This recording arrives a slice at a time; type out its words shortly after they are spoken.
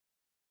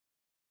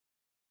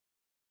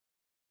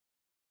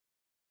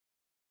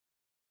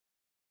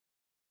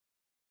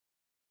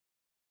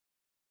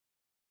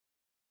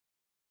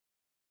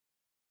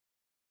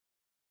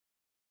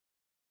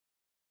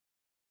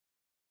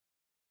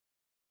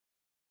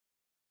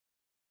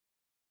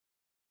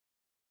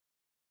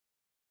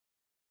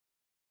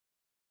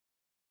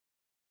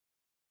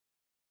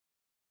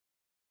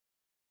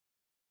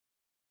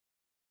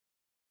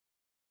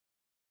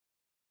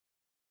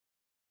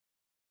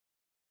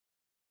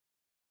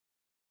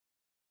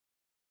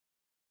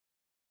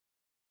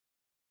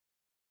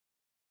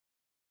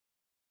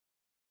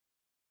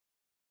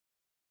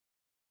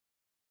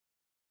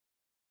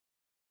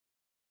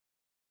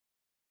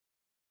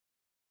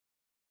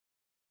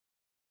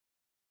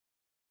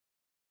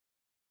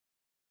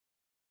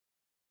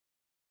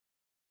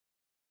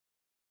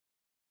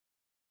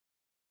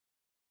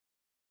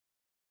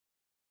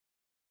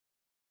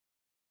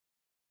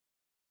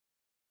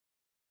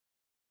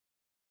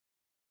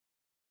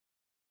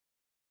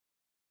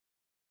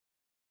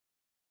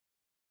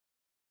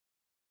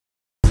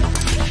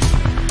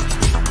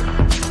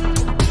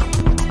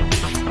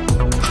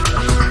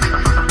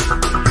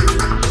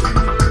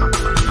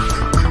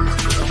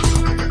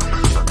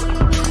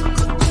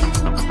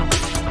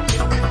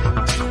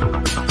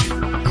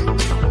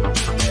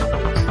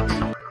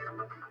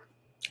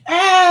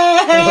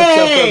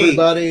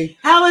everybody.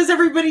 How is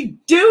everybody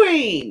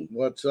doing?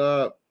 What's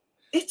up?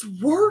 It's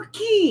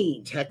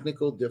working.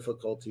 Technical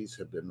difficulties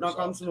have been Knock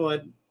resolved. on some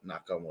wood.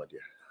 Knock on wood,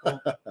 yeah.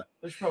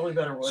 There's probably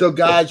better wood. So,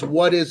 guys,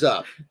 what is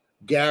up?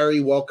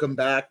 Gary, welcome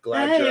back.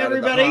 Glad Hey, you're out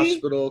everybody. of the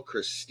hospital.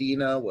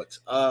 Christina, what's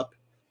up?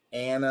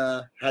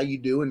 Anna, how you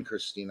doing,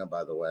 Christina,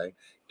 by the way?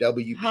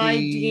 WP. Hi,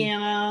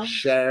 Deanna.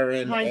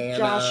 Sharon. Hi, Anna,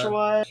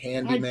 Joshua.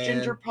 Candyman. Hi,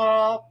 Ginger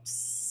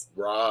Pops.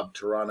 Rob,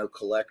 Toronto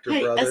Collector,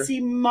 Hi, brother. Essie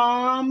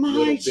Mom.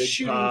 Little Hi, Big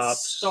Shooting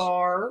Pops.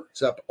 Star.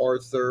 What's up,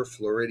 Arthur,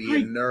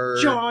 Floridian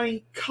Nerd?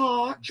 Johnny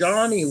Cox.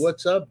 Johnny,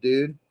 what's up,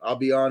 dude? I'll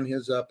be on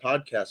his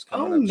podcast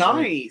coming up soon.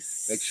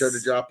 Nice. Make sure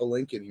to drop a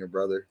link in here,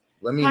 brother.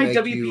 Let me Hi, make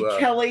WP you.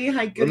 Kelly.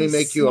 Hi, Goody let me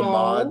make you a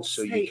mod Smalls.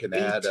 so you Hey, can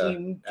add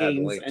games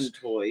links. and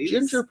toys.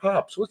 Ginger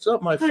Pops, what's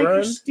up, my Hi, friend?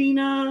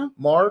 Christina.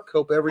 Mark,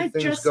 hope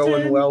everything's Justin.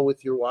 going well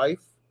with your wife.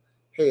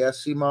 Hey,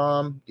 Essie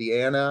Mom,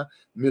 Deanna,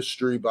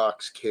 Mystery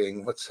Box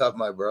King, what's up,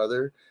 my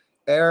brother?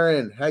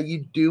 Aaron, how you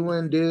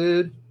doing,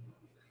 dude?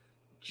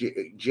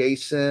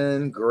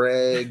 Jason,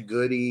 Greg,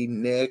 Goody,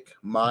 Nick,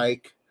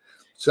 Mike.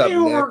 What's up, Hey,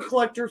 Nick? Horror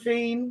Collector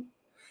Fiend.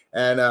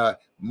 And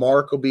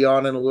Mark will be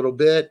on in a little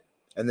bit.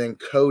 And then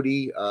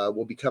Cody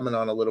will be coming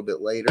on a little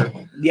bit later.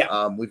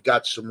 Yeah. We've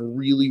got some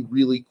really,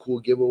 really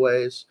cool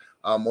giveaways.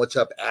 What's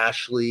up,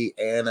 Ashley,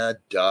 Anna,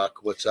 Duck?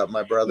 What's up,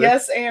 my brother?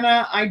 Yes,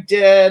 Anna, I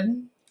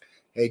did.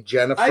 Hey,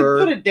 Jennifer.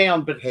 I put it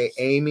down, but hey,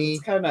 Amy.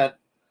 It's kind of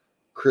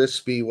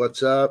Crispy,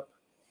 what's up?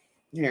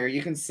 here.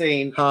 You can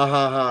see. Ha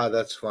ha ha.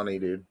 That's funny,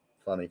 dude.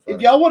 Funny.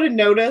 If y'all would have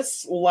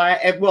noticed,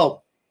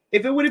 well,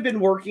 if it would have been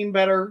working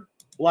better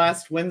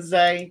last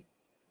Wednesday,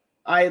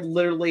 I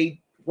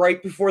literally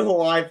right before the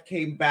live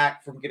came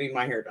back from getting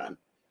my hair done.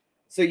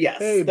 So yes,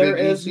 hey, there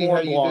Big is Easy, more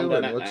how you blonde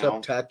doing? in it What's now.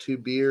 up, Tattoo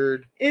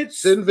Beard?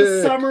 It's Sinvic.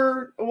 the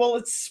summer. Well,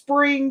 it's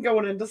spring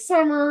going into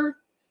summer.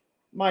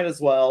 Might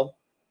as well.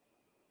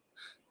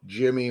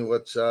 Jimmy,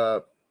 what's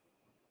up?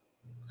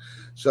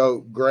 So,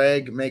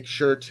 Greg, make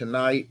sure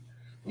tonight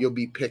you'll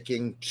be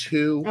picking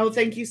 2 Oh,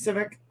 thank you,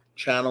 Civic.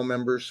 channel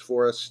members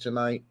for us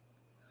tonight.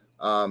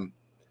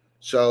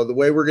 So the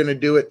way we're going to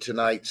do it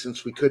tonight,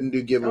 since we couldn't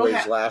do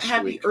giveaways last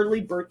happy week.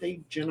 Early birthday,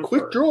 Jennifer.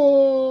 Quick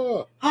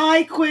draw.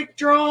 Hi, Quick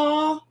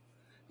Draw.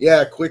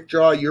 Yeah, quick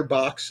draw your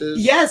boxes.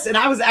 Yes, and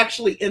I was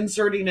actually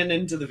inserting it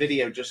into the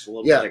video just a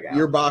little bit ago.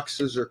 Your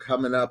boxes are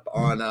coming up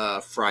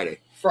on Friday.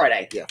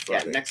 Friday. Yeah,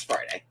 Friday. Yeah, next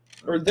Friday.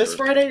 Or this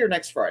Friday or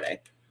next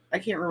Friday? I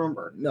can't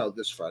remember. No,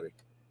 this Friday.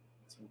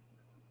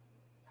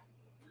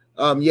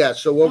 Yeah,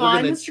 so what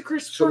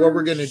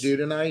we're gonna do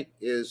tonight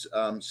is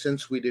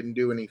since we didn't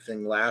do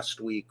anything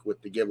last week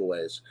with the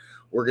giveaways,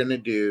 we're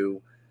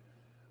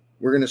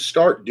gonna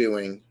start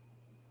doing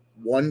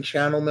 1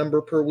 channel member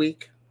per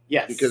week.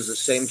 Yes. Because the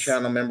same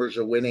channel members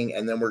are winning,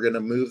 and then we're gonna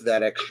move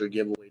that extra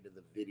giveaway to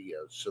the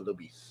videos. So there'll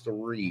be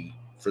 3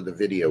 for the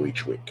video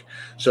each week.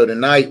 So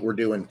tonight we're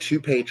doing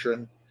 2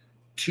 patron,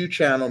 2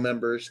 channel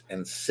members,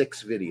 and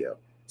 6 video.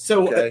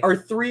 So are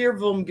 3 of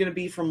them going to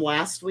be from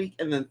last week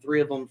and then 3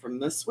 of them from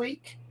this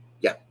week?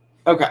 Yeah.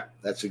 Okay.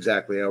 That's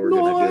exactly how we're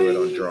going to do it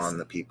on Drawing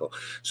the People.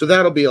 So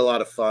that'll be a lot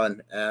of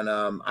fun. And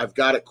I've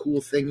got a cool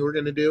thing we're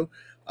going to do.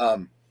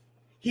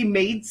 He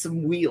made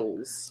some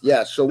wheels.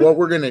 Yeah. So what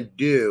we're going to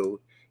do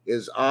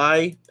is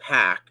I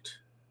packed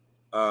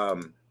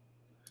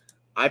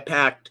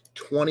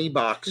 20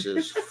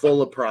 boxes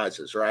full of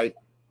prizes, right?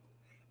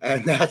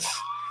 And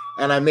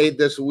I made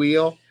this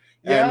wheel.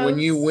 Yes. And when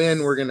you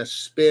win, we're going to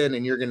spin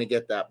and you're going to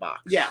get that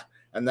box. Yeah.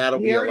 And that'll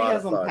be a lot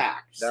of fun.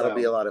 That'll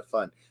be a lot of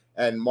fun.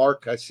 And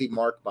Mark, I see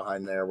Mark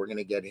behind there. We're going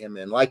to get him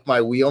in. Like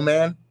my wheel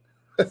man.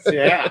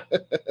 Yeah.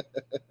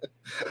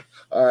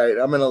 All right.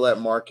 I'm going to let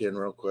Mark in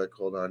real quick.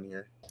 Hold on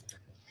here.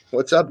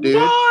 What's up, dude?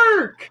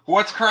 Mark!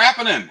 What's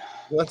crappening?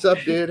 What's up,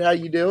 dude? How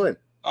you doing?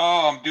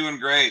 Oh, I'm doing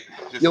great.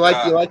 Just, you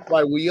like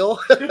my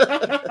wheel?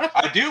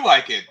 I do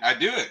like it. I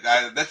do it.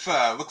 That's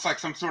looks like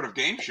some sort of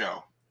game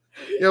show.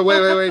 Yeah,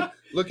 wait.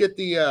 Look at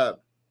the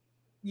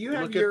you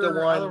have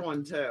your other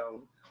one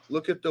too.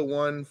 Look at the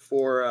one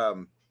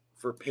for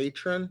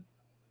Patron.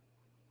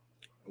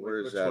 Where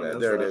is that at?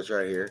 There it is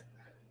right here.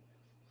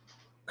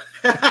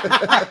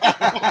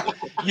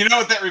 You know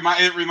what that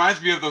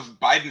reminds me of those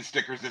Biden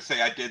stickers that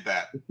say I did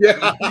that.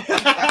 Yeah.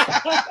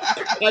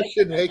 I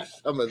should make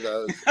some of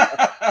those.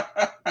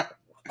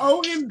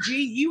 OMG,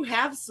 you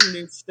have some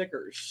new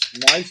stickers.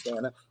 Nice,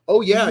 Anna. Oh,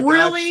 yeah.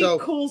 Really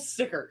cool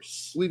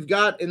stickers. We've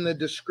got in the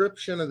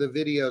description of the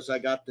videos, I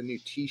got the new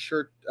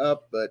t-shirt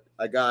up, but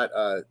I got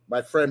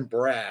my friend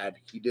Brad.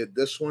 He did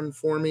this one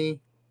for me.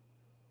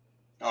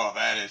 Oh,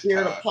 that is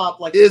Here tough. to pop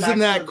like Isn't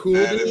that cool?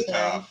 That is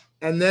tough.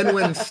 And then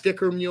when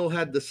Sticker Mule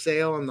had the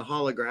sale on the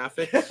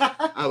holographics,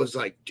 I was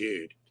like,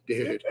 dude.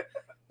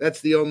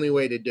 That's the only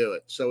way to do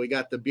it. So we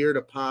got the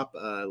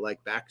Beardofpop,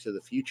 like Back to the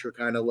Future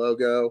kind of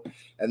logo.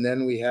 And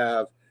then we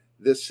have,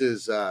 this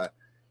is,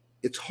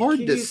 it's hard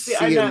to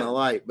see in the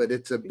light, but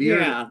it's a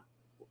beard. Yeah.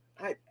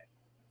 I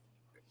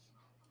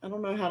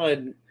don't know how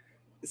to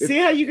see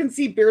how you can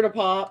see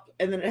Beardofpop,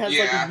 and then it has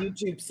like a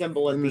YouTube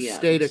symbol at in the the end.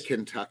 State of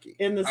Kentucky.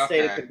 In the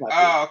state of Kentucky.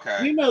 Oh,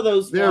 okay. You know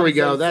those. There we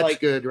go. ones That's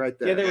like, good right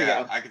there. Yeah, there we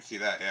go. I can see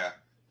that. Yeah.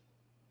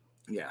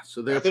 Yeah,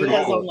 so they're But pretty it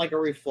has cool. on like a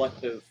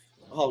reflective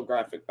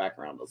holographic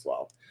background as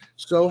well.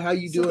 So how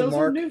you doing, those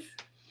are Mark? new.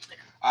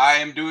 I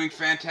am doing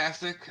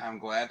fantastic. I'm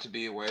glad to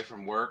be away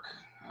from work.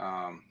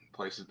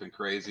 Place has been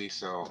crazy,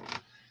 so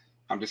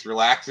I'm just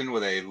relaxing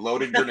with a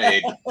loaded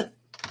grenade.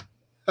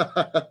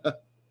 That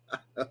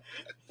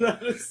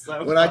is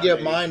so When I get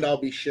funny. mine, I'll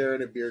be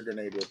sharing a beer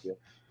grenade with you.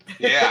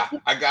 Yeah,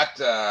 I got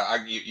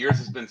yours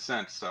has been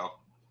sent, so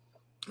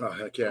Oh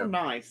heck yeah! Oh,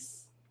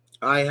 nice.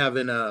 I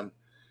haven't.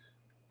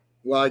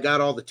 Well, I got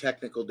all the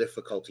technical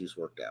difficulties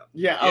worked out.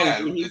 Yeah. yeah,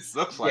 Oh, it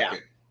looks like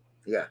it.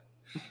 Yeah.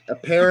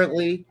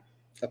 Apparently,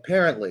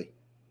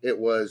 it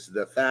was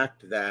the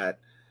fact that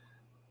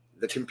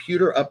the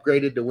computer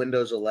upgraded to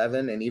Windows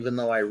 11, and even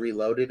though I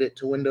reloaded it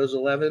to Windows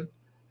 11,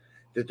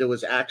 that there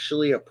was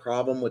actually a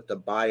problem with the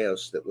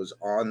BIOS that was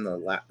on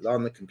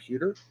the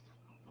computer.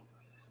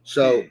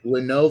 So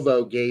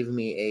Lenovo gave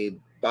me a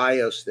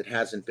BIOS that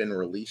hasn't been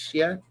released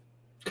yet,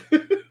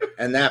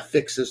 and that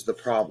fixes the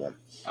problem.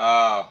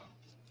 Oh.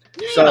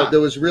 So there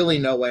was really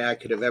no way I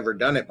could have ever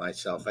done it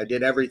myself. I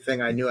did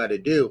everything I knew how to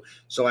do,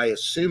 so I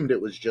assumed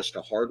it was just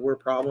a hardware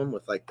problem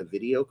with like the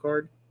video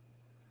card,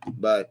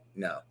 but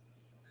no,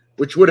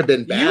 which would have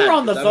been bad. You were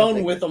on the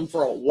phone with them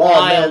for a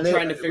while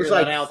trying to figure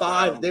that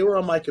out. They were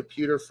on my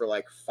computer for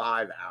like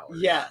 5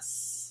 hours.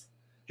 Yes.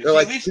 They're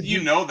like, at least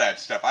you know that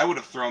stuff. I would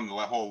have thrown the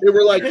whole. They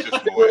were like,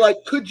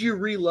 could you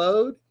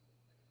reload?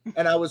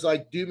 And I was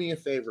like, do me a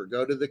favor,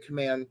 go to the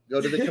command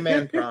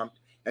prompt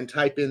and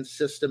type in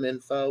system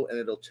info, and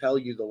it'll tell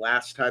you the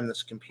last time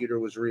this computer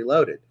was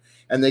reloaded.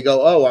 And they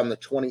go, oh, on the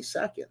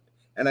 22nd.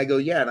 And I go,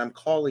 yeah, and I'm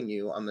calling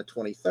you on the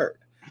 23rd.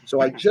 So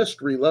I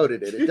just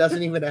reloaded it. It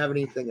doesn't even have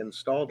anything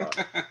installed on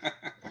it.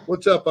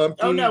 What's up,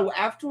 Umpty? Oh, no.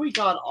 After we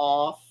got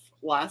off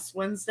last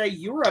Wednesday,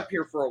 you were up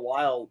here for a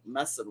while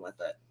messing with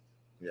it.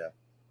 Yeah.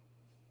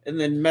 And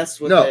then messed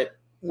with it.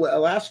 Well,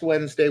 last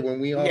Wednesday when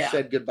we all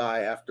said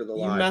goodbye after the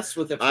live, you messed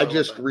with it. I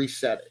just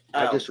reset it.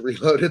 I just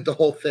reloaded the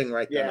whole thing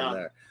right then and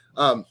there.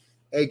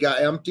 Hey,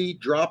 guy, Umpty,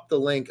 drop the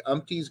link.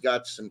 Umpty's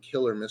got some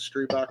killer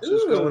mystery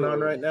boxes going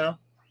on right now.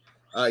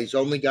 He's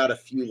only got a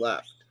few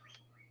left.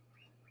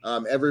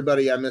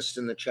 Everybody I missed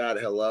in the chat,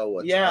 hello.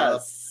 What's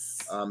up?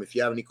 If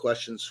you have any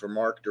questions for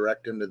Mark,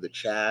 direct them to the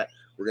chat.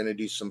 We're going to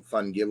do some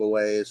fun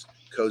giveaways.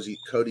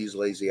 Cody's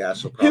lazy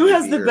ass will probably Who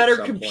has the better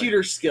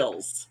computer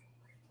skills?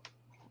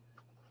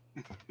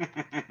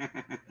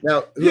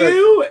 Now,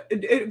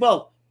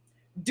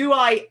 do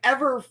I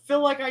ever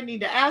feel like I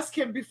need to ask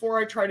him before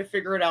I try to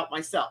figure it out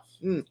myself?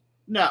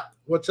 No.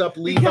 What's up,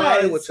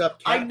 Levi? What's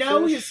up, Catfish? I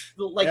know his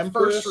Empress,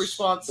 first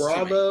response.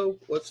 Bravo.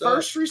 What's up?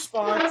 First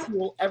response he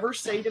will ever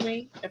say to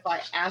me if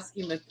I ask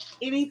him if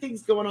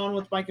anything's going on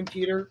with my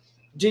computer,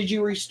 did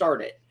you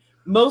restart it?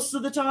 Most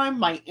of the time,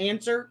 my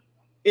answer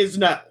is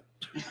no.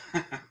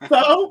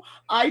 So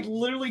I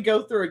literally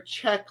go through a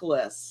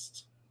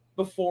checklist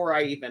before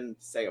I even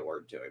say a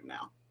word to him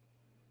now.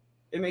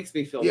 It makes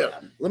me feel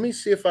bad. Let me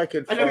see if I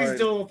can I know he's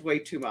dealing with way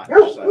too much.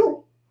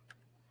 So.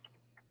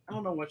 I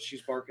don't know what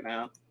she's barking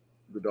at.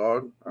 The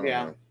dog? I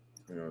don't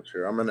know.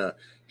 Sure. I'm going to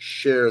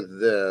share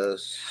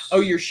this. Oh,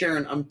 you're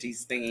sharing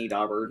Umpty's thingy,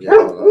 Daubert. Yeah,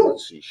 hold on.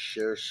 Let's see.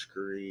 Share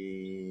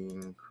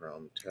screen,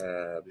 Chrome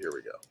tab. Here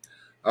we go.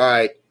 All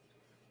right.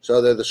 So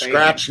they're the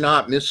Scratch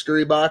Knot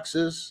mystery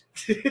boxes.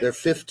 They're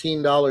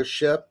 $15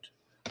 shipped.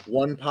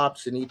 One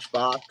pops in each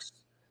box.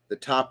 The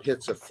top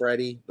hit's a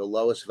Freddy. The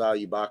lowest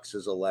value box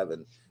is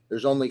 11.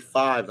 There's only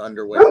 5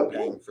 underway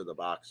paying for the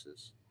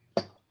boxes.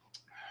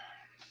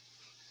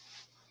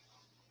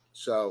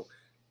 So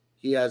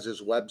he has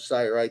his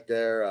website right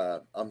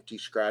there,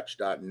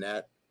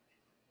 umptyscratch.net.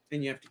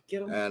 And you have to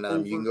get them.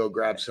 And you can go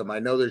grab some. I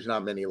know there's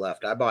not many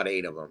left. I bought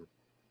 8 of them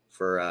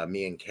for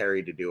me and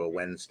Carrie to do a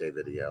Wednesday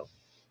video.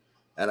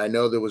 And I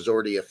know there was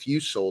already a few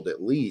sold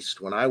at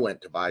least when I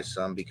went to buy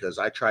some because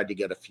I tried to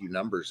get a few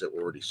numbers that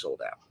were already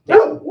sold out.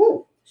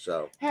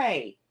 So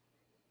hey,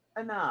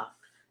 enough.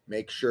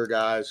 Make sure,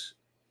 guys,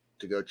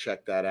 to go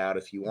check that out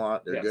if you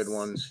want. They're good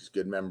ones. He's a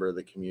good member of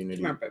the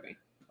community. Come here, baby.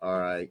 All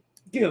right.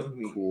 Give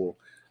me. Cool.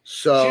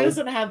 So she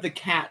doesn't have the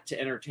cat to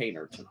entertain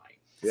her tonight.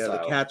 Yeah,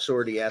 the cat's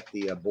already at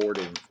the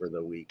boarding for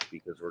the week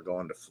because we're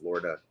going to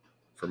Florida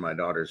for my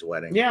daughter's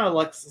wedding. Yeah,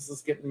 Alexis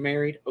is getting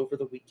married over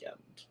the weekend.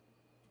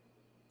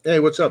 Hey,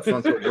 what's up,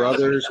 Funko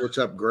Brothers? What's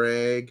up,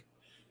 Greg?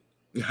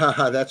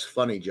 That's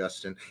funny,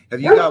 Justin.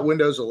 Have you got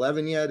Windows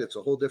 11 yet? It's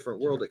a whole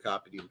different world of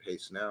copy and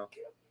paste now.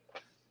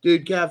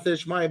 Dude,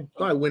 Catfish, my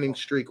winning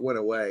streak went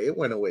away. It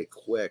went away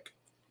quick.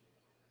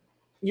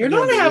 You're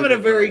not having a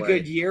very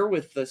good year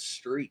with the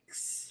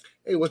streaks.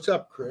 Hey, what's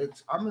up,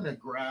 Crits? I'm going to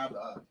grab,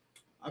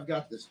 I've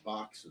got this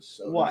box of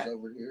sodas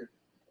over here.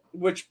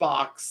 Which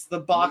box?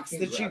 The box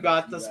that you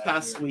got this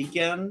past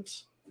weekend?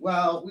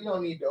 Well, we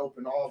don't need to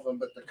open all of them,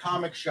 but the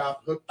comic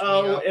shop hooked me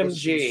up with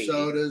some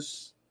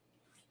sodas.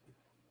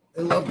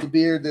 They love the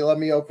beard. They let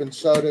me open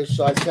sodas.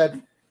 So I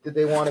said, did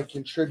they want to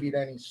contribute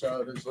any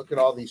sodas? Look at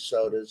all these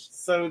sodas.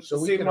 So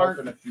we can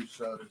open a few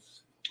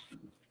sodas.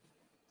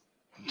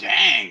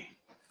 Dang.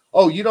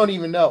 Oh, you don't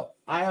even know.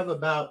 I have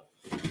about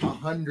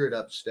 100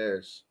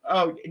 upstairs.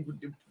 Oh,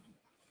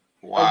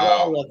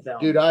 Wow. wall of them.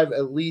 Dude, I have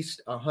at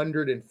least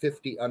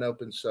 150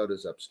 unopened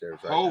sodas upstairs.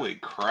 Right Holy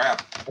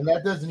crap. And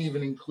that doesn't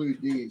even include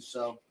these.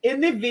 So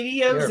in the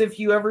videos, Here. if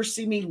you ever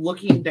see me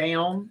looking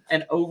down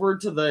and over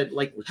to the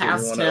like which one you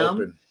past want to him,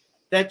 open?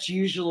 that's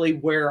usually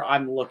where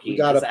I'm looking. We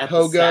got is a at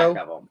the stack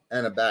Pogo of them.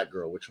 and a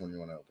Batgirl. Which one you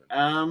want to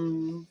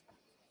open?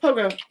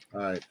 Pogo. All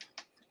right.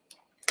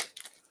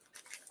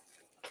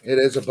 It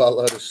is a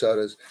buttload of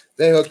sodas.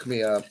 They hook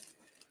me up.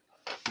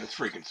 That's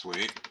freaking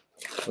sweet.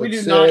 We do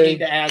Let's not say, need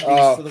to add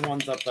these to the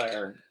ones up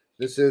there.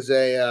 This is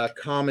a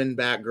common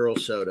Batgirl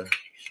soda.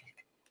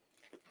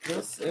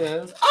 This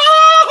is. You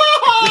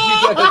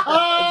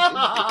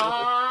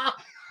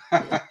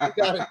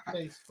got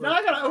it. Now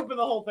I gotta open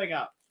the whole thing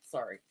up.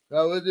 Sorry.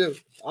 No,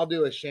 I'll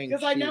do a Shang-Chi.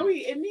 Because I know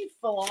isn't he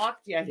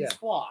flocked? Yeah, he's Yeah.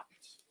 flocked.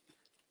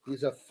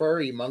 He's a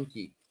furry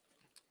monkey.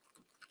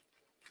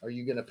 Are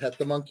you gonna pet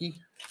the monkey?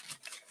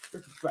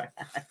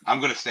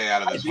 I'm going to stay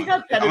out of I this think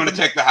one. I've petted I'm going to the-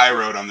 take the high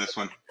road on this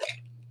one.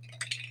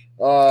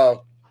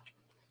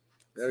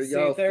 There you See,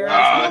 go. there's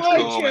Wow, my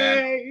that's cool, man.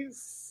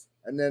 chase.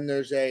 And then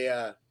there's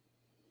a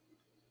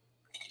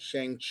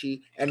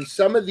Shang-Chi. And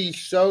some of these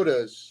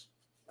sodas,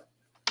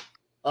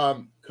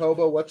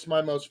 Kobo, what's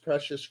my most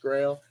precious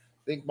grail?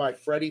 I think my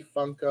Freddie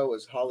Funko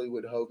is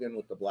Hollywood Hogan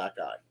with the black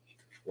eye.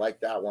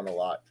 Like that one a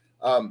lot.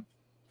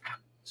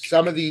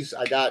 Some of these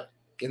I got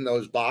in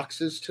those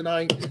boxes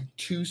tonight.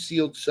 2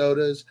 sealed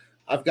sodas.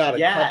 I've got a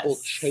couple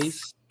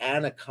Chase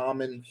and a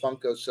common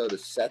Funko soda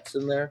sets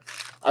in there.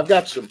 I've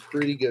got some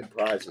pretty good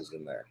prizes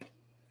in there.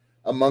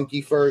 A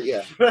monkey fur,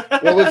 yeah.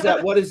 What was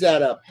that? What is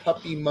that? A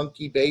puppy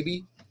monkey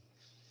baby?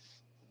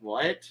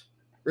 What?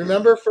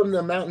 Remember from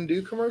the Mountain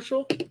Dew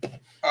commercial?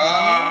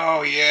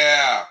 Oh,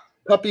 yeah.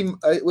 Puppy,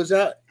 was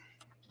that?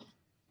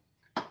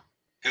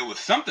 It was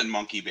something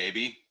monkey,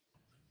 baby.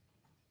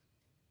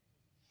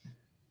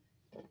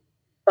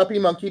 Puppy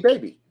monkey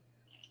baby.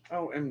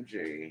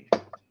 OMG.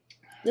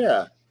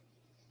 Yeah.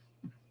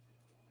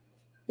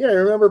 Yeah,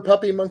 remember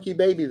Puppy Monkey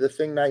Baby, the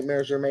thing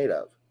nightmares are made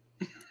of.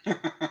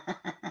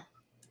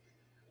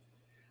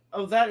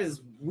 Oh, that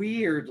is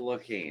weird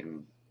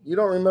looking. You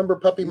don't remember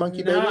Puppy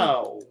Monkey Baby?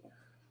 No.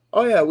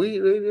 Oh, yeah,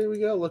 there we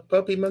go. Look,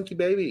 Puppy Monkey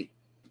Baby.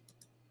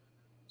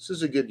 This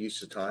is a good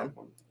use of time.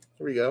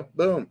 Here we go.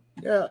 Boom.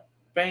 Yeah.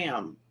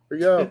 Bam. Here we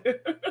go.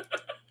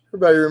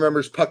 Everybody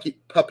remembers Puppy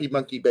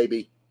Monkey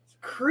Baby.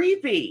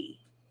 Creepy.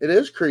 It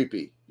is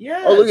creepy.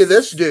 Yes. Oh, look at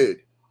this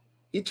dude.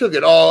 He took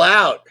it all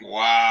out.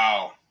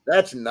 Wow.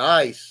 That's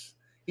nice.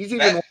 He's even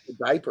wearing a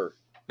diaper.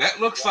 That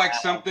looks like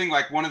something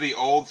like one of the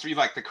old,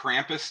 like the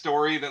Krampus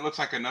story. That looks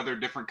like another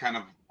different kind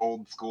of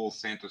old school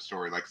Santa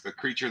story. Like the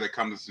creature that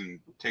comes and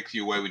takes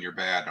you away when you're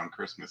bad on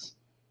Christmas.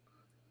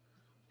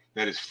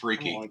 That is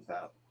freaky. I like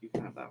that. You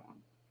can have that one.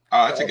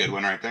 Oh, that's a good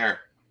one right there.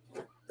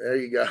 There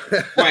you go.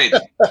 Wait,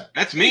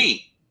 that's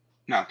me.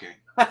 No, okay.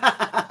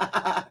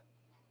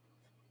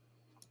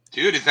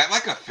 Dude, is that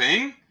like a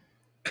thing?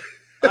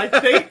 I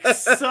think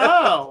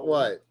so.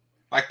 What?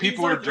 Like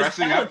people He's are like,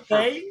 dressing "Is that up a for...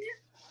 thing?"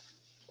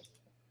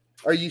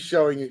 Are you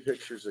showing me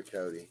pictures of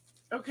Cody?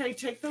 Okay,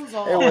 take those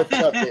off. Hey, what's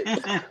up,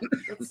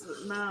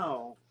 bitch?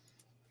 No.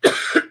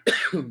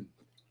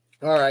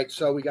 All right,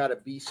 so we got a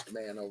Beast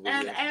Man over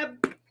And here.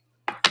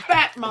 a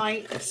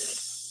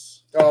Batmite.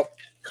 Oh,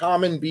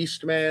 common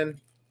Beast Man.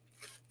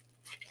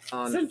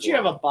 Since you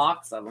have a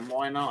box of them,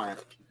 why not?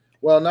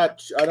 Well,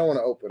 not. I don't want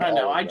to open. I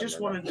know. all of I them just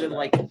or wanted to nothing.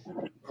 like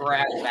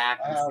grab back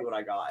and see what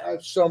I got. I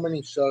have so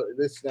many. So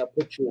this now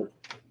put your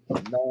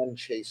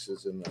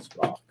non-chases in this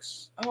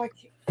box. Oh, I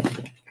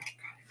can't.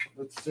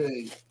 Let's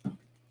see.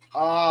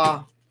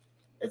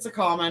 It's a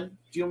common.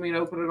 Do you want me to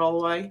open it all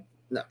the way?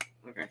 No.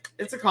 Okay.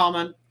 It's a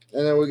common.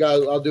 And then we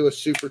got. I'll do a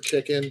super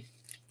chicken.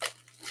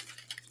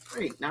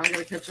 Great. Now I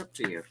gotta catch up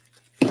to you.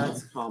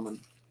 That's common.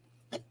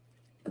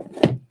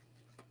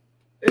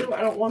 Ew,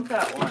 I don't want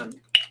that one.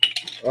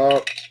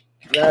 Oh,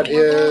 that I don't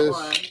is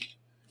want that one.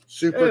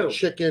 super Ew.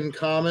 chicken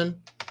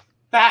common.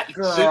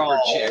 Batgirl. Super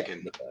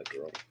chicken.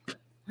 Girl.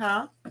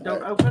 Huh?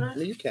 Don't open it?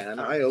 You can.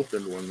 I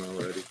opened one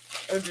already.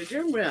 Oh, did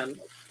you win?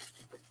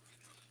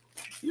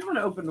 You haven't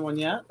opened one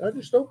yet. I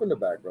just opened the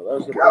bag, bro. That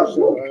was the first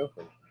one I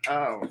opened.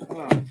 Oh.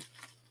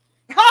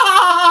 Did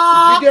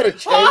you get a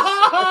chase?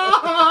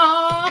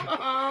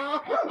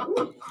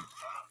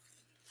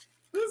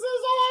 This is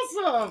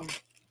awesome.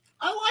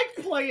 I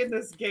like playing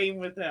this game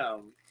with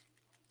him.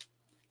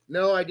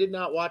 No, I did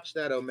not watch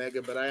that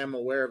Omega, but I am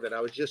aware of it. I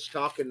was just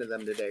talking to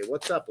them today.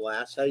 What's up,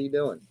 Lass? How you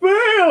doing?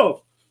 Bam!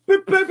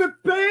 Bam! Bam!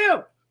 Bam!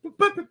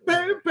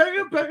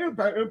 Bam! Bam! Bam!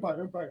 Bam! Bam!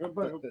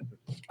 Bam!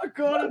 I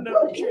got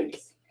another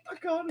chase. I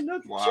got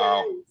another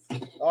chase.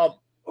 Oh,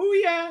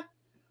 Yeah.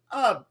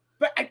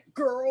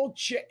 Batgirl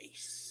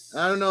chase.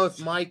 I don't know if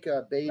Mike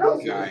Beatty's in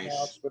the Nice.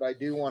 house, but I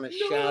do want to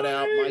shout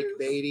out Mike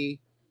Beatty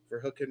for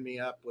hooking me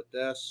up with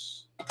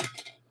this.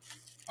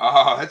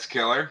 Oh, that's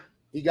killer.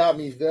 He got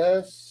me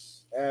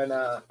this, and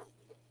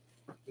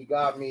he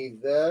got me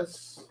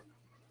this.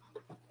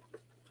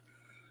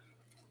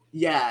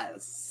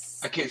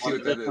 Yes. I can't see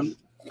what that is.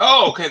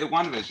 Oh, okay, the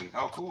WandaVision.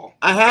 Oh, cool.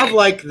 I have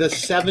like the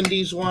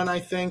 70s one, I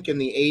think, and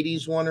the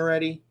 80s one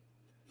already.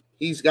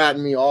 He's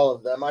gotten me all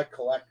of them. I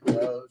collect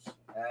those.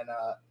 And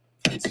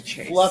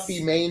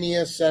Fluffy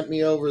Mania sent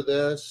me over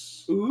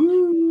this.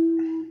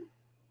 Ooh.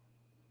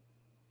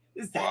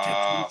 Is that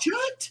Wow. a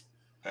shot?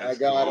 I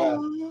got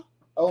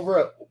over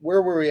at,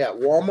 where were we at?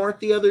 Walmart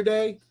the other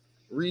day.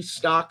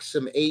 Restocked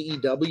some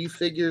AEW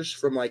figures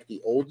from like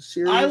the old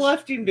series. I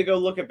left him to go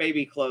look at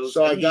baby clothes.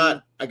 So I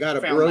got a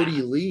Brody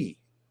that. Lee.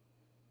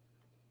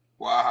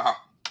 Wow.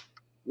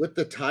 With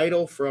the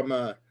title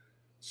from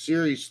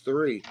Series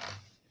 3.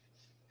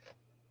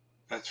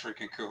 That's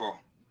freaking cool.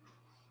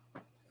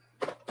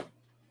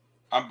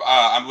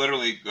 I'm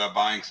literally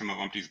buying some of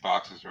Umpty's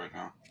boxes right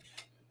now.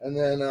 And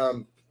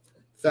then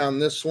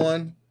found this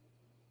one,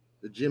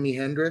 the Jimi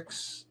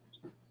Hendrix.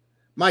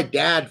 My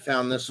dad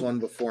found this one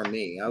before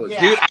me.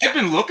 Dude, I've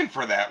been looking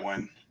for that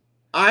one.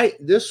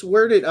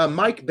 Where did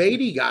Mike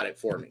Beatty got it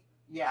for me?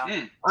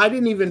 Yeah. I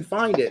didn't even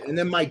find it. And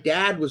then my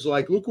dad was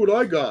like, look what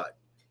I got.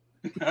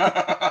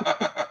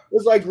 I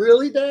was like,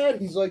 really, Dad?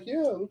 He's like,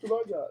 yeah, look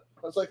what I got.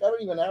 I was like, I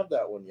don't even have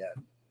that one yet.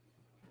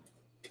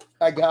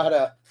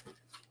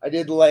 I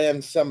did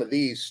land some of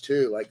these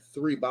too, like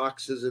 3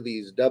 boxes of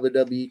these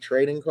WWE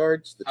trading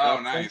cards.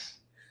 Oh, nice.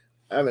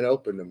 I haven't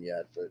opened them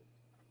yet, but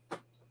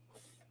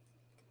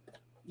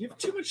you have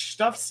too much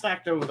stuff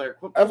stacked over there.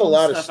 I have a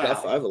lot of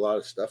stuff. I have a lot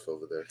of stuff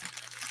over there.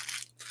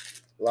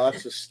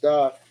 Lots of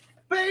stuff.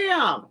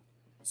 Bam!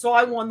 So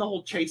I won the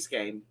whole chase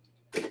game.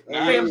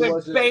 Bam,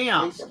 bam,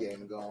 bam. Chase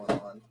game going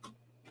on.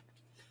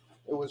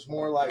 It was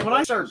more like when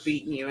I start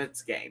beating you,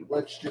 it's game.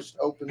 Let's just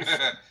open some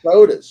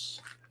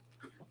sodas.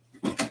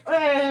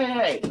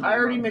 Hey! I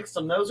already mixed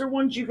them. Those are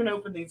ones you can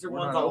open. These are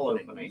ones I'll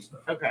open.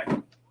 Okay.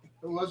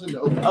 It wasn't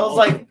open. I was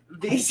like,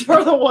 these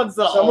are the ones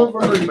that some of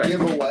them are to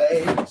give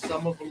away.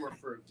 Some of them are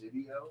for a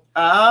video.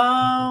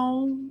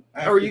 Oh.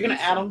 Are you going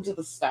to add them to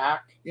the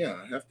stack? Yeah,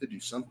 I have to do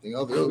something.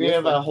 We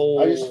have a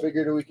whole. I just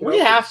figured we can. We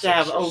have to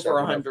have over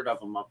 100 of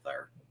them up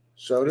there.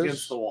 Sodas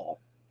against the wall.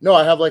 No,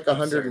 I have like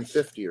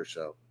 150 or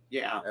so.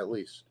 Yeah, at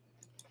least.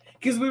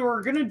 Because we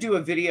were gonna do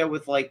a video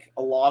with like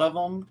a lot of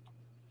them,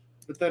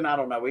 but then I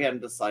don't know. We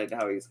hadn't decided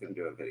how he's gonna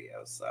do a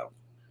video, so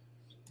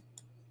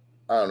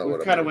I don't know.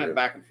 We kind of went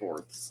back and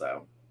forth.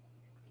 So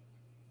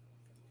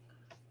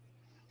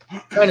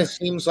kind of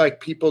seems like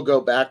people go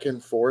back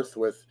and forth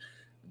with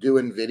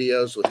doing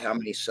videos with how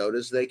many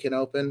sodas they can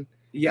open.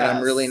 Yeah,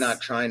 I'm really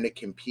not trying to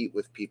compete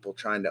with people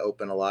trying to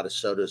open a lot of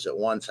sodas at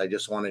once. I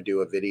just want to do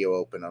a video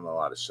open on a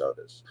lot of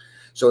sodas.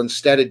 So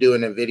instead of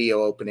doing a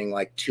video opening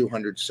like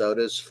 200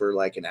 sodas for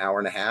like an hour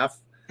and a half,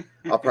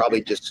 I'll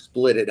probably just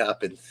split it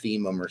up and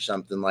theme them or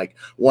something. Like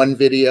one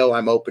video,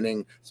 I'm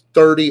opening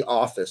 30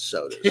 Office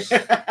sodas,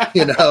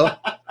 you know,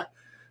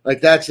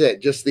 like that's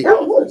it, just the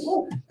Office.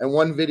 And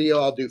one video,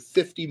 I'll do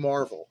 50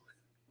 Marvel.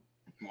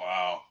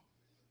 Wow.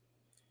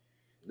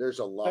 There's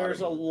a lot.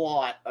 There's a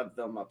lot of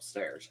them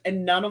upstairs,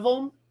 and none of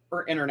them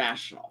are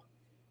international.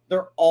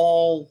 They're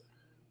all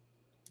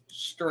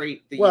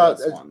straight the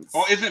US ones.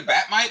 Oh, isn't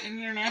Batmite an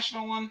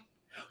international one?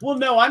 Well,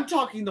 no, I'm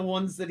talking the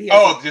ones that he has.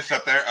 Oh, just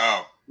up there.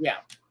 Oh, yeah.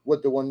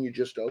 What, the one you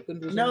just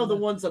opened? No, the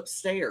ones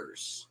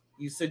upstairs.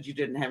 You said you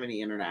didn't have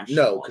any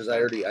international. No, because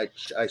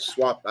I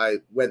swapped. I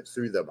went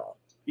through them all.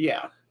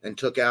 Yeah, and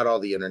took out all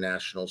the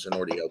internationals and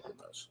already opened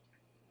those.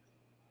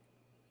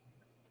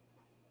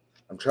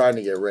 I'm trying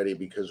to get ready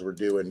because we're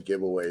doing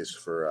giveaways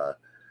for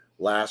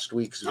last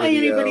week's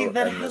video. Anybody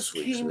that and has this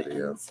week's came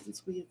video. in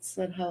since we had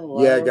said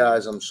hello. Yeah,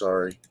 guys, I'm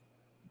sorry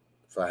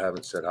if I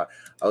haven't said hi.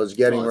 I was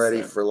getting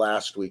ready for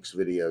last week's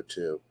video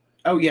too.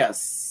 Oh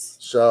yes.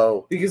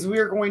 So because we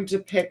are going to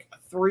pick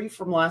 3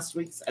 from last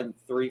week's and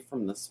 3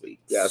 from this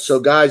week's. Yeah. So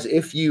guys,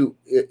 if you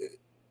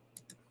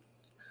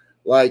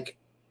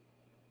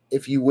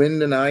win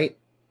tonight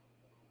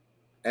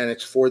and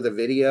it's for the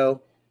video,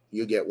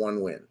 you get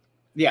 1 win.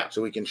 Yeah.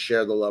 So we can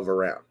share the love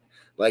around.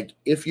 Like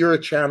if you're a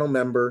channel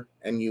member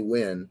and you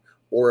win,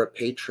 or a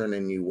patron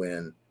and you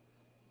win,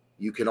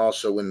 you can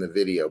also win the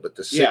video. But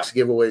the 6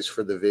 giveaways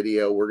for the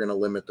video, we're going to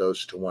limit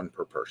those to 1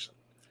 per person,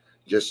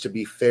 just to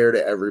be fair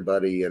to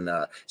everybody. And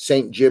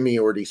St. Jimmy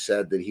already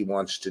said that he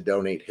wants to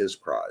donate his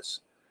prize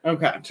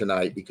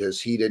tonight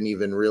because he didn't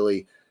even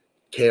really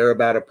care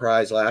about a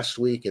prize last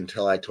week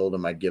until I told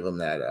him I'd give him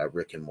that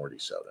Rick and Morty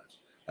soda.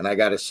 And I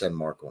got to send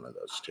Mark one of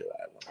those too.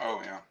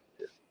 Oh, yeah.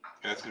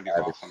 That's gonna be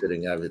awesome.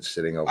 I have it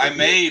sitting over. I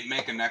may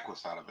make a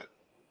necklace out of it.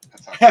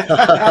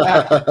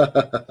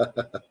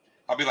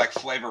 I'll be like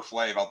Flavor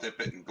Flav. I'll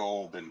dip it in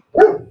gold and.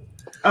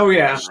 Oh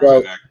yeah.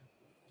 So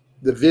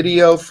the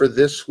video for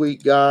this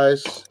week,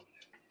 guys,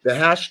 the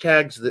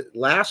hashtags that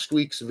last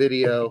week's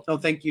video. Oh,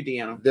 thank you,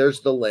 Deanna.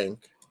 There's the link.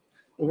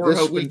 We're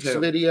this week's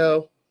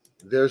video,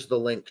 there's the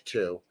link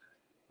too.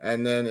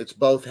 And then it's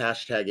both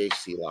hashtag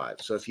AC Live.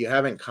 So if you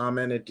haven't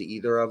commented to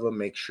either of them,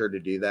 make sure to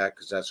do that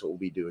because that's what we'll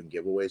be doing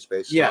giveaways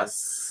based on.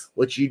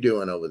 What you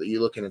doing over there?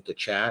 You looking at the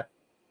chat?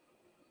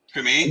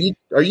 To me?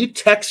 Are you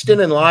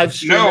texting and live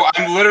streaming? No,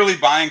 I'm literally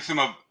buying some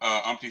of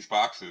Umpty's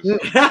boxes.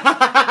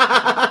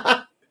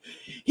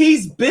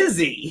 He's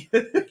busy.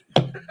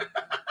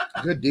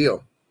 Good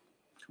deal.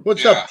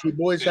 What's up, you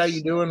boys? How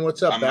you doing?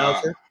 What's up,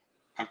 Bowser?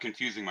 I'm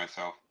confusing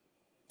myself.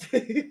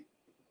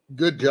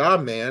 Good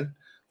job, man.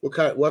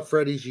 What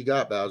Freddy's you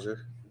got,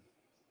 Bowser?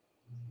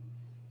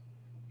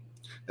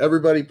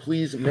 Everybody,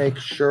 please make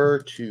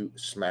sure to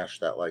smash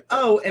that like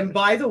button. Oh, and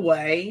by the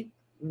way,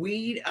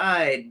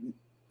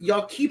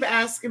 y'all keep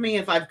asking me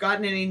if I've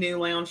gotten any new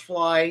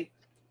Loungefly.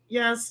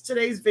 Yes,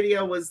 today's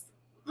video was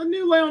a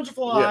new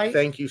Loungefly. Yeah,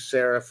 thank you,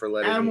 Sarah, for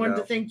letting me know. I wanted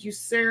to thank you,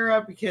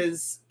 Sarah,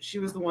 because she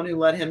was the one who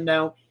let him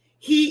know.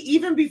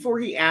 Even before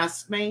he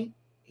asked me,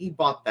 he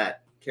bought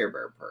that Care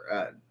Bear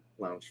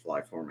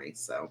Loungefly for me.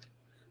 So,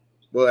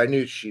 well, I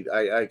knew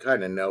I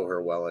kind of know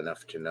her well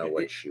enough to know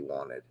what she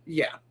wanted.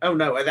 Yeah. Oh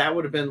no, that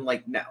would have been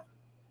like no.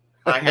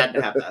 I had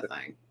to have that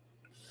thing.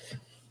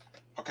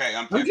 Okay,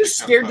 I'm just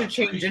scared to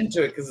change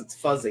into it because it's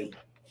fuzzy.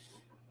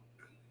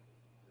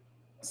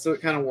 So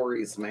it kind of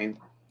worries me.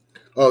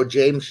 Oh,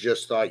 James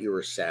just thought you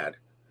were sad.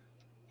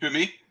 Who,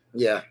 me?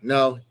 Yeah,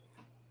 no.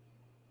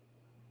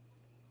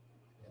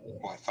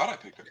 Well, I thought I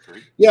picked up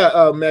 3.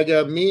 Yeah,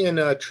 Mega, me and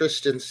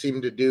Tristan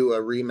seem to do a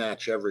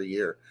rematch every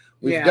year.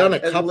 We've done a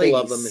couple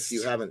of them if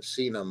you haven't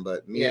seen them,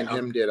 but me and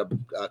him did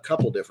a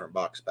couple different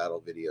box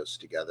battle videos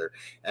together.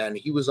 And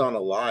he was on a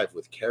live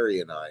with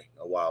Carrie and I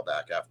a while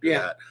back after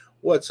that.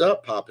 What's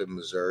up, Pop in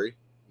Missouri?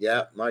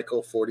 Yeah,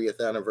 Michael,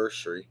 40th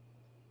anniversary.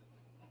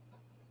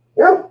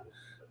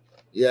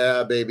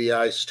 Yeah, baby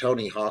ice.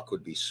 Tony Hawk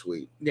would be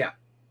sweet. Yeah.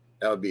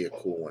 That would be a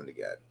cool one to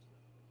get.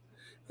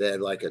 They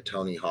had like a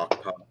Tony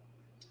Hawk pop.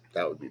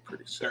 That would be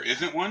pretty sick. There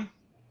isn't one?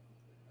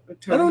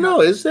 I don't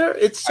know. Is there?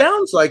 It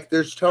sounds like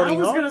there's Tony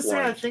Hawk. I was going to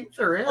say, I think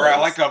there is. Or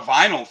like a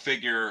vinyl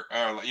figure.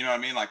 You know what I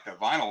mean? Like the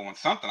vinyl one,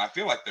 something. I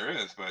feel like there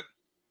is, but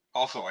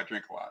also I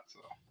drink a lot, so.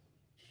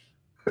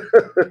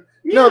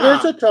 No,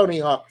 there's a Tony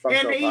Hawk.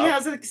 And he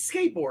has a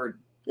skateboard.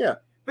 Yeah.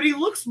 But he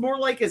looks more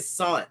like his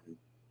son.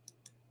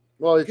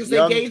 Well, it's because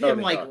they gave him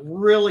like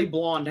really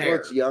blonde hair. Well,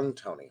 it's young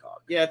Tony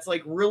Hawk. Yeah, it's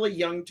like really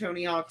young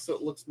Tony Hawk, so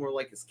it looks more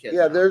like his kid.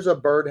 Yeah, there's a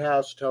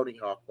Birdhouse Tony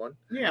Hawk one.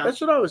 Yeah, that's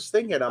what I was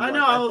thinking. I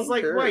know. I was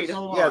like, wait,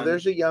 hold on. Yeah,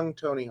 there's a young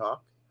Tony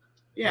Hawk.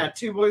 Yeah,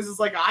 Two Boys is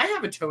like, I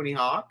have a Tony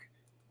Hawk.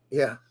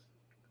 Yeah.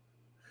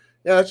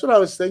 Yeah, that's what I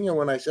was thinking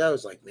when I said, I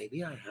was like,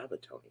 maybe I have a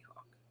Tony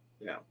Hawk.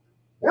 Yeah.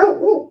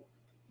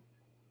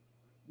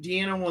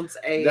 Deanna wants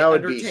a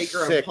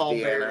Undertaker and Paul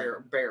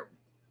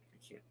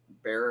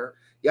Bearer.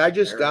 Yeah, I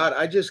just got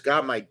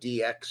my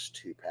DX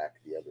 2-pack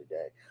the other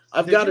day.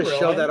 I've got to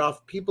show that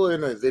off. People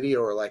in the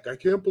video are like, I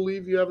can't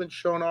believe you haven't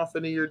shown off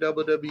any of your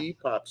WWE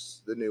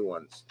pops, the new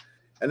ones.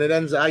 And it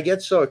ends, I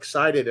get so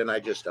excited and I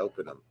just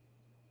open them.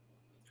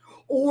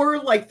 Or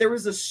like there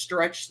was a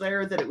stretch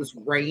there that it was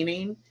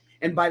raining.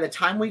 And by the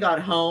time we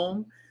got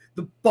home,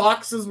 the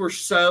boxes were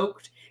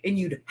soaked and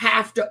you'd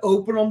have to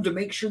open them to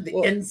make sure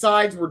the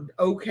insides were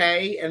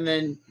okay. And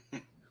then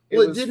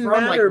it didn't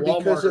matter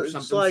because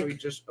it's like, so we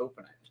just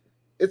open it.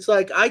 It's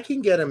like I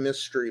can get a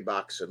mystery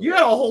box. You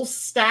had a whole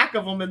stack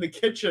of them in the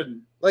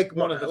kitchen. Like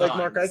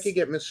Mark, I could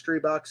get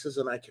mystery boxes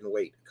and I can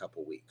wait a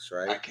couple weeks,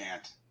 right? I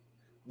can't.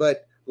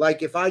 But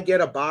like if I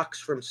get a box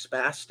from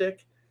Spastic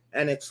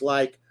and it's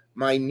like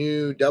my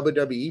new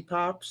WWE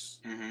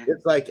pops,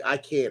 it's like I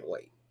can't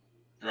wait.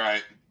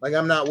 Right. Like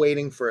I'm not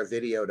waiting for a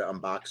video to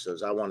unbox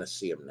those. I want to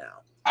see them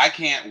now. I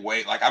can't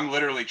wait. Like I'm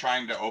literally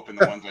trying to open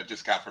the ones I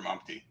just got from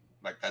Umpty.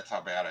 Like that's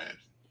how bad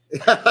it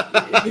is.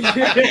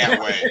 I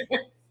can't wait.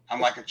 I'm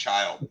like a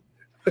child.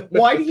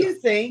 Why do you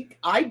think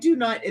I do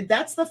not?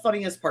 That's the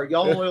funniest part.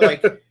 Y'all are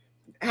like,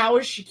 how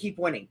does she keep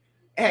winning?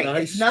 Hey,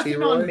 it's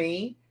nothing on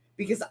me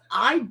because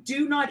I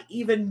do not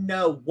even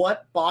know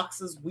what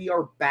boxes we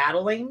are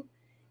battling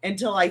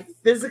until I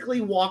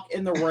physically walk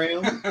in the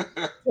room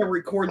to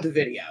record the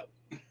video.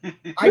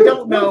 I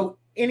don't know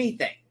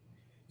anything.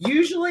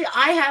 Usually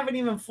I haven't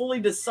even fully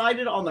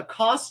decided on the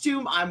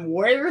costume I'm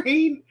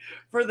wearing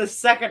for the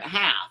second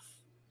half.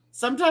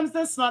 Sometimes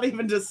that's not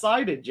even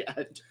decided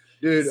yet.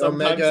 Dude, a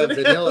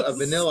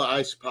vanilla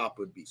ice pop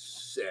would be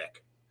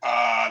sick.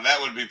 That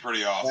would be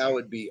pretty awesome. That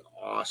would be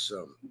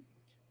awesome.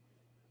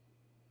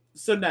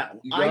 So no,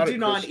 I do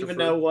not even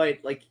know what,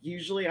 like,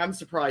 usually I'm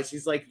surprised.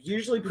 He's like,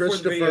 usually before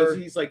the videos,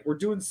 he's like, we're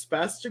doing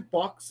spastic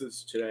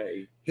boxes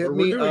today. Hit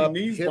me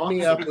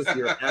up with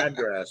your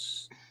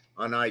address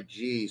on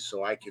IG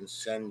so I can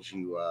send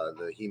you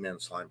the He-Man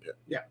slime pit.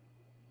 Yeah.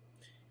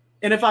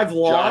 And if I've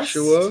lost,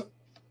 Joshua,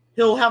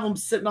 he'll have them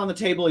sitting on the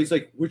table. He's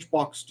like, which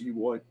box do you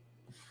want?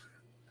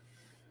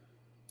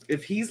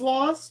 If he's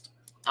lost,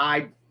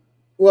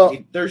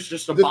 there's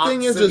just a box. The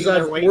thing is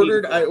I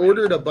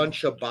ordered a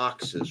bunch of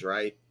boxes,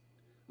 right?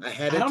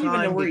 Ahead of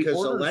time because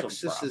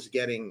Alexis is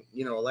getting,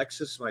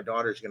 Alexis, my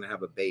daughter's going to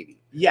have a baby.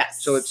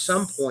 Yes. So at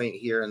some point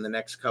here in the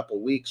next couple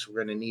of weeks, we're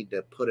going to need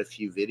to put a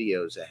few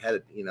videos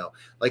ahead,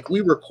 like we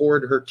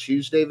record her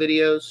Tuesday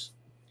videos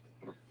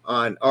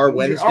on our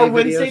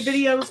Wednesday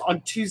videos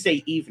on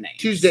Tuesday evening.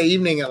 Tuesday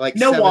evening at like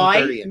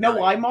 7:30. Know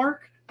why,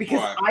 Mark?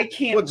 Because I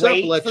can't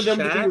wait for them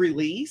to be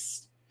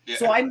released. Yeah.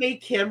 So I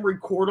make him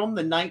record them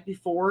the night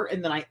before,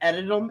 and then I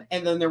edit them,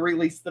 and then they're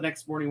released the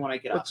next morning when I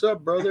get up. What's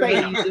up, brother?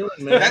 How you doing,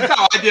 man? That's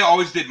how I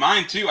always did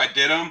mine too. I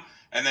did them,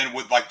 And then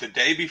with like the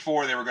day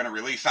before they were going to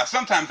release. Now,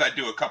 sometimes I'd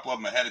do a couple of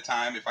them ahead of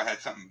time if I had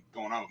something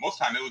going on. But most of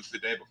the time it was the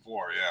day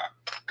before, yeah.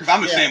 Because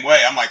I'm the same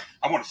way. I'm like,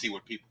 I want to see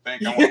what people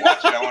think. I want to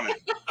watch it. I want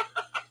to,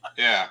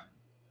 yeah.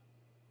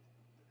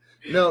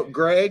 No,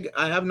 Greg,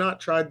 I have not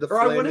tried the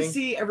flaming. I want to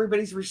see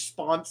everybody's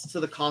response to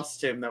the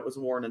costume that was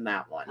worn in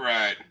that one.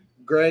 Right.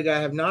 Greg, I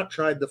have not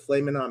tried the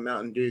Flamin' Hot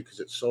Mountain Dew because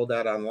it's sold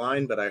out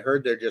online, but I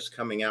heard they're just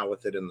coming out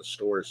with it in the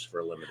stores for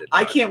a limited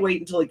time. I can't wait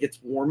until it gets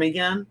warm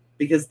again,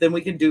 because then we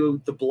can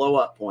do the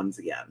blow-up ones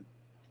again.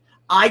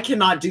 I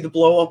cannot do the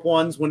blow-up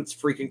ones when it's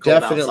freaking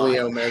cold Definitely,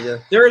 outside.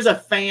 Omega. There is a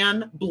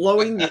fan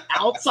blowing the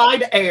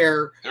outside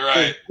air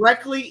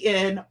directly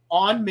in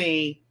on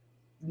me.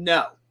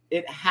 No,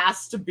 it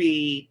has to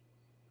be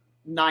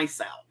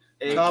nice out.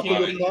 It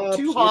can't be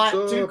too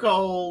hot, too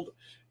cold.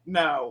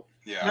 No.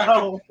 Yeah.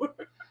 No.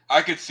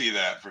 I could see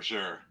that for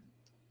sure.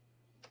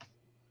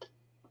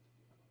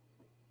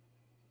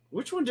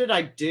 Which one did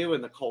I do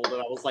in the cold that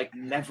I was like,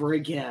 never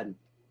again?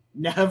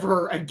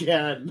 Never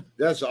again.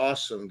 That's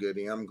awesome,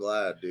 Goody. I'm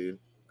glad, dude.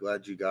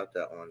 Glad you got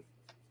that one.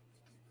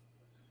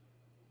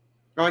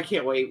 Oh, I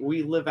can't wait.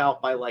 We live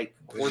out by like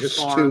horse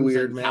farms too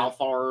weird, and man. cow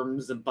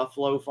farms and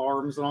buffalo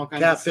farms and all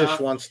kinds of stuff.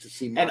 Catfish wants to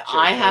see Macho And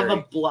I have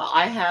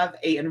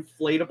Carrie. an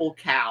inflatable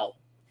cow.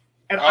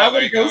 And Oh, I there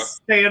would you go go.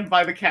 stand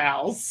by the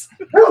cows.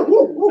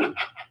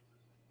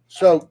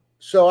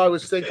 So I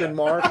was thinking,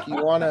 Mark,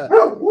 you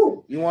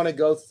wanna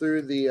go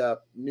through the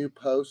new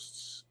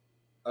posts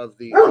of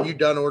the? Are you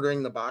done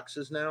ordering the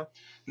boxes now?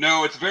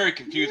 No, it's very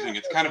confusing.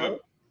 It's kind of a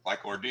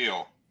like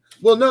ordeal.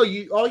 Well, no.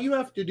 All you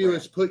have to do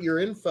is put your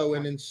info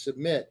in and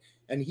submit,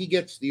 and he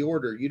gets the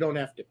order. You don't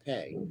have to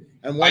pay.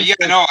 And Yeah,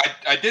 no,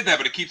 I did that,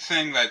 but it keeps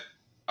saying that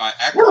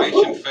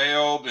activation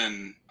failed,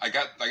 and I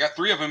got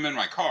 3 of them in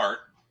my cart,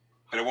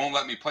 but it won't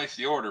let me place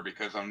the order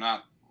because I'm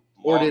not.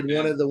 Or did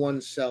one of the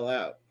ones sell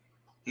out?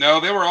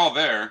 No, they were all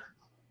there.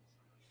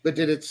 But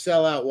did it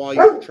sell out while you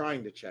were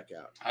trying to check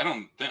out? I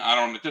don't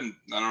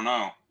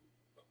know.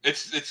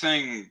 It's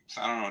saying,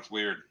 I don't know. It's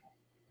weird.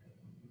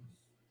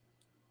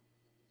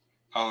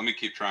 Oh, let me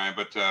keep trying.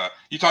 But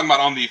you talking about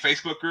on the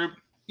Facebook group?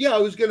 Yeah, I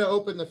was going to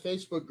open the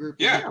Facebook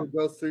group and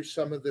go through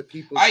some of the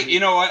people. You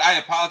know what? I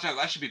apologize.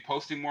 I should be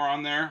posting more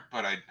on there,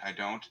 but I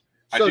don't.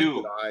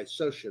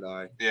 So should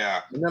I.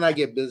 Yeah. And then I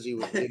get busy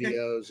with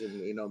videos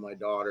and, my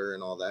daughter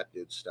and all that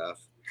good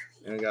stuff.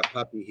 And I got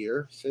Puppy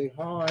here. Say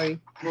hi.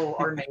 Well,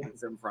 our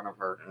name's in front of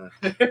her.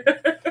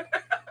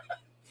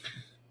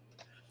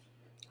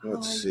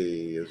 Let's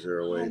see. Is there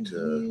a way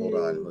to hold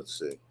on? Let's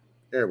see.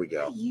 There we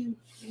go.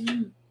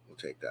 We'll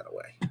take that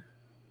away.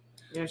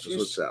 Yeah,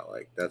 what's that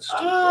like? That's too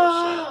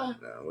close.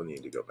 No, we'll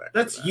need to go back.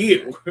 That's to that.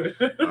 you.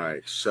 All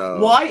right.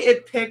 So why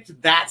it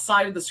picked that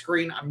side of the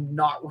screen, I'm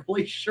not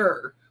really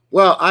sure.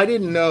 Well, I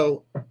didn't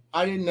know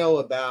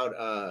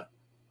about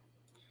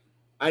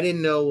I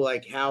didn't know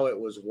like how it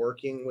was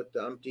working with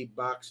the empty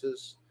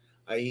boxes.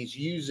 He's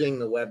using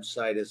the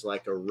website as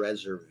like a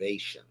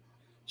reservation.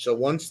 So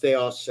once they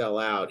all sell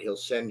out, he'll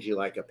send you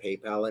like a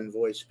PayPal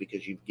invoice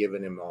because you've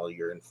given him all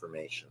your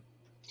information.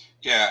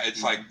 Yeah,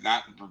 it's like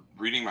not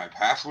reading my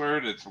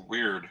password. It's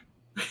weird.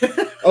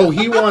 Oh,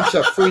 he wants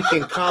a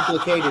freaking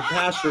complicated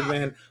password,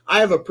 man. I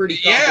have a pretty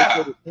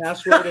complicated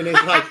password, and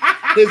it's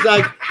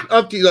like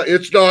Umpty, like,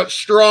 it's not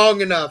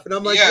strong enough. And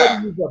I'm like, what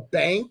are you, the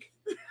bank?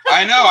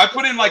 I know. I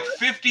put in like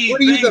 50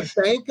 What are you, the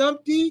bank,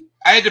 Umpty?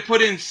 I had to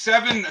put in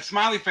 7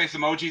 smiley face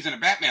emojis and a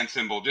Batman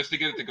symbol just to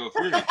get it to go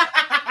through.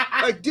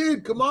 Like,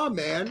 dude, come on,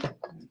 man.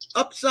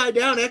 Upside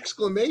down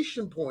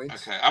exclamation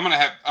points. Okay, I'm gonna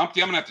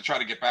have to try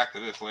to get back to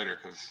this later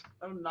because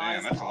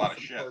nice. That's a lot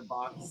of shit.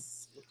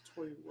 Box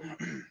with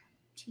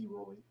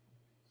T-Roy.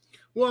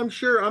 Well, I'm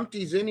sure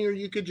Umpty's in here.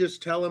 You could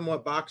just tell him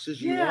what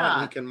boxes you want.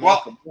 And he can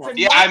mark them up.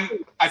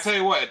 I tell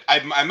you what, I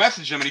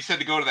messaged him and he said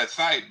to go to that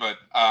site, but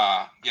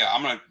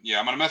I'm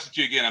gonna message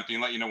you again, Umpty,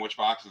 and let you know which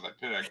boxes I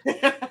picked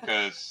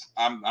because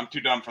I'm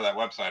too dumb for that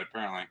website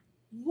apparently.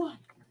 What?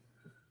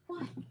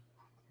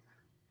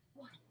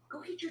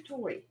 Go get your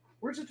toy.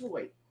 Where's the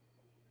toy?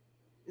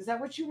 Is that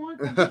what you want?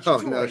 Go get your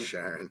toy. No,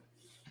 Sharon.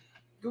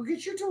 Go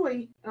get your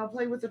toy, and I'll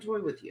play with the toy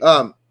with you.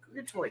 Go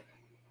get toy.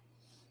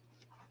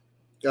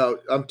 Oh,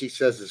 Umpty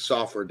says the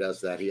software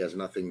does that. He has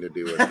nothing to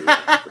do with it.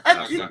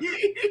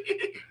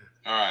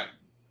 All right.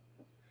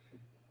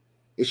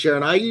 Yeah,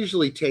 Sharon, I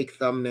usually take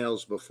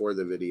thumbnails before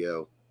the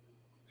video.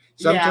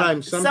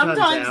 Sometimes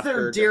after,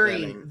 they're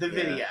during the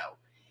video.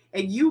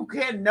 And you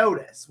can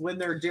notice when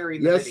they're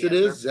during the video. Yes, it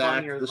is,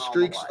 Zach. The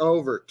streak's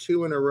over.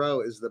 2 in a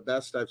row is the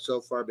best I've so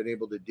far been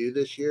able to do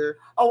this year.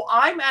 Oh,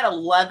 I'm at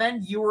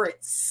 11. You were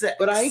at 6.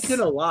 But I ain't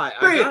gonna lie.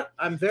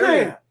 I'm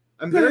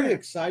very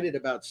excited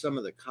about some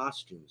of the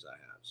costumes I have.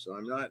 So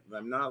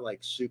I'm not like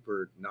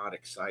super not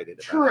excited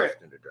about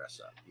having to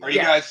dress up. Are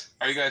you guys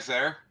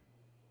there?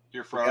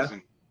 You're frozen.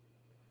 Yeah.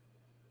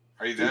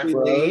 Are you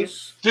there?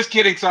 Just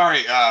kidding. Sorry.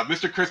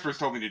 Mr. Crispers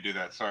told me to do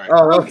that. Sorry.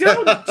 Oh, okay.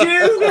 Don't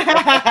do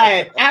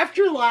that.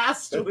 After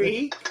last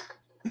week.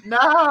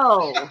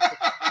 No.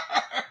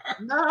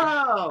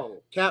 No.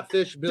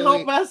 Catfish Billy.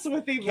 Don't mess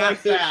with him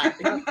like that.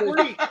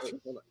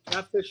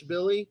 Catfish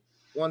Billy.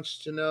 wants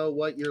to know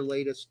what your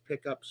latest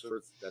pickups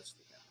for. That's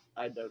the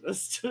I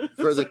noticed.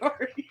 For the-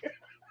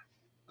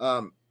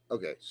 Sorry.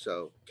 Okay,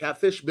 so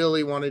Catfish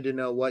Billy wanted to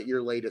know what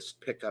your latest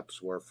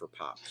pickups were for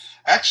Pops.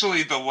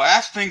 Actually, the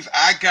last things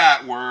I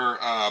got were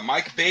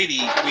Mike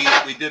Beatty.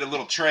 We did a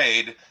little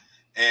trade,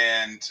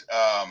 and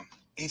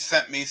he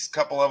sent me a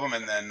couple of them,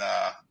 and then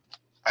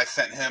I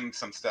sent him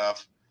some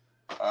stuff.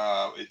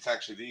 It's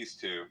actually these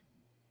two.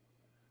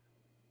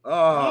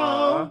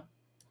 Oh,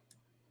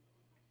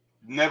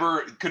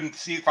 Never couldn't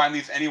find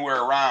these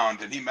anywhere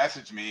around, and he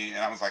messaged me, and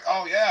I was like,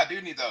 "Oh yeah, I do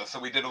need those." So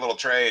we did a little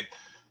trade,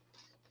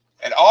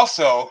 and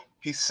also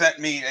he sent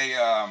me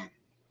a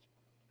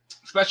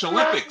Special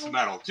Olympics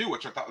medal too,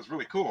 which I thought was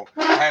really cool.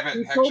 I have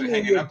it actually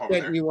hanging up over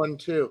there. You one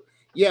too.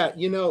 Yeah,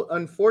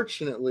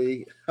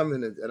 unfortunately,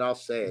 and I'll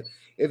say it.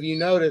 If you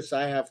notice,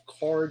 I have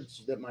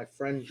cards that my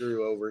friend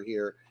drew over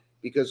here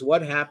because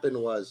what happened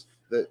was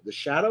the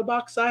shadow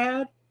box I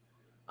had.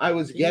 I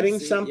was getting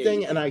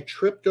something and I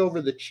tripped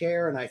over the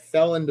chair and I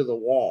fell into the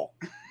wall.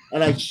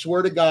 And I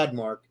swear to God,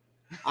 Mark,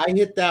 I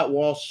hit that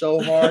wall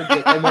so hard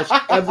that almost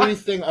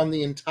everything on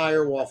the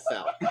entire wall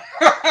fell.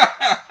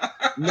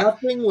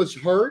 Nothing was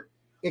hurt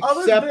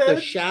except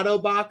the shadow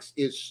box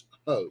is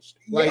hosed.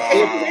 Like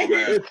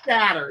it's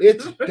shattered.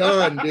 It's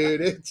done, dude.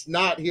 It's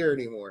not here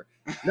anymore.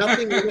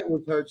 Nothing in it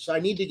was hurt, so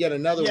I need to get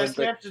another one.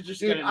 We have to just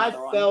dude, get I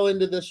fell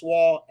into this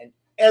wall and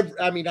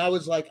I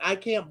was like, I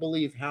can't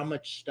believe how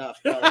much stuff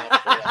fell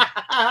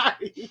off.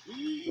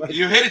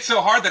 You hit it so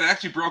hard that it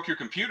actually broke your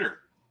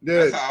computer.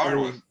 Dude, That's how hard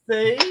it was.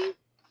 See?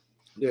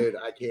 Dude,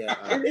 I can't.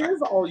 It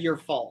is all your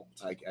fault.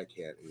 I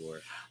can't anymore.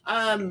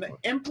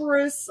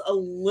 Empress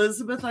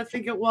Elizabeth, I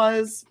think it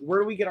was. Where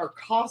do we get our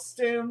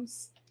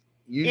costumes?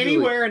 Usually,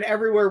 Anywhere and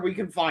everywhere we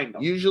can find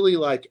them. Usually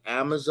like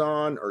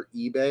Amazon or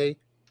eBay.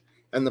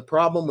 And the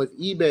problem with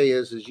eBay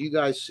is you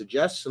guys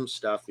suggest some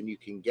stuff and you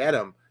can get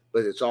them,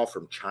 but it's all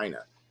from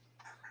China.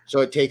 So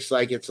it takes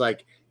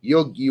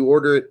you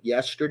order it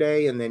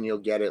yesterday and then you'll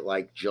get it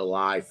like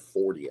July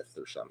 40th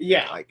or something.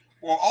 Yeah.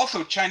 Well,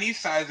 also Chinese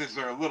sizes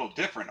are a little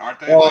different, aren't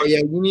they? Oh yeah,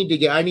 you need to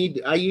get. I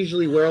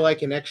usually wear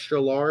like an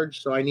extra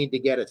large, so I need to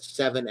get a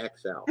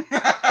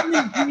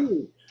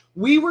 7XL.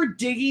 We were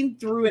digging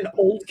through an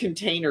old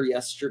container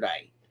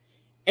yesterday,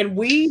 and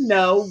we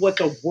know what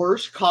the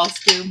worst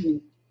costume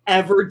we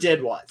ever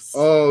did was.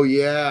 Oh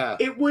yeah,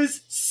 it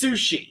was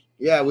sushi.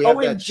 Yeah, we have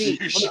OMG.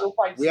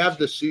 that. We have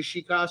the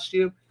sushi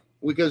costume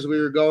because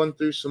we were going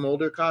through some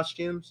older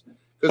costumes.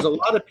 Because a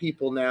lot of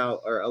people now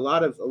are a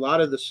lot of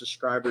the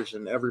subscribers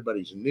and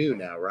everybody's new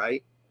now,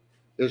 right?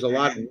 There's a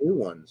lot of new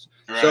ones.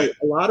 Right. So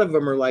a lot of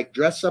them are like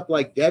dress up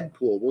like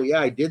Deadpool. Well, yeah,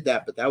 I did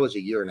that, but that was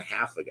 1.5 years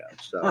ago.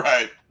 So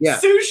yeah,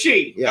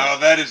 sushi. Yeah. Oh,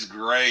 that is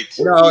great.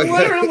 No,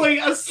 literally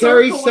a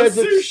Carrie circle says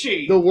of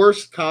sushi. It's the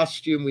worst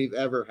costume we've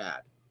ever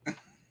had.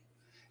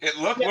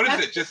 What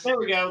is it? Just there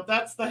we go.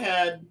 That's the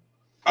head.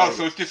 Oh,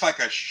 so it's just like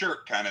a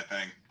shirt kind of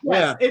thing.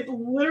 Yes, it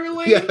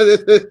literally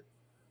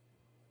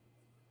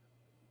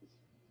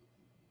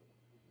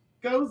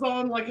goes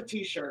on like a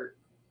t-shirt.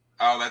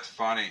 Oh, that's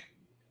funny.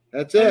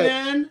 That's it.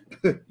 And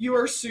then you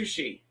are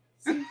sushi.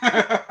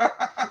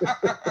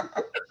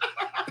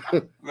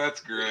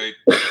 That's great.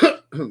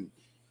 But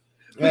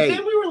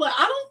then we were like,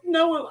 I don't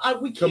know.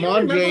 We can't. Come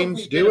on,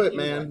 James, do it,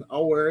 man.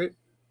 I'll wear it.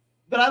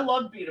 But I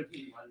love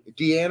Beardofpop.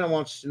 Deanna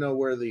wants to know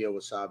where the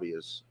wasabi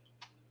is.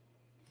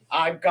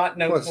 I've got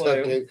no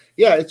clue.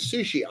 Yeah, it's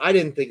sushi. I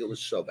didn't think it was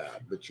so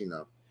bad, but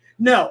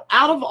No,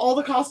 out of all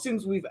the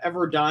costumes we've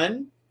ever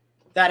done,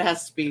 that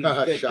has to be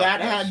good.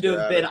 That had to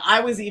have been. I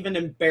was even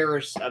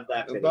embarrassed of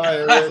that video.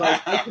 I was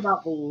like, I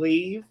cannot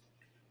believe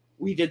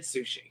we did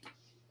sushi.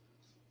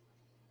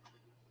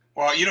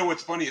 Well, you know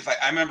what's funny is I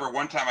remember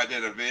one time I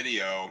did a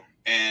video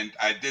and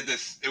I did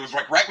this. It was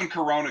like right when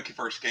Corona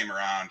first came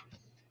around,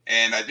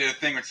 and I did a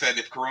thing that said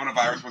if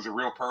coronavirus was a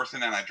real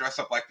person, and I dressed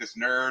up like this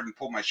nerd and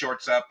pulled my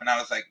shorts up, and I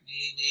was like,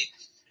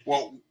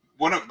 well,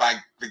 one of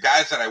the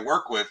guys that I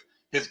work with,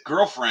 his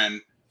girlfriend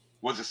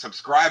was a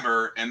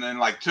subscriber, and then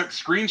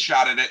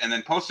screenshotted it and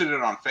then posted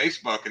it on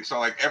Facebook, and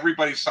so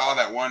everybody saw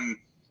that one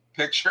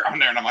picture on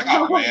there, and I'm like,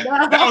 oh man,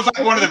 that was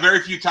one of the very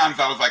few times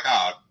I was like,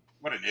 oh,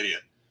 what an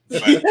idiot.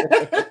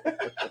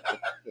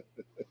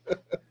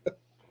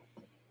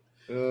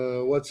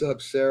 What's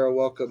up, Sarah?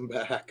 Welcome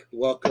back.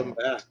 Welcome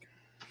back.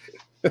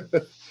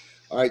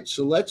 All right,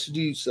 so let's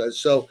do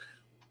so.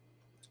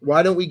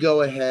 Why don't we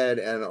go ahead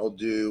and I'll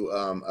do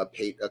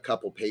a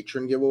couple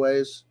patron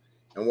giveaways.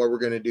 And what we're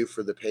going to do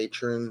for the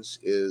patrons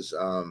is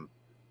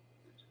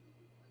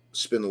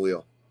spin the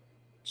wheel.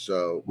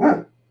 So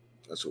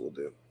that's what we'll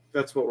do.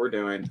 That's what we're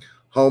doing.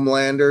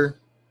 Homelander.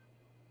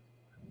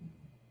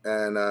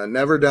 And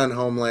never done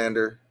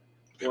Homelander.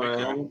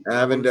 Well, I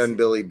haven't done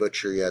Billy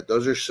Butcher yet.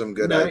 Those are some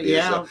good ideas.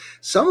 Yeah.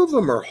 Some of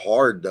them are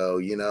hard, though,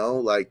 you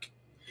have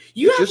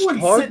one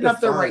sitting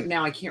up there right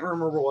now. I can't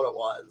remember what it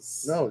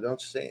was. No,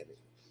 don't say anything.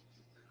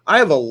 I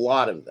have a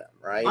lot of them,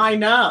 right? I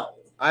know.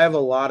 I have a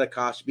lot of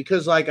costumes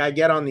because I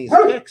get on these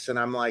picks and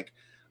I'm like,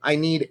 I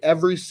need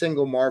every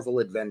single Marvel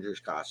Avengers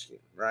costume,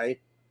 right?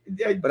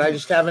 But I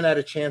just haven't had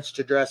a chance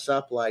to dress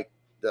up like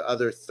the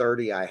other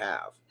 30 I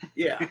have.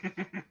 Yeah.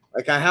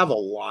 Like I have a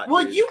lot.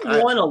 Well, dude. you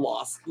won a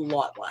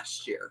lot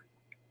last year.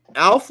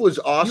 Alf was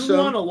awesome.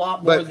 You won a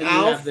lot more but than you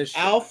have this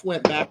year. Alf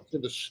went back to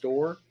the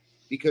store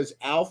because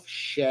Alf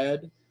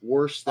shed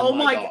worse than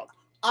my dog. God.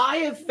 I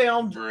have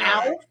found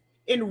Alf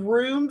in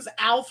rooms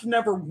Alf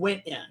never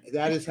went in.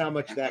 That is how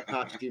much that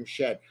costume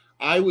shed.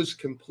 I was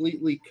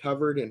completely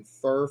covered in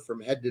fur from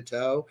head to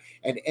toe,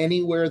 and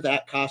anywhere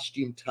that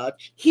costume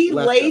touched, he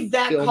left laid a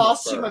that film of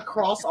costume fur.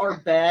 across our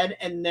bed,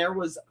 and there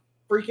was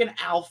freaking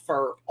Alf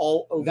fur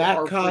all over that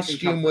our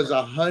costume was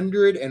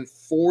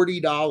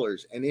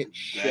 $140, and it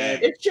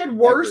shed. It shed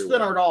worse everywhere.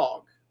 than our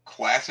dog.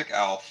 Classic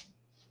Alf.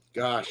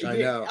 Gosh, I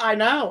know. I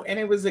know, and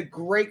it was a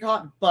great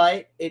cotton,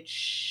 but it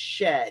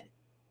shed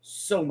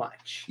so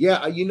much.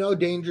 Yeah, you know,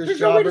 Dangerous There's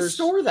Jobbers. no way to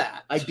store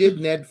that. I did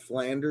Ned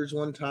Flanders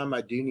one time.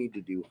 I do need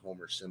to do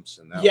Homer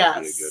Simpson. That would be a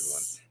good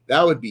one.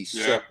 That would be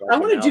sick. Yeah. I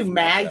want to do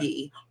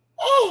Maggie.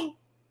 Oh,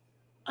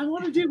 I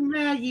want to do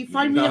Maggie.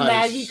 Find me a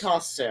Maggie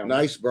costume.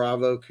 Nice,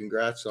 bravo.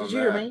 Congrats on that. Did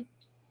you hear me?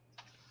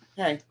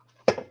 Hey.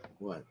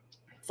 What?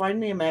 Find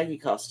me a Maggie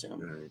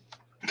costume.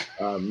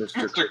 All right.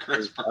 Mr.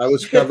 Christopher, I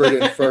was covered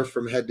in fur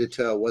from head to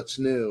toe. What's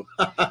new?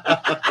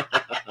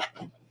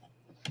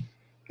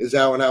 Is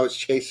that when I was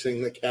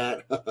chasing the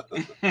cat?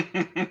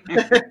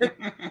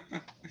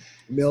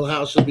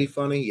 Millhouse would be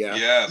funny. Yeah.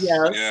 Yes.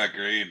 Yes. Yeah,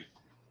 agreed.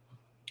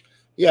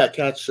 Yeah,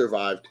 cats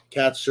survived.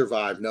 Cats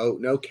survived.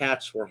 No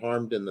cats were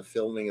harmed in the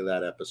filming of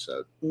that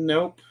episode.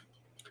 Nope.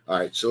 All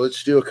right, so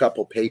let's do a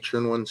couple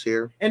patron ones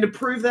here. And to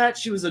prove that,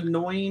 she was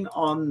annoying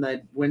on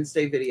the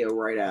Wednesday video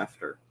right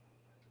after.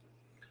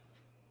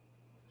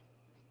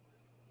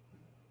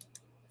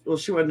 Well,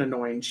 she wasn't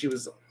annoying. She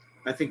was,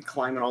 I think,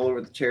 climbing all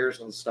over the chairs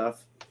and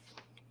stuff.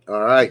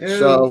 All right, Ew,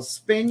 so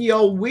spin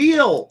your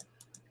wheel.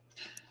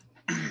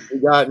 we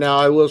got now.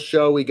 I will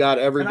show we got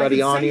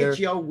everybody on here. It's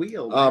your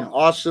wheel. Now.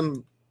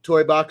 Awesome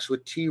toy box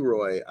with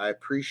T-Roy. I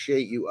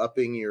appreciate you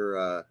upping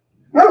your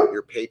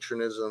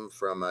patronism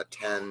from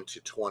 10 to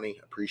 20.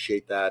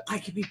 Appreciate that. I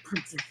could be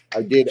princess.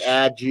 I did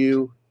add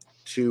you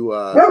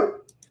to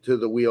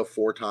the wheel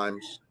 4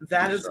 times.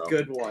 That is a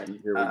good one.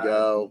 Here we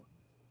go.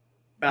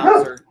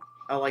 Bowser.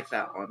 I like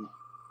that one.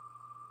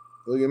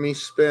 Look at me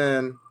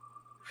spin.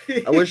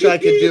 I wish I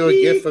could do a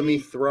gif of me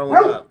throwing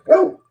up.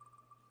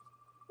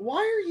 Why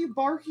are you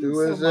barking Who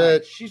so is much?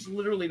 it? She's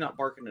literally not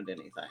barking at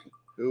anything.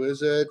 Who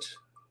is it?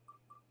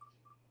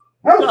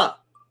 The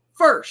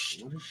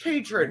first What is she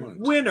patron doing?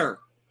 winner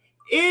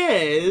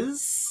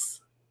is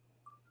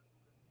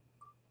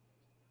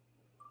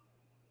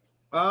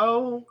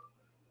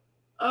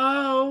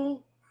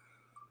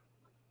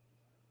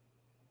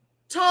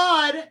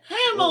Todd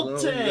Hamilton. Well, no,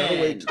 you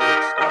gotta wait till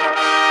it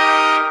stops.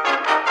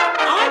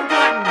 I've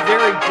gotten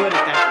very good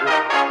at that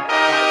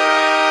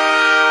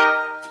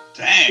wheel.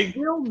 Dang. The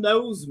wheel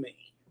knows me.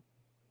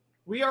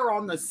 We are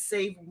on the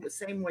same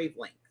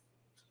wavelength.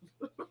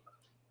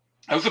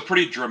 That was a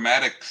pretty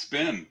dramatic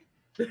spin.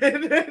 At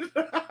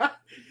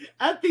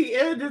the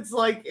end, it's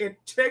like it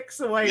ticks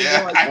away.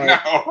 Yeah, Like, I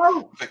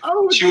know.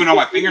 Chewing all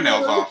my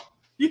fingernails off.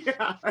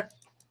 Yeah. All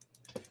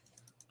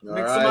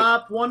Mix them right.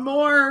 up. One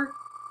more.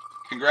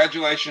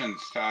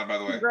 Congratulations, Todd, by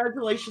the way.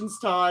 Congratulations,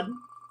 Todd.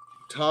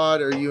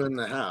 Todd, are you in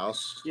the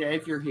house? Yeah,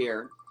 if you're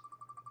here.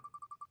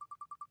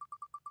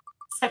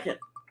 Second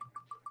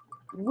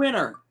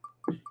winner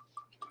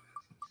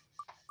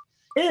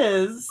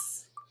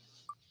is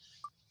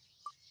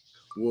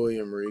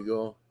William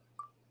Regal.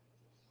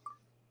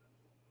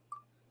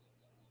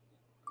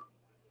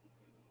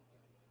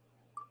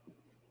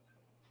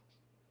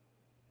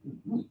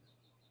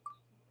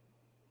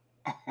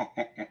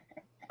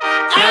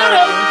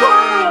 Adam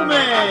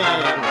Perlman.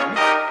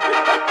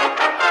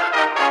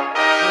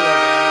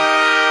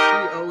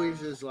 He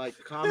always is like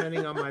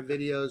commenting on my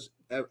videos.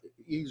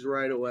 He's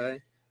right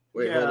away.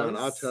 Wait, hold on.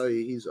 I'll Yes. tell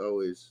you, he's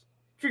always.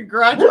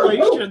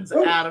 Congratulations,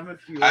 Adam.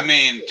 If you I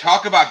mean,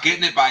 talk about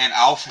getting it by an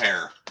Alf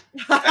hair.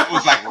 That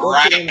was like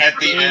right at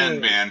the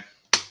end, man.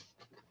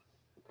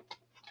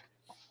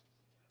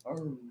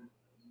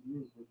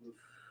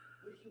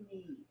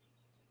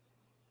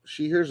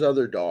 She hears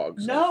other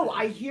dogs. No, think.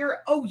 I hear.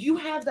 Oh, you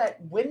have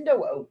that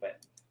window open.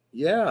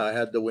 Yeah, I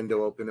had the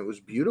window open. It was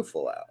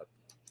beautiful out.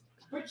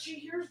 But she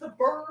hears the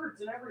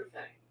birds and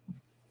everything.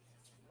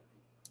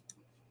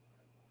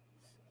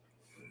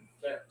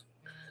 There.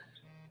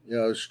 Yeah,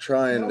 I was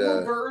trying No more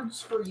to.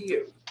 birds for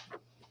you.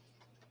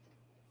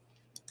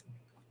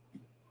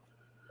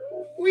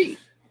 Wait.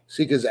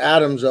 See, because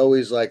Adam's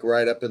always like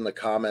right up in the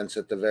comments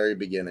at the very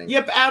beginning.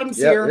 Yep, Adam's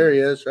Yep, here. there he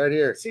is, right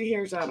here. See,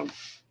 here's Adam.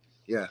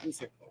 Yeah. He's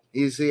here.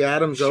 You see,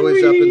 Adam's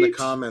always up in the Sweet.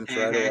 comments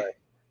right Mhm. away.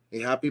 Hey,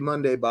 happy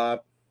Monday,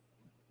 Bob.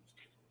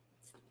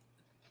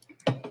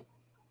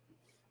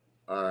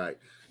 All right.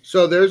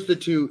 So there's the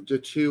two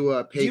patrons.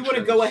 Do you want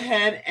to go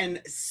ahead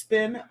and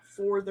spin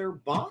for their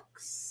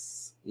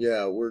box?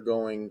 Yeah, we're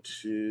going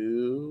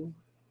to.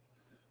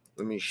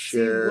 Let me See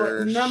share.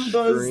 what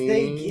numbers screen.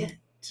 they get.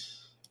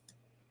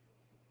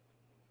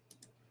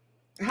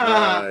 All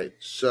Ha! right.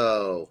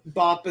 So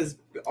Bop is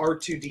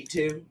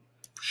R2D2.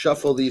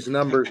 shuffle these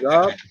numbers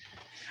up.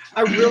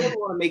 I really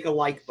want to make a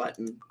like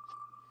button.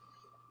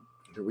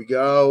 Here we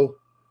go.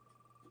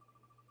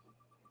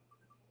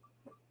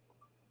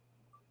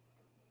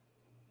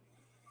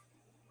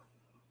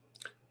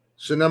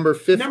 So number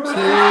 15, Number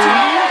 15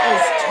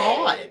 is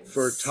Todd.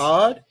 For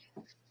Todd.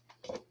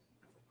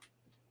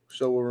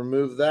 So we'll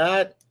remove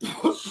that.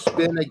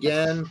 Spin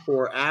again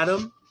for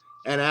Adam.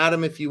 And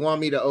Adam, if you want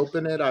me to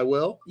open it, I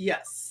will.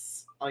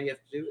 Yes. All you have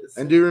to do is...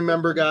 And do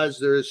remember, guys,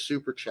 there is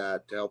Super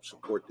Chat to help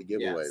support the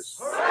giveaways.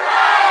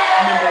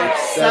 Yes. Number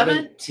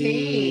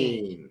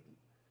 17.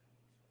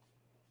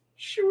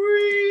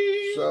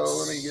 Sweet. So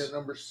let me get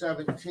number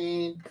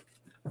 17.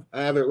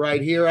 I have it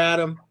right here,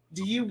 Adam.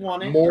 Do you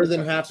want it? More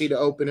than happy to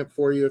open it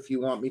for you if you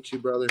want me to,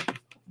 brother.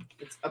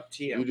 It's up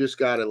to you. You just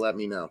got to let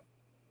me know.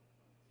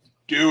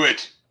 Do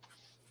it.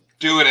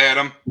 Do it,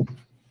 Adam.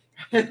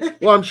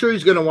 Well, I'm sure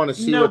he's going to want to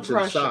see No what's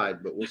pressure.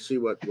 inside, but we'll see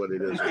what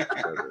it is.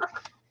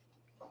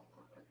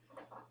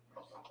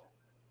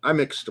 I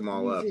mixed them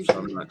all up, so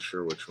I'm not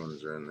sure which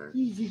ones are in there.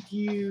 Easy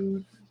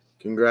cute.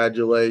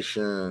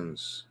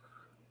 Congratulations.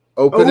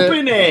 Open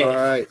it. All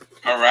right.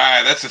 All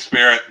right. That's the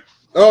spirit.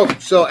 Oh,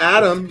 so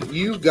Adam,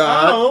 you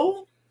got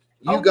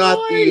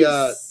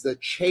nice. the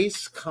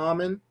Chase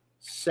Common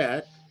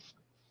set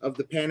of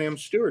the Pan Am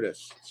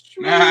Stewardess.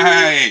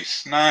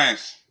 Nice.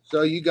 Nice.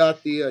 So you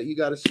got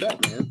a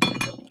set, man.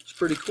 It's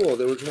pretty cool.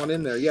 There was one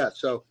in there. Yeah.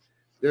 So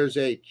there's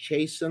a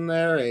Chase in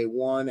there, a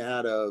 1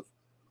 out of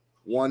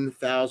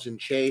 1,000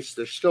 Chase.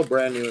 They're still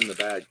brand new in the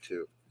bag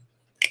too.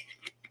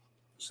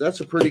 So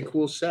that's a pretty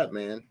cool set,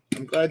 man.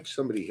 I'm glad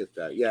somebody hit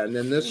that. Yeah. And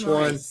then this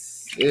one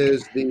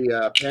is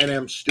the Pan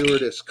Am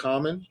Stewardess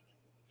Common.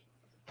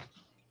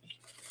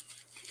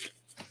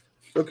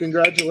 So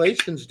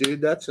congratulations,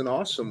 dude. That's an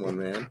awesome one,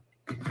 man.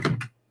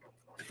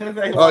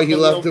 Oh, you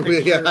love the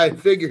video. Yeah, I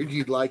figured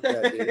you'd like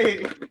that,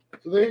 dude.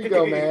 So there you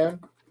go,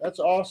 man. That's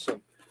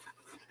awesome.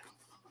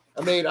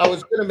 I mean, I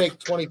was going to make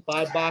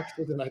 25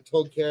 boxes, and I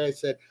told Carrie, I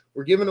said,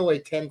 we're giving away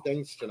 10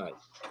 things tonight.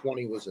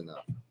 20 was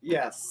enough.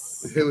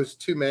 Yes. It was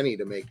too many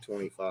to make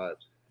 25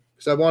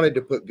 because I wanted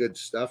to put good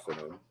stuff in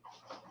them.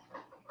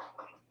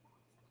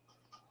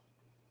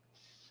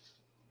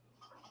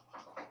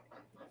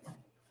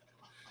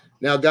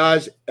 Now,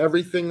 guys,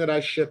 everything that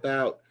I ship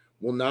out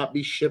will not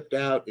be shipped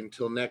out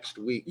until next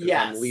week.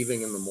 Yes. I'm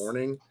leaving in the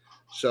morning.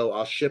 So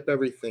I'll ship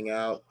everything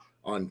out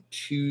on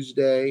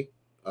Tuesday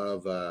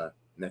of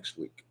next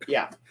week.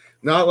 Yeah.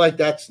 Not like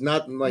that's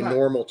not my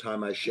normal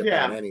time I ship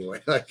out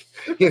anyway. Like,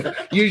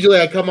 usually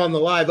I come on the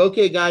live.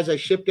 Okay, guys, I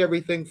shipped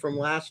everything from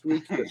last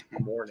week this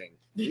morning.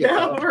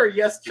 Or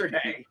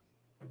yesterday.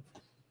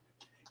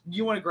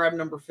 You want to grab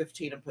number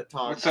 15 and put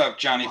Todd? What's up,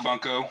 Johnny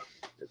Funko?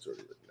 It's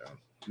already written down.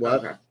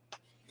 What? Okay.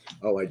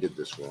 Oh, I did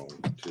this wrong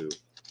too.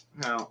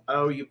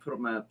 Oh, you put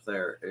them up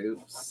there.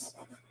 Oops.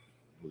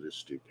 We'll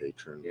just do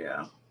Patron.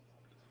 Yeah.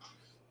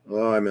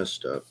 Oh, I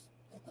messed up.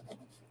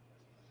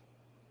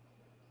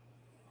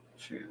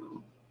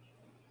 True.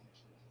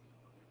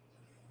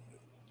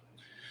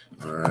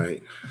 All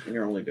right. And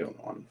you're only doing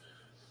one.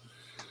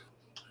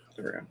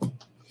 There we go.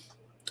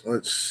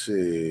 Let's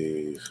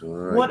see.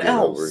 So what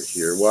else over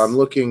here? Well, I'm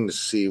looking to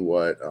see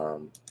what.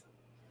 Oh.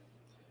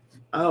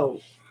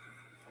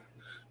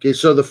 Okay,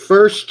 so the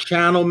first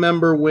channel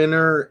member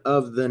winner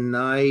of the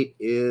night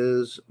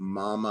is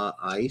Mama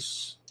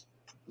Ice.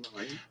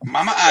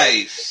 Mama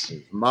Ice.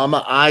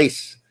 Mama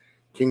Ice.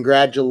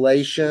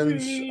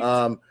 Congratulations. Sweet.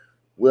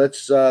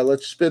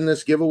 Let's spin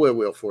this giveaway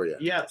wheel for you.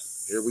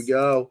 Yes. Here we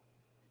go.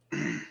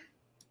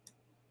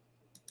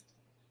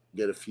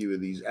 Get a few of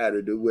these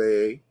added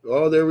away.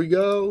 Oh, there we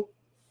go.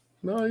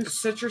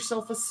 Nice. Set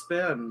yourself a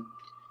spin.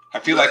 I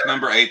feel like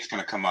number 8's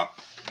going to come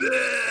up.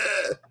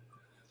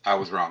 I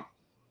was wrong.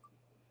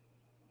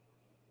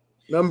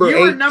 Number 18.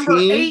 You're number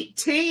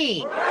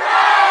 18.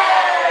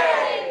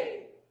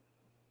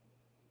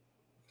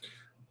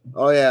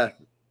 Oh, yeah.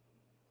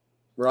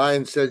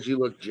 Ryan says you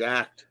look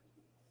jacked.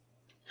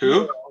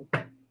 Who?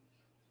 That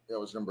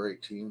was number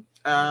 18.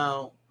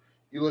 Oh.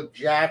 You look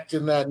jacked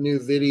in that new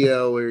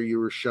video where you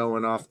were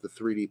showing off the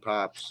 3D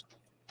pops.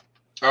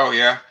 Oh,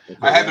 yeah.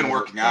 I have been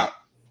working out.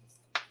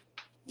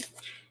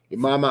 Hey,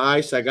 Mama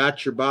Ice, I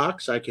got your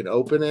box. I can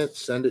open it,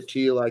 send it to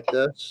you like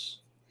this.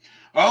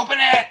 Open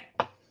it!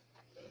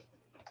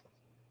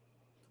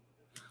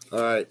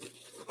 All right.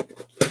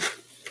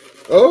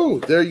 Oh,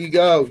 there you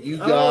go. You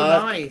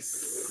got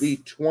nice. the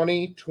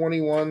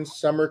 2021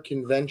 Summer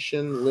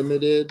Convention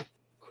Limited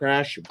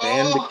Crash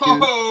Bandicoot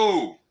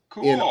Oh,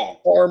 cool. in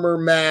armor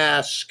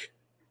mask.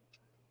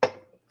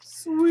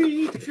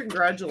 Sweet.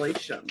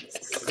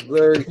 Congratulations.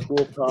 Very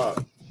cool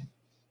pop.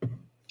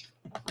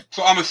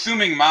 So I'm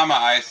assuming Mama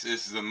Ice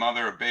is the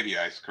mother of Baby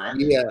Ice, correct?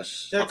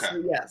 Yes. That's, Okay.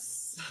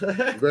 Yes.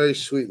 Very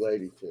sweet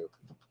lady, too.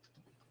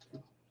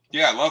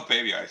 Yeah, I love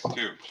Baby Ice,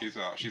 too.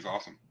 She's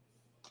awesome.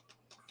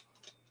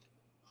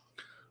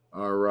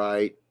 All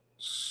right.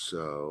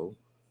 So,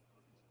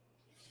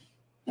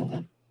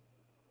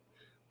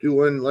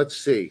 let's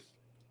see.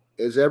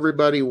 As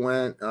everybody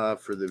went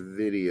for the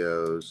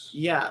videos.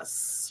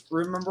 Yes.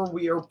 Remember,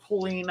 we are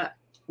pulling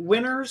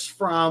winners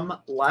from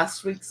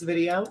last week's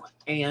video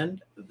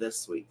and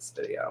this week's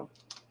video.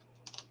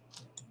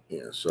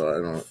 Yeah, so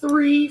I don't.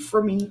 3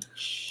 from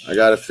each. I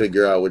got to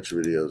figure out which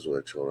video is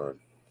which. Hold on.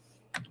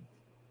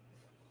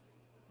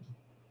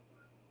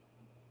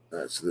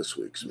 That's this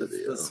week's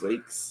video. This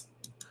week's.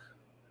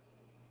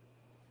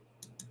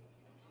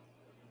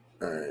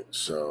 All right,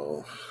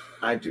 so.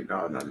 I do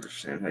not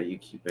understand how you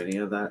keep any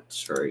of that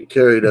straight.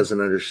 Carrie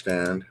doesn't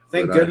understand.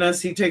 Thank goodness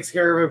he takes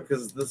care of it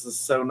because this is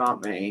so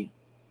not me.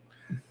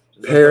 Is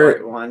that the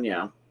right one?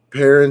 Yeah.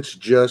 Parents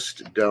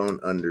just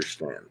don't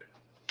understand.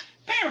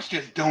 Parents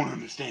just don't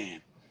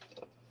understand.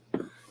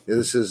 Yeah,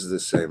 this is the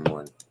same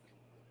one.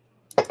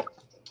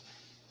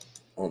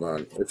 Hold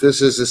on. If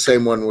this is the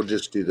same one, we'll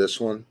just do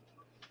this one.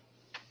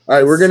 All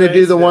right, we're going to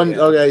do the one.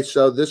 Okay,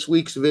 so this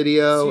week's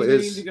video so you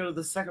is. need to go to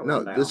the second no,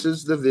 one now. this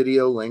is the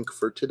video link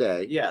for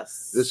today.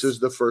 Yes. This is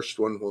the first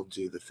one we'll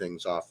do the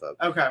things off of.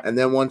 Okay. And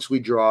then once we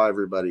draw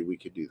everybody, we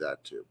could do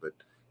that too. But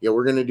yeah,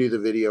 we're going to do the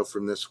video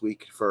from this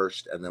week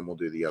first, and then we'll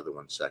do the other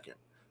one second.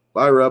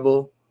 Bye,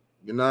 Rebel.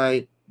 Good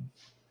night.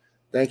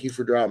 Thank you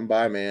for dropping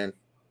by, man.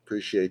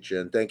 Appreciate you.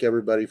 And thank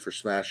everybody for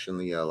smashing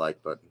the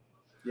like button.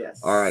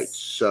 Yes. All right,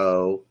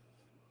 so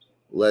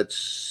let's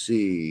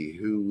see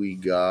who we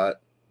got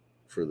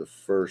for the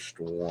first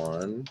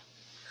one.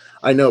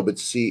 I know, but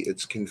see,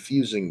 it's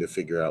confusing to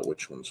figure out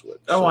which one's which.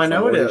 Oh, so I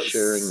know it is.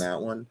 Sharing that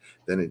one,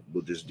 then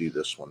we'll just do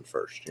this one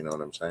first. You know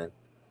what I'm saying?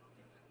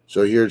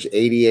 So here's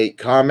 88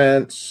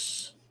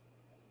 comments.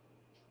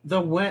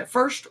 The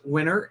first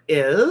winner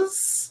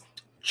is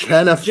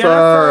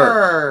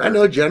Jennifer. I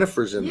know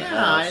Jennifer's in the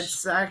house. Yeah,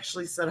 it's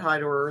actually said hi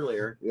to her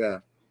earlier. Yeah.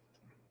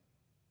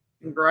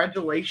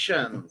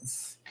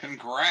 Congratulations.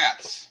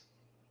 Congrats.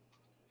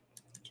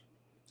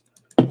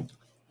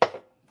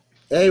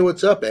 Hey,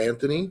 what's up,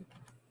 Anthony?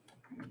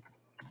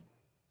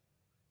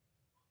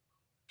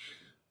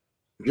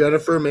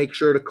 Jennifer, make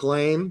sure to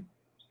claim.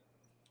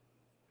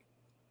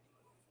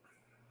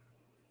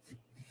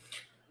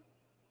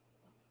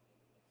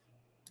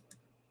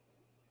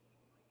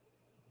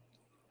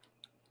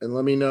 And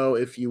let me know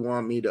if you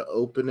want me to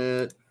open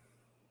it.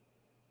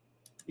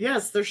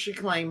 Yes, there she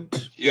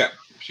claimed. Yep,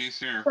 she's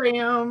here.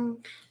 Bam.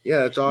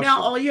 Yeah, it's awesome.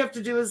 Now, all you have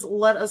to do is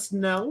let us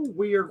know.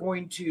 We are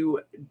going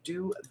to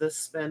do the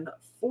spin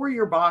for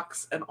your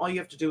box, and all you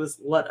have to do is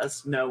let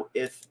us know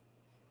if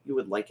you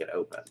would like it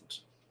opened.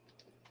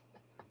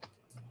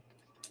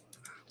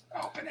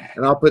 Open it.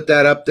 And I'll put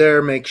that up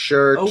there. Make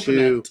sure Open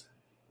to it.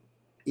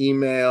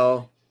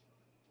 email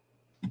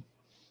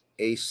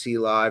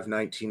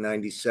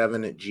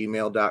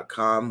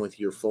aclive1997@gmail.com with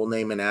your full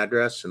name and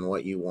address and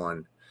what you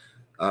won.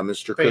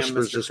 Mr.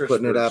 Christopher's just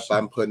putting it up.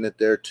 I'm putting it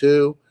there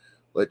too.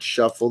 Let's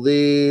shuffle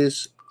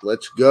these.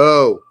 Let's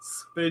go.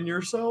 Spin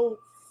yourself.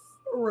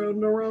 Around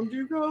and around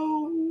you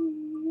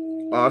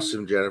go.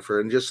 Awesome, Jennifer.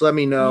 And just let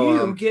me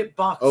know. You get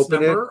box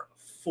open number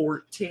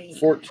 14.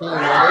 14.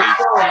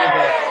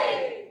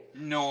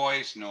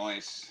 Noise.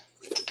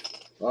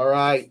 All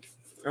right.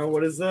 Oh,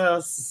 what is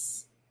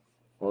this?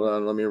 Hold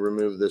on. Let me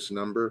remove this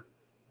number.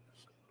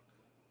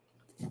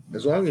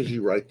 As long as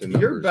you write the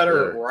numbers. You're better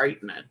there. at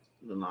writing it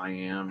than I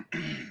am.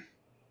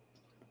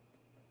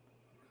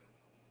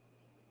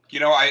 You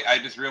know, I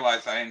just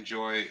realized I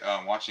enjoy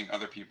watching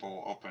other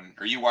people open,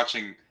 or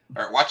watching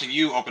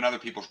you open other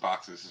people's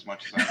boxes as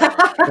much as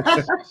I enjoy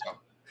myself.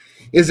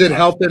 Is it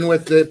helping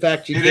with the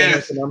fact you can't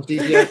is. open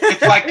empties yet?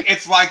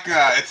 It's like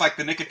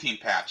the nicotine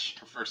patch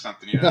or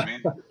something. You know what I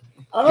mean?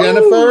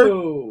 Jennifer,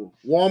 Oh,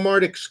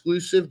 Walmart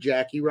exclusive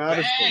Jackie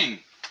Robinson. Bang!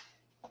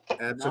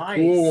 That's nice.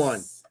 a cool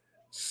one.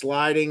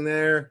 Sliding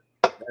there.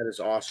 That is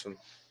awesome.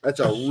 That's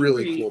a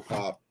really Sweet. cool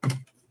pop.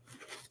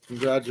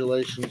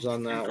 Congratulations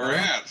on that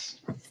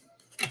Congrats. one.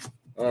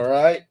 All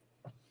right.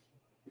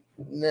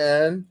 And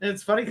then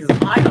It's funny because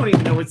I don't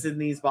even know what's in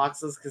these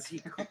boxes because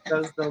he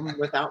does them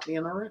without me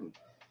in the room.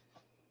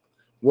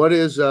 what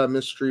is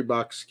Mystery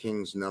Box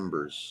King's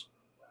numbers?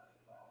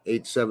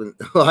 87.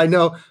 Oh, I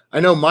know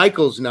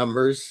Michael's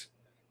numbers.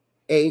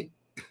 8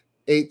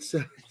 8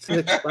 7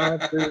 6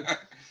 5 3.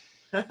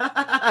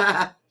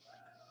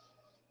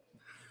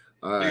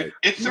 All right.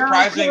 It's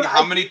surprising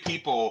how many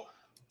people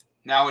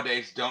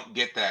nowadays don't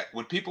get that.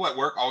 When people at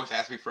work always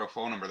ask me for a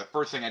phone number, the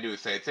first thing I do is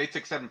say it's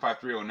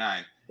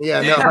 8675309.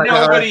 Yeah,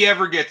 Nobody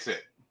ever gets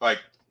it. Like,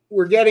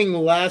 we're getting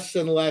less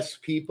and less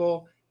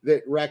people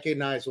that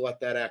recognize what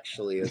that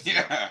actually is.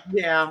 yeah.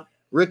 Yeah.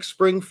 Rick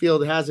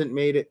Springfield hasn't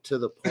made it to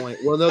the point.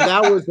 Well, no,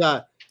 that was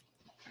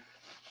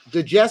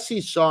the Jesse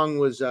song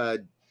was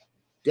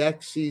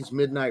Dexy's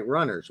Midnight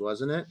Runners,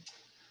 wasn't it?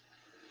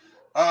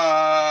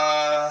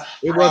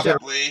 It wasn't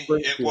Probably. It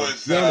Springfield.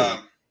 was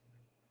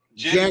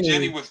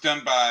Jenny was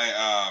done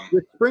by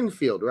Rick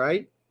Springfield,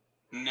 right?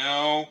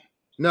 no.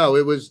 No,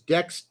 it was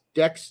Dixie's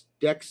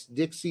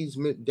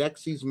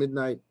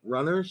Midnight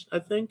Runners, I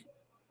think.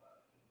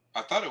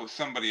 I thought it was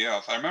somebody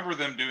else. I remember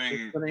them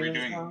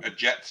redoing a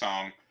Jet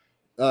song.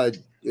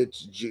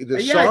 It's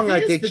the Yeah, song I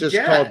it's think the just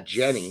Jets. called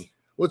Jenny.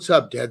 What's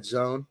up, Dead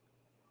Zone?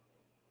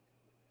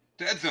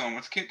 Dead Zone,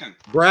 what's kicking?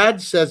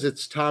 Brad says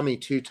it's Tommy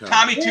Two-Tone.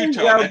 Tommy There you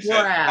Two-Tone, go, that's it.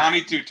 Brad.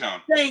 Tommy Two-Tone.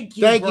 Thank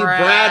you, Thank you,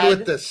 Brad,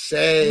 with the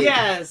save.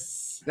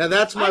 Yes. Now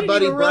that's my I didn't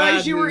buddy even realize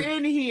Brad you were who,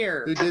 in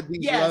here. who did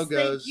these Yes,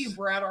 logos. thank you,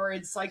 Brad, our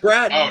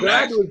encyclopedia. Brad, Oh,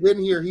 Brad nice. was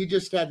in here. He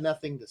just had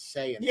nothing to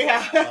say.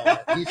 Yeah.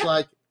 He's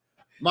like,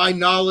 my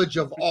knowledge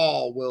of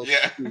all will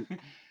Yeah. speak.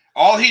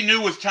 All he knew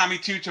was Tommy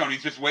Two-Tone.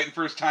 He's just waiting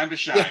for his time to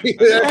shine.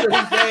 That's what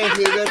I'm saying,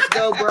 dude. Let's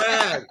go,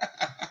 Brad.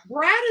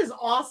 Brad is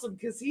awesome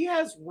because he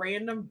has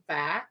random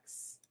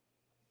facts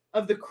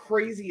of the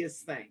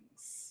craziest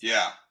things.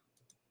 Yeah.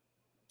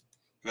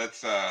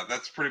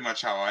 That's pretty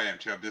much how I am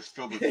too. I'm just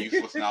filled with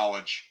useless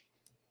knowledge.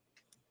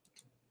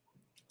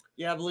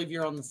 Yeah, I believe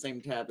you're on the same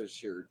tab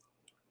as you're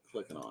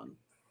clicking on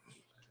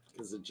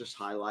because it just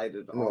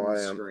highlighted on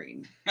the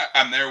screen.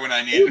 I'm there when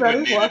I need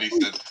it,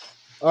 he said.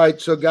 All right,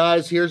 so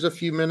guys, here's a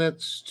few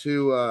minutes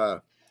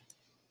to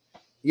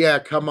yeah,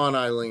 come on,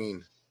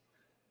 Eileen.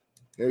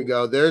 There you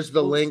go. There's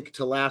the link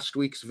to last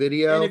week's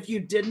video. And if you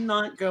did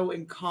not go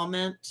and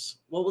comment,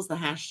 what was the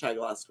hashtag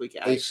last week?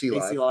 AC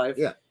Live.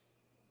 Yeah.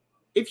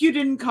 If you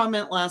didn't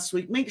comment last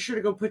week, make sure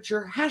to go put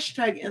your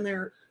hashtag in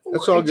there.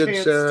 That's all good,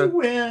 chance Sarah. to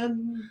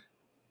win.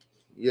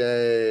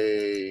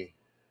 Yay.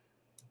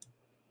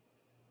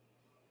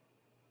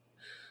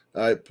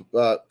 All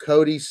right,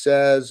 Cody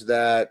says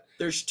that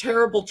there's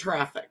terrible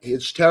traffic.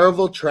 It's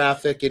terrible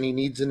traffic, and he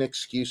needs an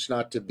excuse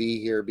not to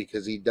be here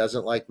because he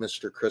doesn't like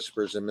Mr.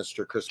 Crispers, and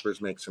Mr.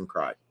 Crispers makes him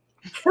cry.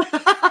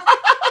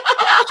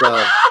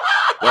 So,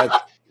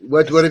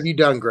 what have you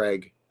done,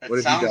 Greg? What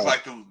It have you sounds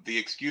done? like the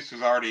excuse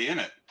was already in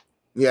it.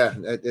 Yeah,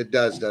 it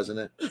does,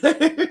 doesn't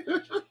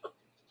it?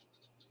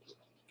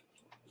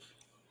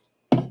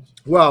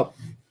 Well,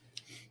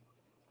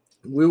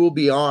 we will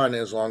be on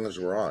as long as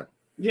we're on.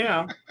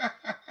 Yeah.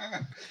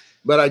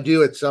 But I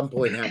do at some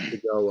point have to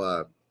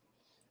go,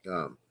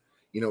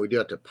 we do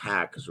have to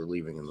pack because we're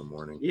leaving in the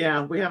morning.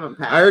 Yeah, we haven't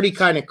packed. I already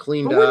kind of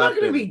cleaned but up. We're not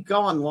going to be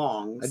gone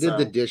long. I did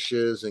the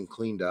dishes and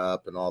cleaned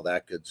up and all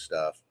that good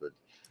stuff. But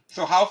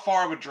so how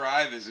far of a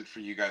drive is it for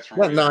you guys from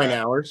about where you're 9 at?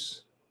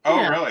 hours. Oh,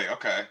 Yeah. really?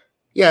 Okay.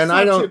 Yeah, and It's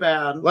I not don't too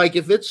bad. like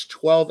if it's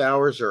 12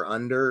 hours or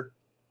under,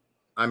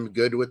 I'm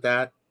good with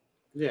that.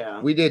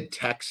 Yeah. We did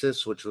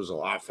Texas, which was a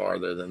lot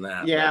farther than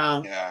that.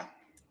 Yeah. Yeah.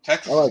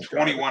 Texas I like is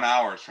 21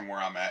 hours from where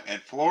I'm at.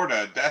 And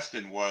Florida,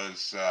 Destin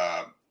was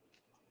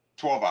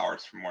 12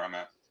 hours from where I'm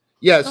at.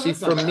 Yeah, Oh, see,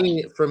 that's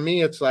not from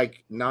me, it's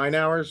like 9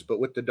 hours, but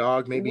with the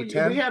dog, maybe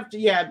 10. We have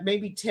to,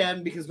 maybe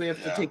 10 because we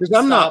have to take. Because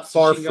I'm not stops so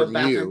far she can go to from the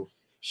bathroom. you.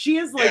 She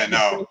is like Yeah, the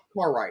no. best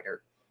car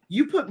rider.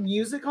 You put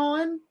music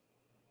on,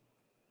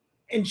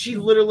 and she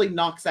literally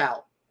knocks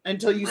out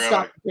until you Really?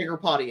 stop to take her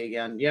potty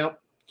again. Yep.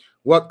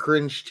 What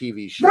cringe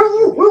TV show?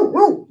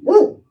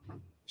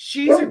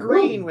 She's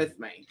agreeing with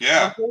me.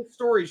 Yeah. The whole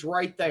story's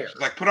right there. She's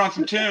like, put on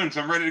some tunes.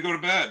 I'm ready to go to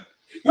bed.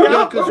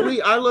 Yeah, because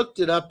I looked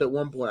it up at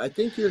one point. I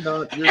think you're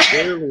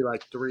barely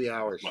like 3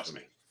 hours. Bless from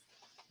me. me.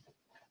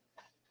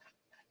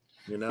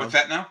 You know? What's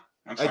that now?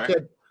 I'm sorry. I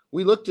said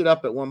we looked it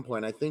up at one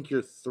point. I think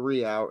you're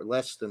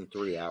less than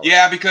 3 hours.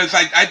 Yeah, because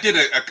I did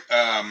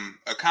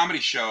a comedy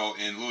show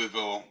in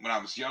Louisville when I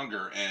was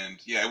younger, and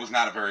yeah, it was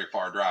not a very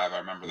far drive. I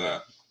remember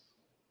that.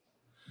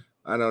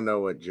 I don't know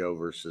what Joe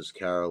versus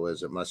Carol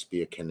is. It must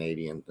be a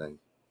Canadian thing.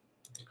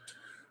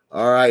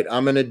 All right,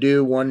 I'm going to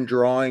do one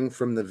drawing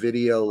from the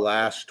video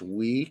last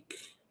week.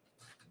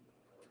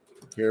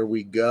 Here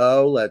we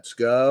go. Let's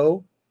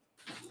go.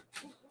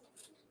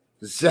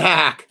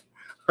 Zach,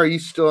 are you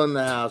still in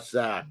the house,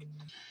 Zach?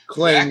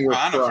 Claim Zach your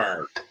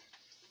Bonifer.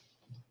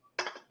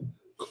 prize.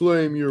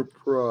 Claim your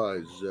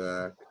prize,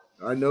 Zach.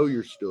 I know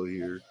you're still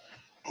here.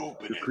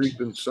 Open You're it.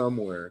 creeping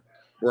somewhere.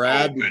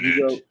 Brad, did Open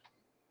you go? it.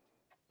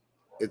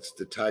 It's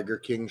the Tiger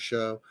King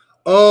show.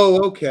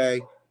 Oh,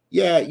 okay.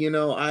 Yeah,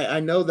 I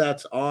know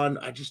that's on.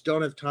 I just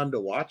don't have time to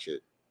watch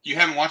it. You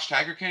haven't watched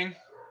Tiger King?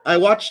 I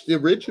watched the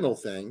original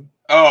thing,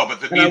 Oh,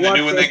 but the And I new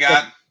watched one they like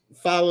got?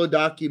 follow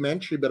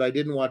documentary, but I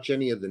didn't watch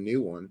any of the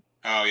new one.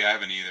 Oh, yeah, I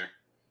haven't either.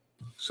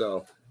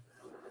 So,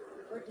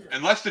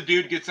 Unless the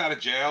dude gets out of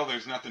jail,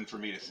 there's nothing for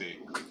me to see.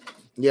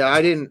 yeah,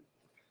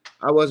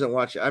 I wasn't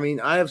watching. I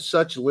mean, I have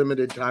such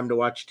limited time to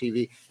watch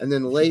TV. And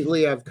then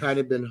lately I've kind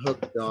of been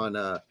hooked on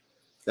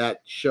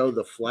that show,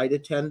 The Flight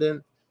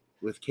Attendant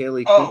with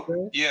Kaylee Cooper.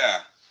 Oh,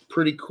 yeah.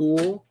 Pretty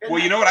cool. Well,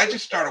 you know what I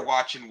just started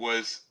watching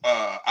was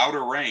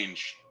Outer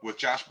Range with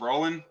Josh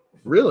Brolin.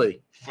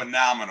 Really?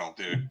 Phenomenal,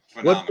 dude.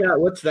 Phenomenal.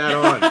 What's that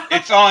on?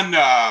 It's on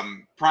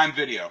Prime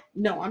Video.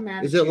 No, I'm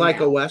mad. Is at it you like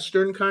now. a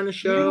Western kind of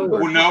show? No.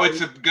 or- Well, no, it's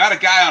got a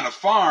guy on a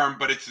farm,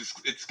 but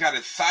it's got a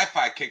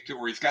sci-fi kick to it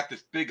where he's got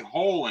this big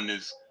hole in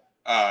his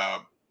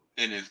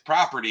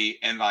property,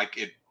 and like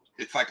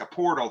it's like a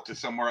portal to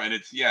somewhere, and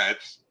it's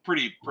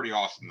pretty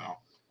awesome though.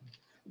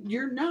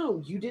 You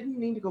didn't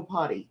need to go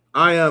potty.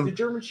 I The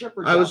German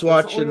Shepherd. I was does.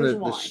 That's watching only reason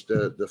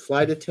why. the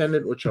Flight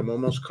Attendant, which I'm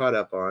almost caught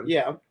up on.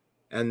 Yeah.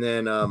 And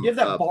then You have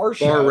that bar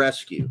show. Bar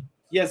Rescue.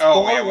 Yes.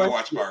 Oh Bar yeah, we Rescue.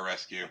 watched Bar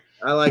Rescue.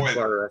 I like Boy,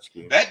 Bar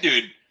Rescue. That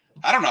dude,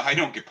 I don't know how you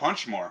don't get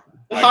punched more.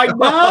 I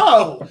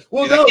know.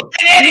 Well, He's no, like,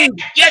 dude,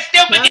 you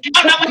stupid! You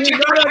don't know what dude,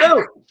 you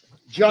no.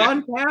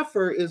 John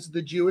Paffer is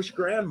the Jewish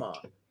grandma.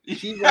 She's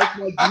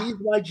he's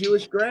my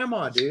Jewish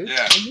grandma, dude.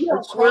 Yeah. And you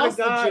I swear to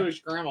the God.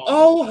 Jewish grandma.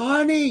 Oh,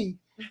 honey.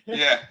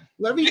 Yeah.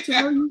 Let me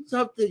tell you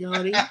something,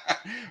 honey.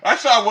 I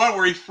saw one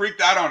where he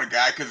freaked out on a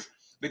guy because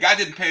the guy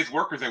didn't pay his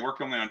workers. They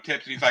worked only on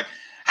tips. And he's like,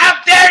 how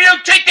dare you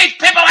treat these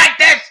people like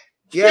this?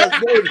 Yeah,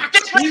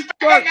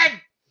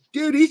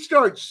 dude, he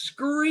starts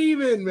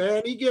screaming,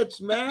 man. He gets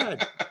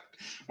mad.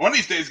 One of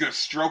these days, he's going to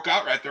stroke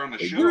out right there on the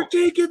show. You're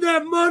taking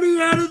that money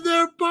out of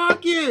their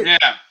pocket.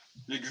 Yeah,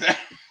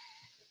 exactly.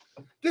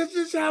 This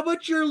is how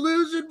much you're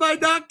losing by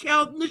not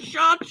counting the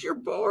shots you're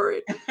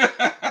pouring.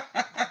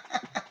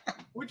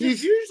 Which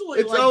is usually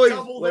it's like always,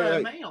 double the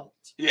amount.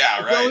 Yeah,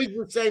 it's right. always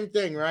the same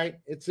thing, right?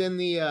 It's in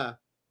the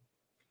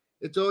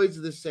it's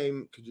always the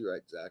same. Could you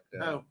write Zach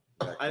down?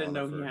 Oh, Zach I didn't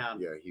know Conifer. he had.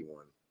 Yeah, he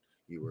won.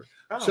 You were.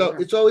 Oh, So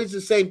okay. it's always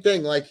the same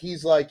thing. Like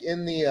he's like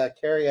in the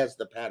Carrie has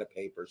the pad of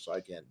paper, so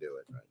I can't do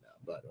it right now.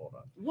 But hold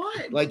on.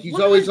 What? Like he's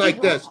What always did I do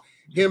like this. wrong?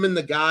 Him and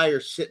the guy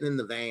are sitting in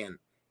the van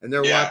and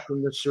they're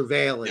watching the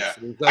surveillance. Yeah.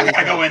 And he's I always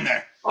gotta go like, in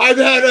there. I've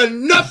had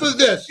enough of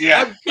this.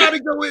 Yeah. I've got to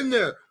go in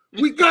there.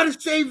 We got to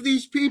save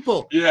these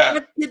people. Yeah.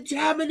 That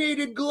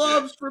contaminated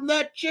gloves from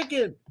that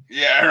chicken.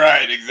 Yeah,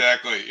 right.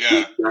 Exactly. Yeah.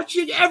 He's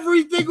touching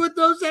everything with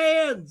those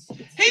hands.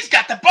 He's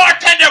got the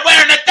bartender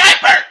wearing a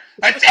diaper.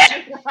 That's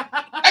it.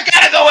 I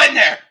gotta go in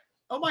there.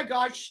 Oh my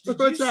gosh! Did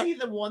What's you that? see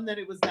the one that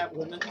it was that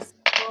women's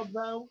club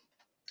though,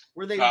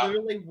 where they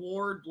literally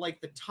wore like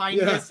the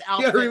tiniest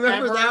outfit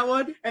remember ever, that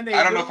one? and they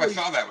I don't know if I literally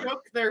saw that one.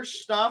 took their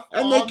stuff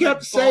And they on kept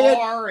the saying,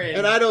 bar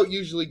and I don't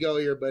usually go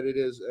here, but it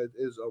is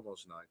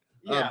almost 9.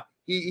 yeah.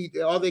 He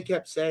all they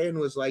kept saying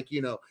was like,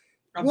 A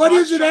what butt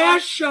is an shot?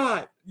 ass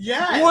shot?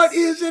 Yes. What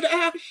is an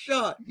ass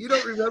shot? You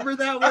don't remember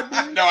that one,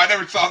 dude? No, I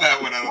never saw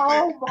that one. I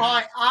don't think. Oh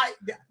my!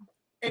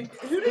 And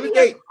who did he?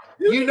 Hey, Have,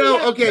 who you did know, he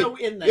have okay, go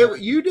in there?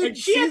 you did and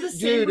she had the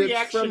same dude, it's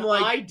reaction from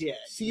like I did.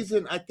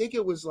 season. I think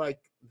it was like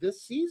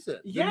this season.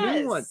 The Yes.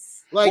 new one.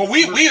 Like, Well,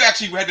 we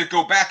actually had to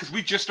go back because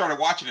we just started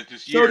watching it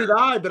this year. so did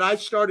I, but I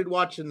started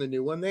watching the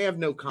new one. They have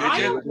no I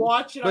continuity. don't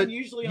watch it. But I'm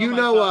usually on you my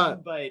know,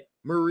 phone, but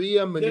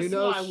Maria this one I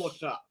Menounos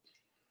looked up.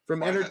 from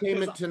Why is that?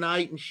 Entertainment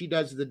Tonight, and she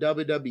does the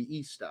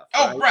WWE stuff.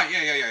 Oh, right.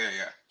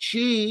 Yeah.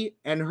 She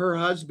and her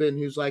husband,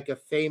 who's like a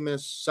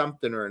famous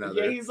something or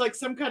another, Yeah, he's like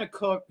some kind of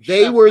cook.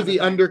 they chef were kind of the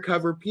thing.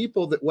 undercover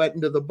people that went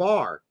into the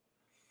bar.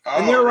 Oh,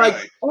 And they're really?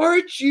 like,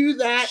 aren't you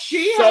that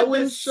She had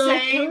the so-and-so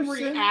same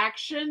person?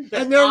 reaction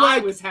that And they're I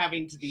like- was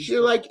having to these. She's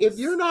like, if girls.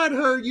 you're not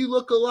her, you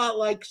look a lot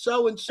like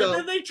so-and-so. and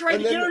then they tried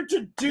and to then get her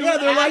to do. Yeah,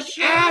 they're like,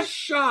 action. ass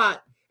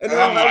shot. And her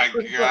Oh my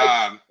husband's like-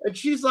 god. and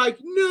she's like,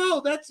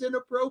 no, that's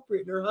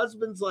inappropriate. And her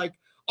husband's like,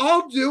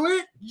 I'll do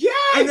it. Yes.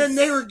 And then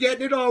they were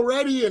getting it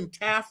already, and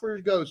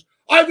Taffer goes,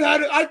 I've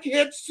had it. I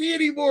can't see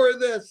any more of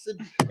this. And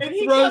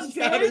he throws comes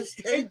down in, his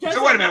tape. and guess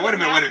So wait a what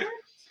minute. happened?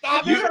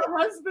 Stop And it. her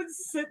husband's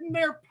sitting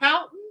there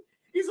pouting.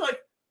 He's like,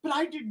 but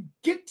I didn't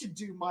get to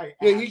do my.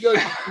 Yeah, he goes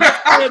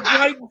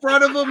right in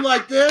front of him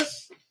like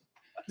this.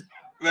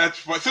 That's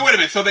fun. So wait a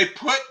minute. So they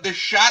put the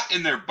shot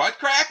in their butt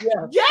crack? Yeah.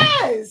 Oh,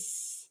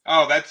 Yes.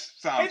 that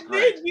sounds And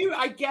great. then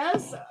I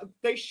guess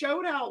they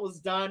showed how it was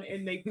done,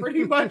 and they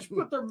pretty much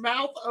put their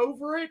mouth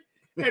over it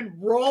and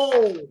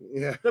roll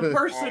Yeah. the Oh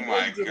person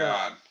my into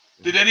god.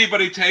 Did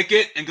anybody take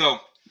it and go,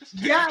 this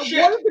tastes Yeah, like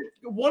shit?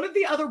 one of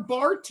the other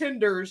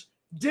bartenders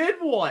did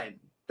one.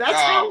 That's Oh,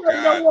 how I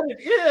know God. what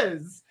it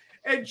is.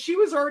 And she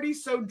was already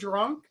so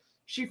drunk,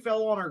 she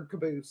fell on her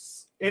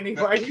caboose.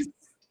 Anyways,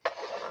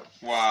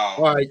 Wow.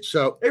 All right,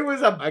 so it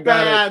was a I gotta-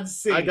 bad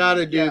scene. I got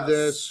to do Yes.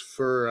 this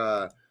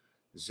for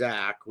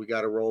Zach. We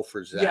got to roll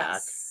for Zach.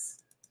 Yes.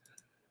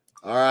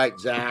 All right,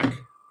 Zach.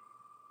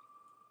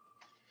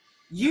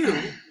 You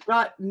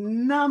got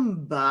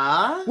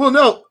number Well,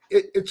 no,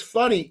 it's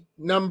funny.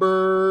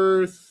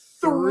 Number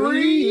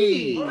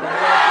 3. 3.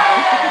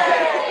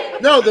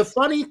 No, the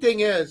funny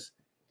thing is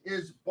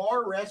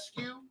Bar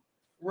Rescue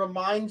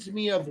reminds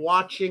me of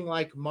watching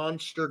like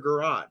Monster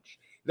Garage.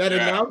 That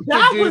Yeah. announcer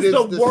That dude was is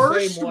the the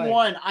worst same way.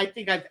 one I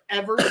think I've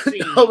ever seen.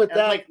 No, but and,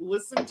 that- like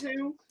listen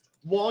to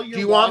while you're. Do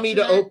you want me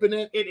to watching it. open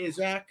it? It is.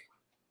 Zach.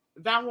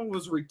 That one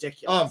was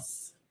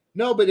ridiculous.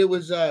 No, but it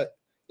was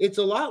it's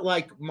a lot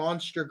like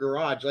Monster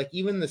Garage. Like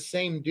even the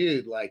same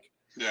dude, like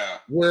Yeah.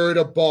 we're at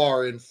a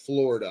bar in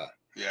Florida.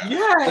 Yeah. The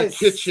Yes.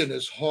 kitchen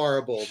is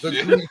horrible. The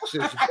Yeah. grease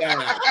is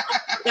bad.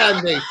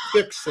 And they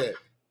fix it.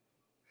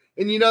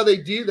 And you know they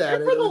do that.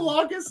 And for It the was-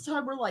 longest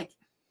time, we're like,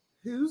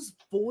 whose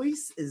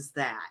voice is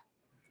that?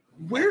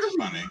 Where That's do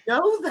we funny.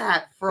 know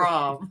that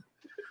from?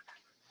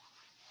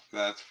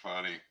 That's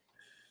funny.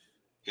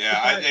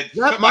 Yeah. Is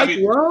that Mike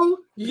Rowe?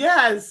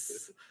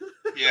 Yes.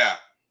 Yeah.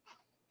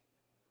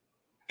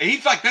 And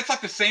he's like, that's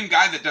like the same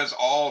guy that does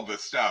all the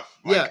stuff.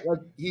 Like, Yeah, like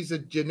he's a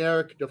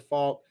generic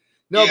default.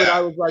 No, but Yeah.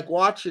 I was like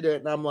watching it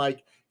and I'm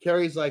like,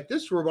 Carrie's like,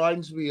 this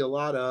reminds me a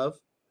lot of.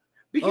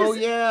 Because Oh,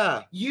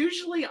 yeah.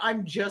 usually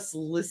I'm just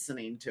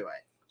listening to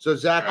it. So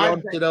Zach Right.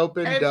 wants it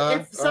open. If Doug. All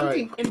right.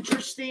 something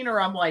interesting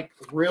or I'm like,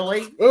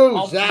 really? Oh,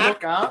 I'll Zach.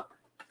 look up.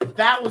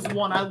 That was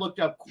one I looked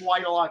up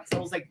quite a lot. So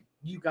I was like,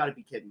 You got to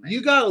be kidding me.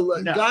 You got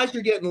No. guys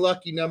are getting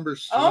lucky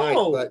numbers tonight,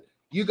 Oh. but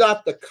you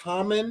got the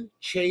common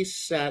chase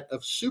set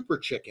of Super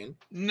Chicken.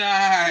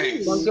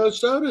 Nice. Funko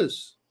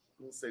sodas.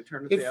 We'll say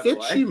turn it It the other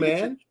fits way. you,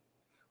 man.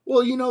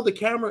 Well, you know the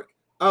camera.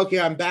 Okay,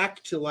 I'm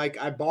back to like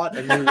I bought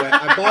a new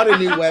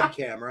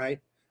webcam, right?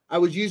 I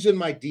was using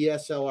my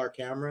DSLR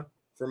camera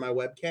for my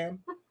webcam.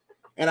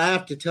 And I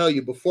have to tell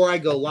you, before I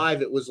go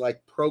live, it was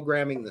like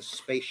programming the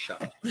space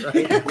shuttle,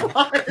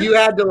 right? You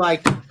had to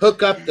like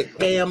hook up the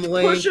cam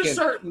link Push a and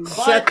certain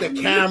set the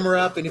button. camera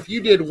up. And if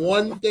you did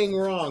one thing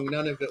wrong,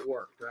 none of it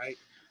worked, right?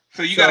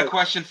 So you got a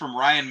question from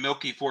Ryan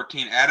Milky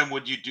 14. Adam,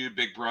 would you do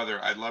Big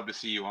Brother? I'd love to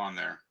see you on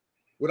there.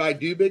 Would I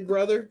do Big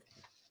Brother?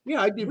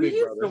 Yeah, I do We Big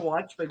used Brother. to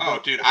watch Big Brother.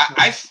 Oh, dude,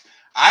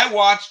 I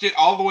watched it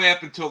all the way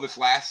up until this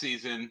last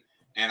season,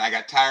 and I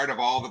got tired of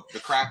all the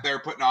crap they were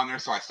putting on there,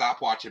 so I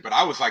stopped watching. But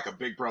I was like a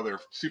Big Brother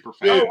super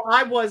fan. Oh,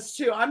 I was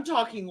too. I'm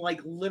talking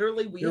like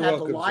literally we You're had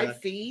welcome, the live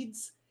Zach.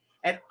 feeds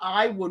and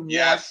I would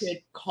Yes. watch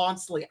it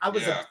constantly. I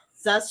was Yeah.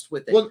 obsessed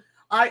with it. Well,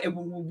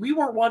 When we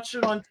weren't watching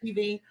it on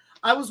TV,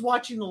 I was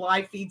watching the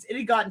live feeds. It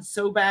had gotten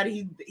so bad.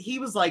 He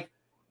was like,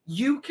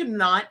 "You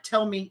cannot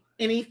tell me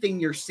anything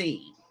you're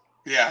seeing."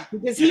 Yeah.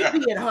 Because he'd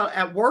be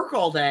at work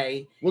all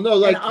day, well, no,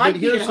 like, and I'd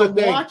but be at here's the home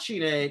thing.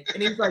 watching it,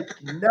 and he's like,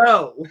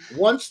 "No."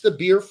 Once the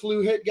beer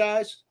flu hit,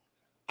 guys,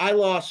 I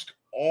lost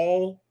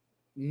all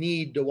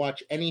need to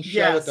watch any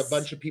show with a Yes.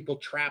 bunch of people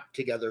trapped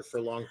together for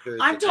long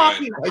periods I'm of time.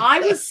 talking. Like I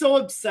that. was so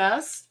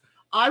obsessed.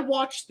 I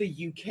watched the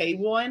UK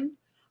one.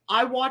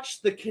 I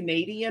watched the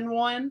Canadian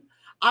one.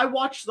 I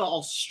watched the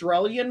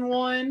Australian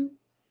one.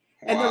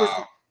 And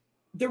Wow.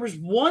 there was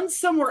one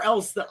somewhere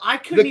else that I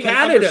couldn't even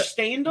Canada-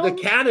 understand them.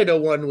 The Canada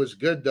one was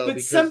good though, but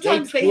because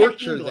sometimes they they have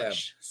torture them.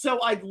 English, so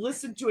I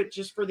listened to it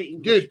just for the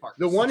English Dude, part.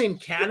 the one in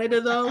Canada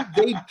though,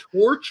 they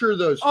torture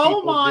those people.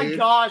 Oh my dude.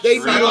 gosh! They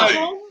be like,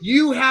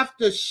 You have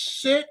to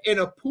sit in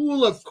a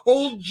pool of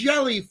cold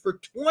jelly for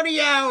 20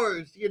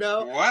 hours, you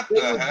know? What They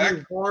the would heck?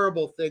 do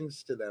horrible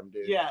things to them,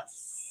 dude.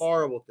 Yes,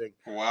 Horrible things.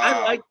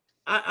 Wow.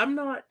 I'm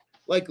not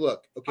like,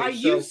 look, okay. I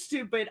so, used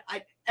to, but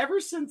ever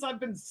since I've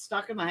been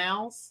stuck in the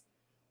house,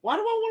 why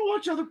do I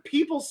want to watch other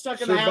people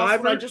stuck in the house when I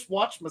Survivor- just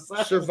watch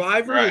myself?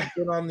 Survivor Right. has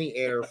been on the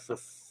air for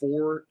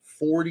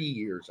 40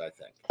 years, I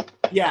think.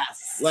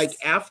 Yes, Like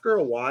after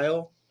a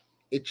while,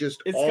 it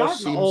just It's all gotten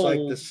seems like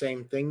the old.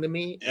 same thing to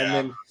me. Yeah. And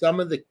then some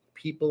of the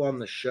people on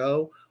the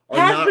show are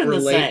Has not been the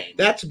related. same.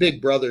 That's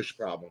Big Brother's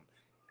problem.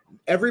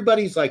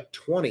 Everybody's like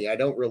 20. I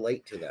don't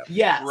relate to them.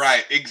 yes,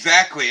 Right,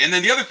 exactly. And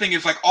then the other thing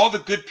is like all the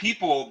good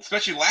people,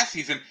 especially last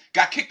season,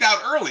 got kicked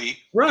out early.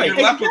 Right. And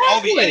you're left with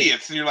all the Exactly.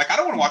 idiots, and you're like, I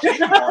don't want to watch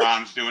these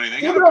morons do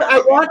anything. Well, don't no, care I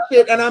about them. watched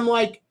it and I'm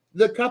like,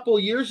 the couple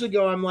years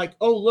ago, I'm like,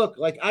 oh, look,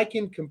 like I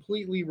can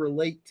completely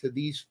relate to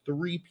these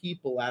 3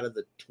 people out of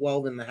the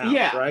 12 in the house,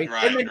 Yeah. right?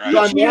 Right, And then right. So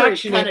I'm each year it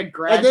watching kind it, of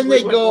gradually And then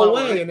they went go lower.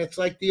 away, and it's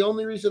like the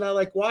only reason I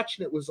like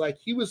watching it was like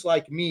he was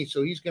like me,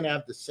 so he's gonna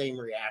have the same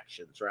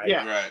reactions, right?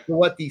 Yeah. Right. To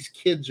what these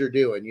kids are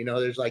doing. You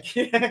know, there's like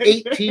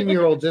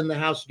 18-year-olds in the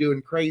house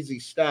doing crazy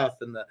stuff,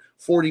 and the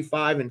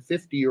 45 and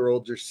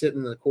 50-year-olds are sitting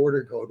in the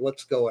corner going,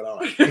 "What's going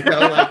on? You know,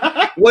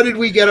 like what did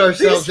we get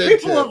ourselves These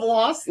people have into?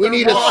 lost. We their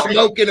need a mind.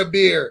 smoke and a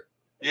beer."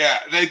 Yeah,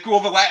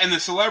 and the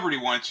celebrity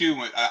one too.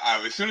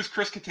 As soon as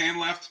Chris Kattan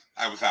left,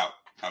 I was out.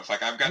 I was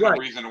like, I've got Right. no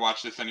reason to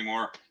watch this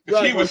anymore.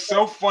 Because Right, he was like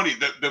so funny.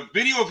 The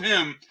video of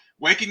him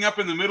waking up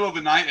in the middle of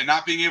the night and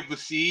not being able to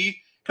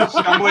see,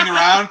 stumbling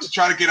around to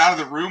try to get out of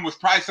the room was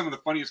probably some of the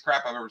funniest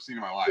crap I've ever seen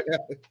in my life.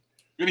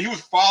 And he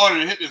was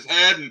falling and hitting his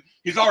head, and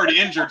he's already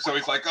injured, so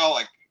he's like, oh,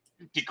 like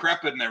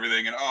decrepit and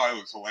everything, and oh,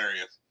 it was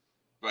hilarious.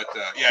 But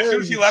yeah, as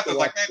soon as he left, I was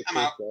like, I'm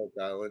out.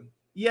 Island.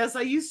 Yes,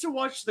 I used to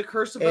watch The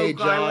Curse of Hey, Oak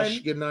Josh.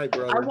 Island. Good night,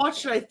 brother. I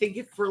watched it, I think,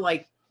 for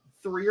like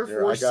 3 or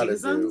Here, 4 I gotta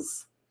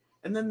seasons.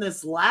 And then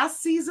this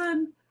last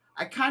season,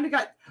 I kind of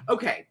got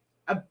okay.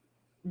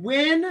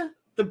 When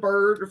the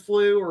bird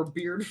flu or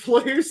beard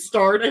flu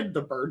started,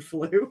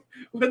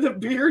 when the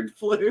beard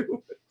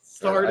flu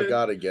started, I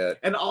gotta get.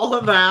 and all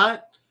of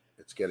that,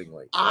 It's getting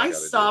late. so I gotta do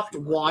a stopped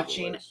few more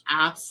watching giveaways.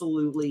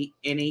 absolutely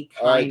any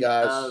All right, kind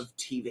guys. of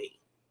TV.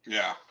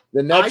 Yeah. The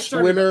I next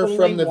started winner only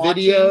from the watching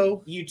video.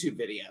 YouTube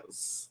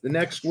videos. The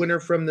next winner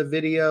from the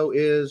video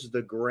is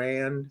the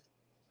grand.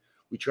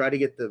 We try to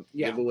get the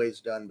Yeah.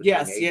 giveaways done.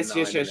 Yes, between 8 yes, and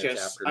 9 yes, yes, minutes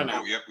yes. after I nine.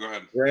 know. Oh, yep. Go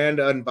ahead. Grand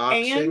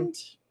unboxing,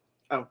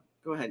 And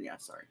go ahead. Yeah,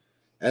 sorry.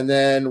 and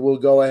then we'll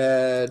go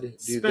ahead do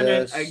Spin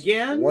it this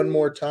again. one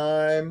more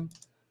time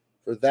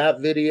for that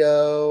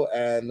video,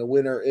 and the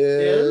winner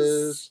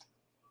is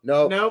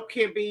nope. Nope,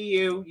 can't be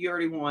you. You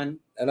already won.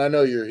 And I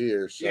know you're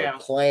here, so Yeah.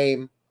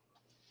 claim.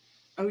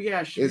 Oh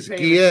yeah, should Is be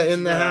paying Gia attention in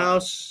to the that.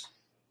 house?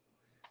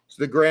 Is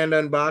the grand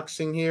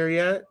unboxing here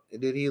yet?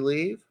 Did he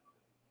leave?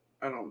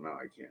 I don't know.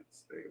 I can't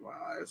see. My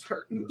eyes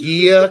hurting.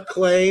 Gia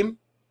claim.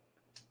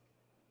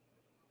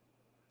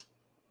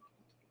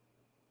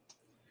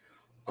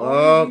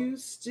 Are you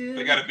still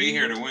They got to be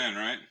here to win,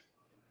 right?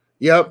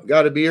 Yep,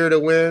 got a beer to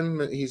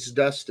win. He's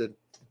dusted.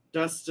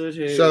 Dusted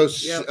who? So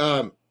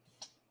Yep.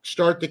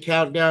 start the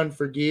countdown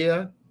for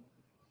Gia.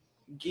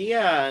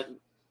 Gia,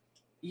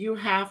 You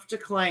have to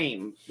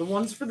claim. The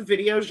ones for the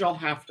videos, y'all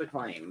have to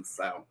claim.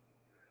 So,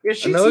 yeah,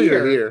 she's I know here.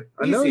 you're here.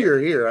 I know you're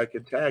here. I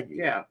could tag you.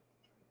 Yeah.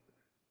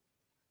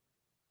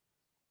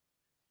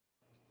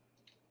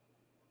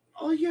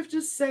 All you have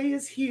to say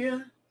is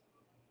here.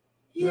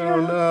 Yeah.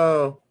 No,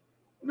 no.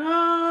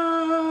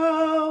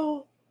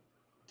 No.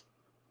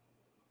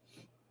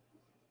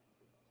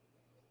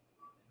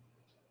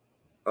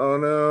 Oh,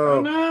 no.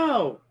 Oh,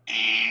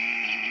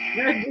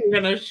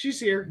 no. She's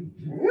here.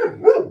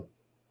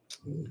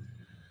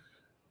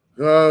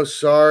 Oh,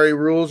 sorry.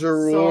 Rules are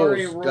rules.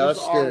 Sorry, rules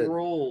Dusted. are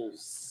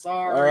rules.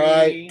 Sorry. All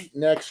right.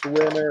 Next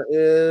winner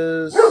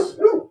is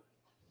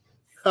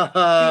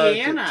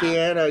Tiana.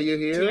 Tiana, you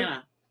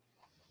here?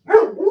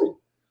 Tiana.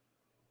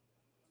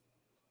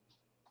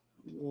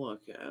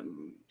 Look at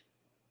him.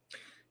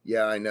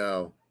 Yeah, I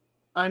know.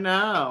 I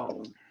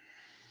know.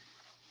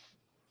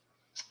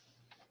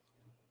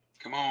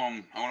 Come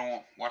on. I want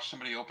to watch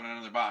somebody open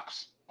another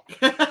box.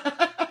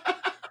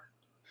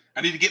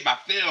 I need to get my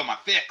fill, my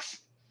fix.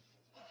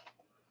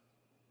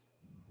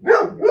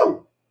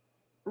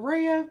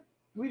 Rhea,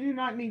 we do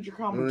not need your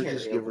I'm commentary. gonna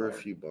just give her a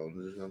few bones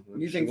or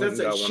something. You She think went that's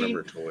and it? got one She of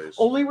her toys.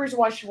 only reason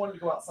why she wanted to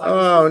go outside.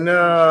 Oh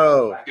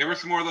no! Give her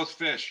some more of those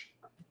fish.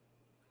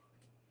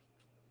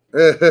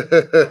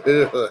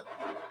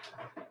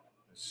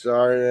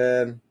 Sorry,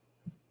 man.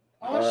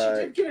 Oh,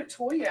 she did get a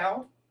toy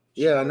out.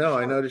 Yeah, I know.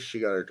 I noticed she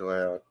got her toy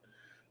out.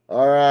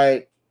 All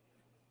right.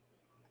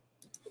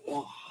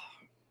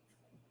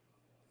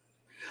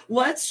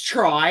 Let's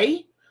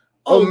try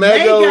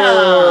Omega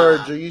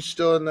Lords. Are you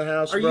still in the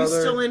house, Are brother?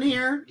 you still in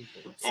here?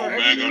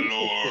 Omega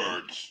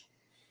Lords.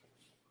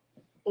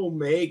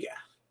 Omega.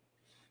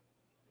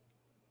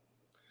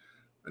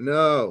 I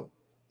know,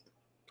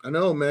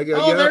 Omega.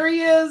 Oh, yeah. there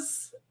he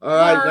is. All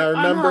right, now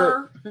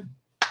remember.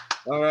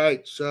 All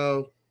right,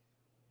 so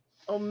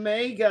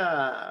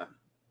Omega.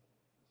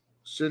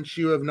 Since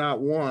you have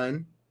not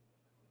won,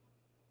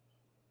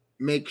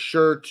 make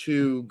sure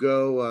to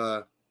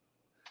go.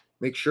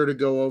 Make sure to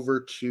go over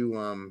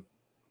to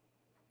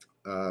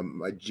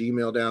my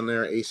Gmail down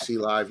there,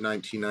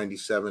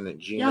 aclive1997@gmail.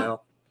 Yeah.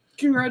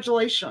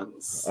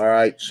 Congratulations. All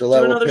right, so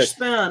do another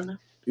spin.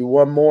 Do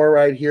one more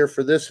right here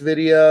for this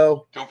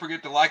video. Don't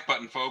forget the like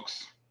button,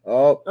 folks.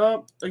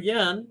 Oh,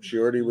 again. She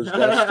already was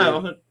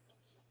dusted.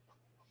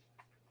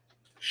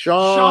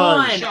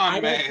 Sean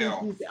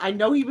Mail. I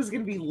know he was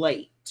going to be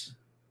late.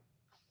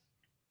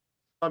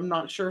 I'm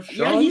not sure if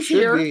Sean he's should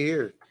here. be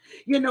here.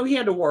 You know, he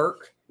had to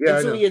work. Yeah,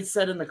 and so he had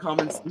said in the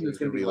comments that he was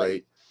going to be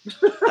late.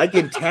 I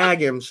can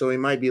tag him, so he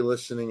might be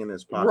listening in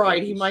his pocket.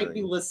 Right, he might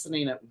be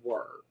listening at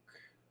work.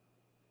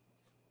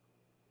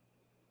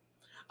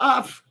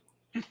 Mr.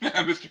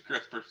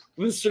 Crispers.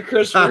 Mr.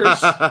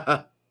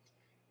 Crispers.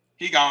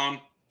 He gone.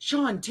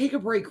 Sean, take a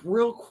break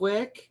real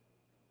quick.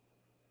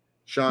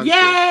 Sean. Yay!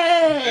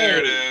 There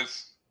it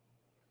is.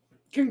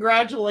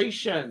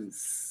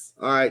 Congratulations.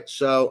 All right,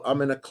 so I'm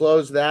going to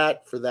close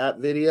that for that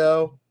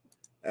video,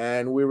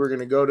 and we were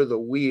going to go to the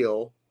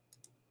wheel.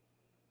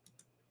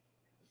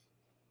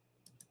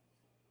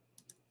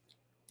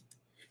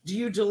 Do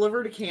you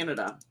deliver to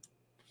Canada?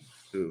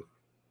 Who?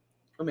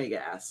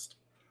 Omega asked.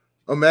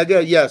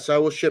 Omega, yes, I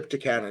will ship to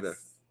Canada.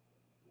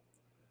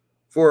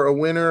 For a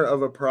winner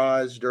of a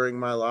prize during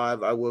my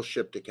live, I will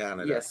ship to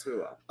Canada. Yes, we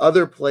will.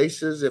 Other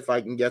places, if I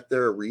can get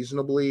there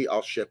reasonably,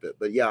 I'll ship it.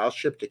 But yeah, I'll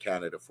ship to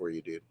Canada for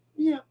you, dude.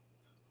 Yeah.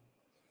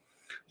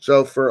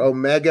 So for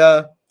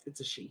Omega, it's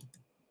a she.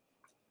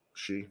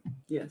 She.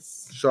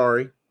 Yes.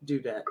 Sorry.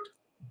 Do that.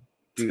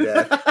 Do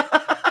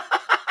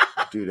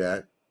that. Do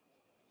that.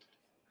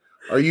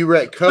 Are you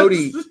ready?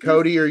 Cody,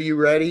 are you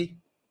ready?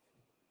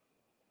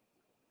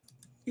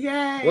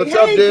 Yay. What's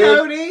up, dude?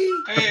 Cody.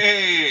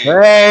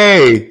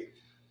 Hey.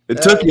 It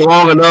took you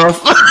long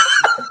enough.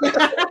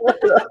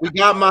 We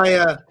got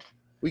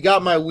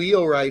my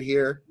wheel right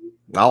here.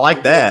 I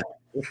like that.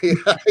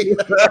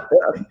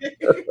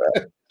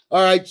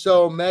 All right,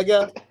 so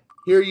Omega,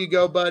 here you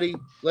go, buddy.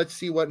 Let's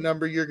see what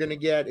number you're going to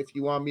get if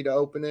you want me to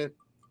open it.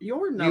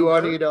 Your number. You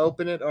want me to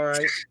open it? All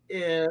right.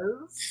 Is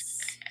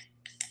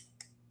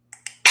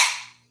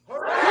 16. All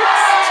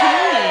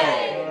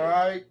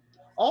right.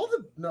 All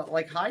the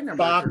high numbers.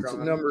 Box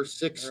number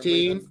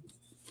 16.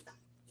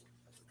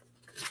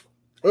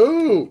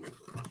 Ooh.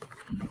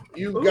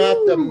 You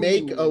got the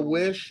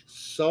Make-A-Wish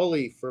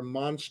Sully from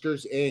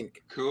Monsters, Inc.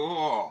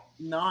 Cool.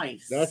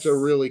 Nice. That's a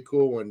really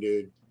cool one,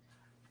 dude.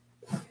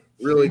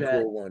 Really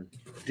cool one.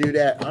 Do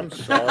that. I'm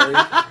sorry.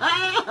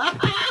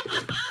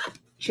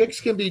 Chicks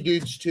can be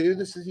dudes too.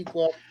 This is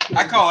equal.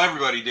 I call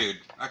everybody dude.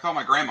 I call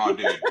my grandma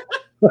dude.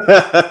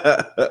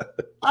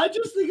 I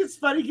just think it's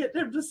funny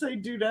getting him to say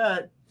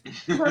dudette.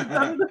 I've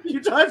done it a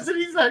few times and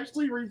he's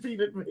actually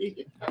repeated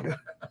me.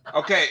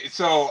 Okay,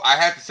 so I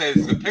have to say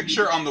this. The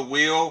picture on the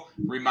wheel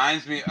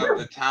reminds me of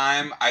the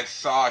time I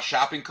saw a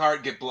shopping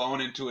cart get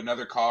blown into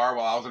another car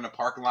while I was in a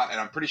parking lot, and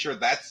I'm pretty sure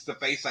that's the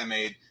face I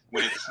made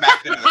when it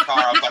smacked into the car.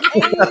 I was like,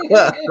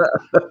 oh.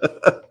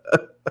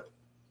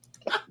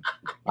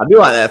 I do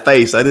like that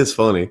face. That is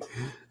funny.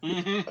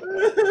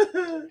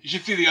 Mm-hmm. You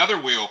should see the other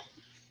wheel.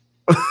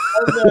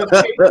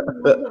 the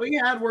paper that we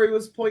had where he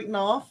was pointing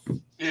off.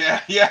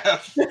 Yeah,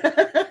 yes.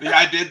 Yeah,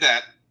 I did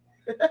that.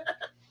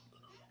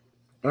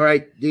 All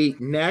right,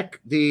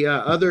 the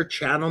other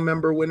channel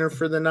member winner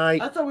for the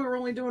night. I thought we were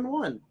only doing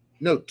one.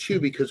 No, two,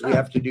 because we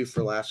have to do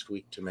for last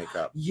week to make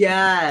up.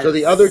 Yes. So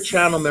the other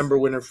channel member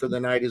winner for the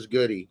night is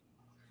Goody.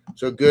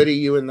 So Goody,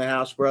 you in the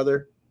house,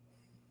 brother?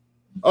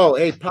 Oh,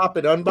 hey, Pop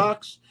It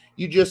Unbox.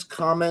 You just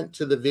comment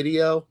to the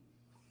video.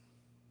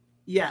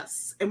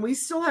 Yes, and we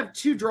still have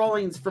 2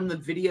 drawings from the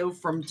video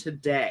from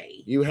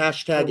today. You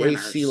hashtag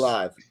AC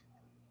Live.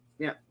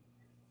 Yeah.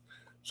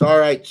 So all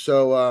right,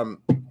 so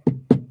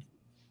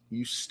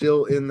you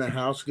still in the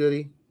house,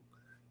 Goody?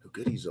 Oh,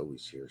 Goody's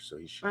always here, so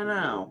he should. I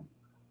know.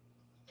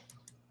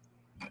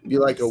 Be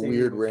like a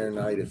weird rare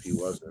night if he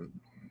wasn't.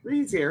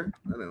 He's here.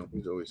 I know,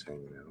 he's always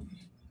hanging out.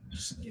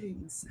 Just give me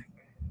a second.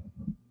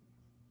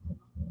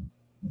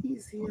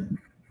 He's here.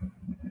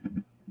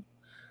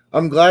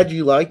 I'm glad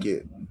you like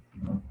it.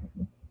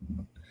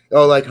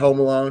 Oh, like Home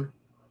Alone?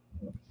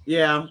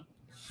 Yeah.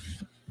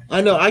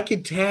 I know. I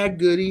could tag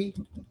Goody.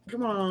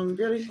 Come on,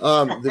 Goody.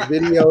 The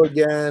video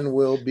again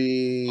will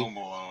be Home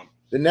Alone.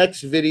 the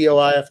next video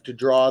I have to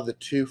draw the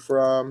 2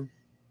 from.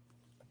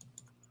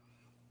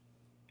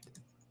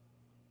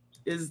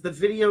 Is the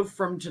video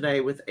from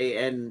today with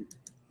and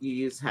you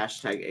use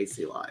hashtag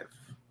AC Live.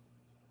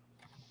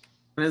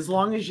 And as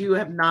long as you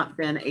have not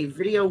been a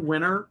video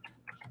winner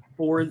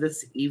for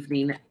this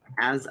evening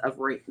as of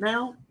right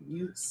now,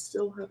 you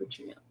still have a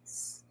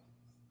chance.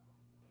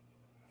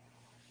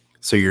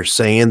 So you're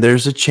saying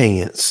there's a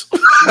chance.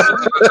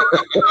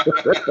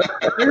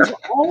 There's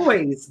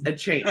always a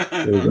chance.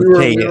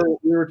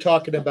 We were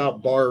talking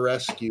about Bar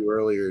Rescue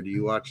earlier. Do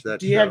you watch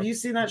that show? Have you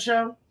seen that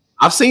show?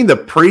 I've seen the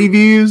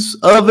previews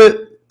of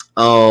it.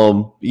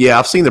 Yeah,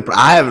 I've seen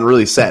I haven't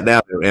really sat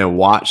down and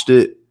watched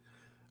it.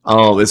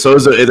 And so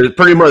it's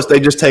pretty much they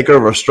just take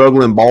over a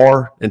struggling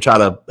bar and try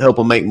to help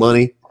them make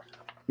money.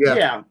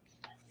 Yeah.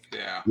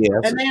 Yeah.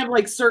 And they have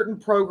like certain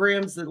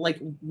programs that, like,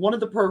 one of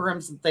the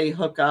programs that they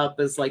hook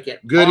up is like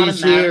it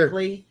Goody's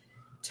automatically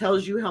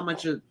tells you how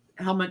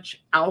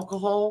much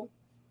alcohol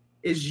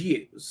is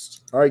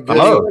used. All right, good.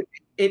 Oh.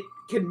 It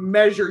can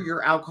measure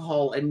your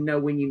alcohol and know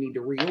when you need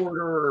to reorder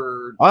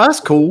or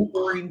that's cool.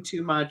 pouring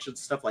too much and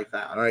stuff like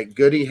that. All right,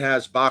 Goody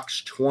has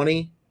box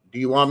 20. Do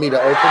you want me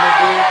to open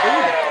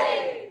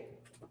it?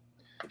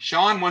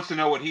 Sean wants to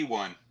know what he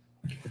won.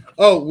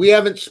 Oh, we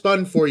haven't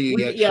spun for you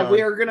yet. Yeah, Sean.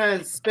 we are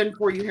gonna spin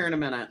for you here in a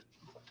minute.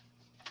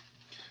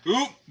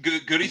 Ooh,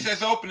 Goody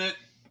says open it.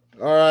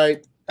 All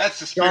right, That's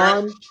the spirit.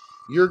 Sean,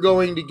 you're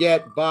going to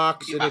get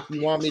box, and if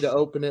you want me to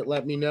open it,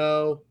 let me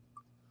know.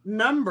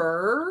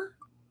 Number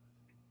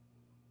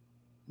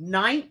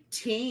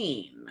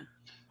 19.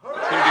 It's gonna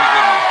be a good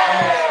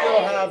one. We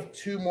still have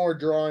 2 more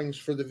drawings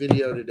for the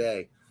video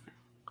today.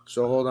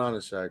 So hold on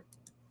a sec.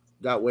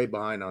 Got way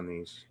behind on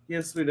these.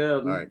 Yes, we did.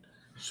 All right.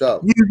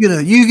 So You get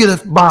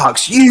a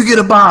box. You get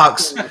a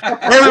box.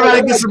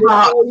 Everybody gets a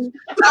box.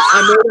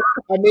 I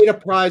made a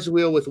prize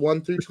wheel with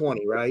 1 through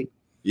 20, right?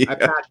 Yeah. I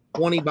packed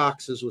 20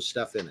 boxes with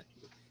stuff in it.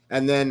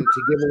 And then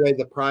to give away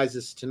the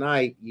prizes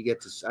tonight, you get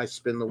to I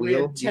spin the We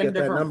wheel. had You 10 get that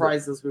different number.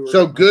 prizes. We were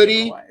So gonna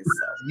Goody, give away,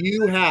 so.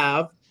 you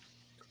have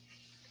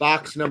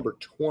box number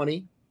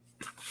 20.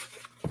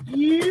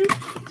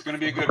 It's gonna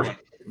be a good one.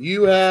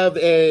 You have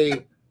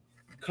a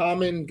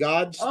Common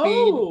Godspeed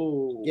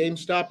Oh,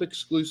 GameStop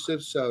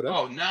exclusive soda.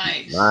 Oh,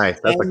 nice. Nice.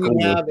 That's a And cool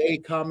you one. have a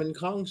Common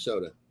Kong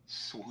soda.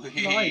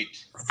 Sweet.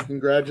 Nice.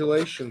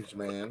 Congratulations,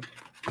 man.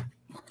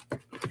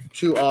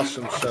 2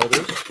 awesome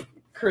sodas.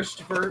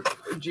 Christopher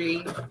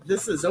G.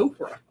 This is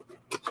Oprah.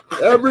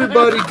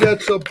 Everybody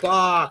gets a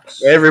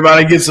box.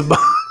 Everybody gets a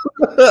box.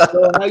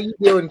 So how you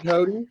doing,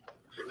 Cody?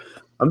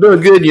 I'm doing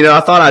good. You know,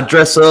 I thought I'd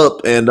dress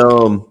up and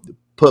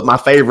put my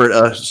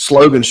favorite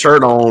slogan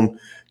shirt on.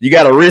 You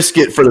got to risk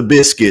it for the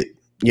biscuit.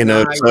 You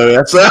know, Nice. so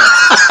that's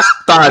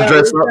thought I'd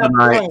dress up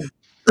tonight.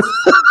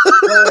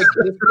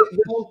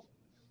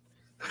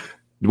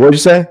 What'd you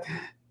say?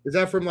 Is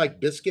that from like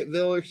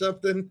Biscuitville or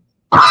something?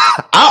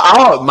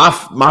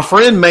 My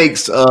friend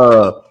makes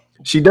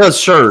she does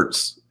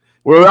shirts.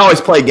 We always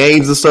play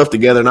games and stuff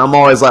together, and I'm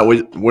always like,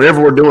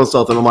 whenever we're doing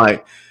something, I'm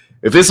like,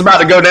 if it's about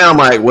to go down, I'm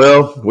like,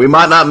 well, we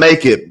might not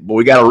make it, but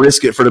we got to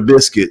risk it for the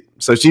biscuit.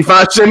 So she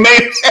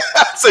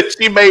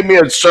made me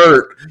a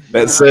shirt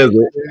that says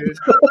it.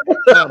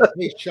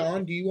 Hey,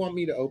 Sean, do you want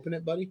me to open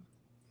it, buddy?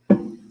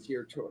 It's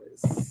your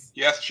choice.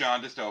 Yes,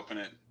 Sean, just open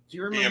it. Do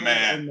you Be remember a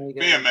man. Omega?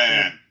 Be a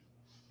man.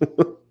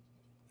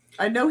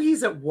 I know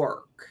he's at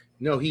work.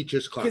 No, he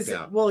just clocked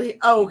out. Well,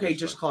 okay,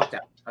 just clocked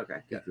out. Okay.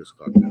 He just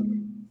clocked out.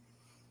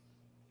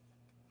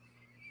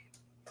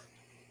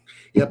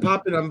 Yeah,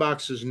 Pop It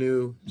Unbox is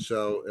new,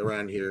 so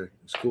around here.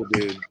 It's cool,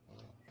 dude.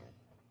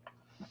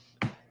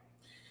 Do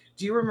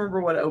you remember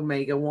what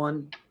Omega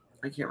won?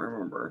 I can't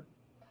remember.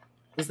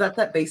 Was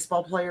that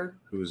baseball player?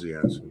 Who was he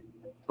asking?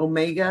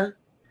 Omega?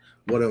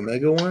 What,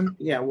 Omega won?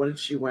 Yeah, what did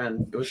she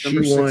win? It was She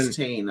number won-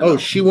 16. Oh,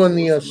 she won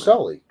the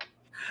Sully.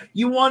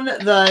 You won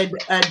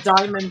the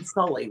Diamond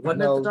Sully.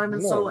 Wasn't it No, the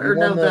Diamond no, Sully? you Or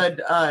no, won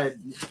the-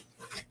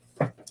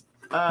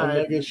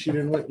 I guess she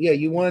didn't win. Yeah,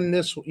 you won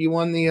this. You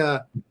won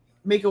the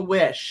Make a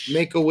Wish.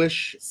 Make a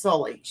Wish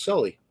Sully.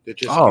 That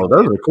just Oh,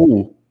 those are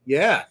cool.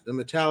 yeah, the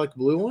metallic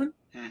blue one.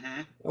 Mm-hmm.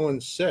 That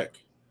one's sick.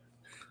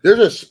 There's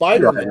a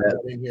Spider-Man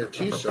in here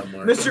too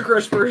somewhere. Mr.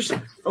 Crispers,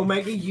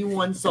 Omega, you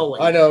won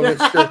Sully. I know,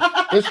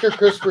 Mr.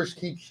 Crispers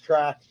keeps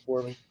track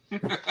for me. All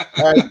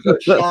right, so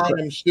Sean,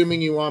 I'm assuming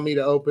you want me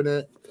to open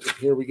it.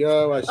 Here we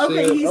go. I see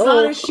Okay, it. he's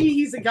not a she,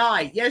 he's a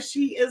guy. Yes,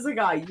 she is a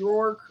guy.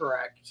 You're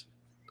correct.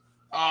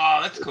 Oh,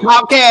 that's cool.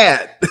 Top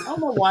cat. I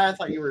don't know why I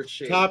thought you were a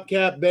she. Top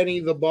Cat Benny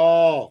the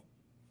Ball.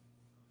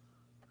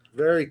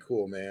 Very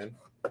cool, man.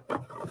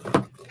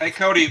 Hey,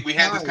 Cody, we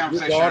had this Your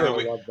conversation daughter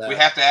earlier. will love that. We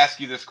have to ask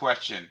you this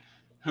question.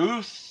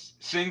 Who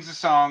sings the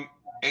song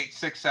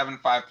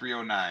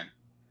 8675309?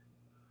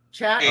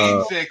 Chat.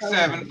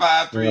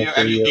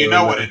 8675309. You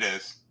know what it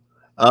is.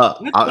 I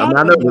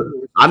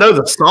know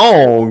the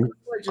song.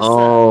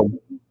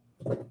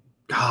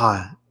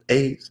 God,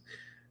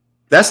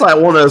 that's like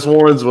one of those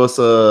ones was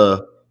I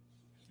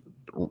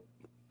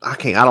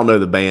don't know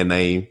the band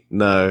name.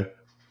 No.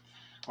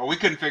 Well, we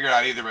couldn't figure it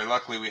out either, but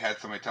luckily we had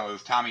somebody tell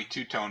us Tommy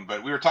Two Tone.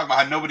 But we were talking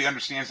about how nobody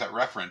understands that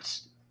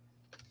reference.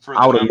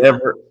 I would have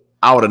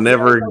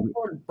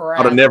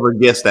never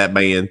guessed that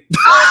band.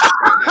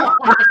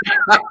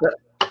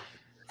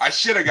 I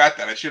should have got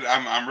that.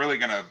 I'm really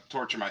gonna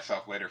torture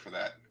myself later for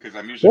that because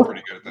I'm usually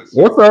pretty good at this.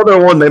 What's the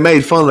other one they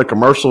made fun of the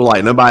commercial?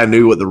 Like nobody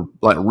knew what the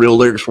real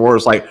lyrics were.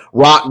 It's like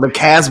 "Rock the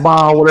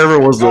Casbah," whatever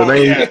was the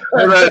name. Yeah.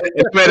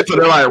 It's made it for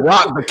they're like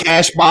 "Rock the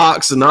Cash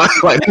Box," and I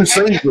like who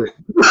sings it?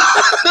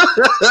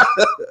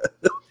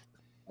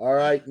 All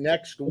right,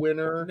 next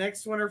winner.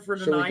 Next winner for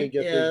So we tonight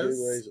can get is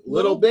these giveaways.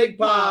 Little Big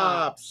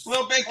Pops.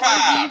 Little Big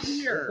Are you Pops.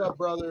 here? What's up,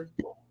 brother?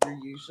 You're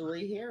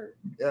usually here.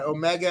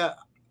 Omega,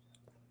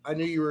 I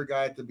knew you were a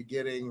guy at the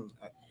beginning.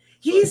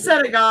 He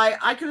said a guy.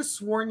 I could have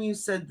sworn you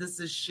said this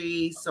is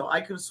she, so I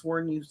could have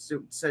sworn you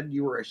said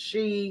you were a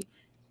she.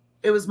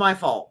 It was my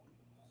fault.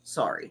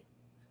 Sorry.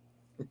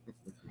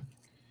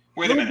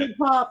 Wait a Little minute. Big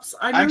Pops.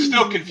 I know I'm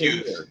still you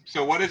confused. here.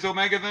 So what is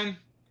Omega then?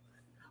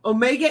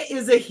 Omega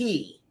is a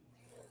he.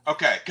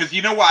 Okay, because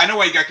you know why? I know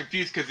why you got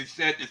confused because he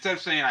said instead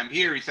of saying I'm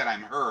here, he said I'm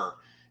her,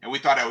 and we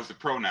thought that was the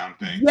pronoun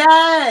thing.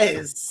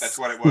 Yes. That's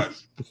what it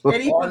was.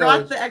 And he Oh,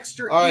 forgot no. the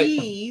extra All right.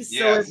 E, so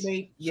Yes. it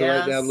made So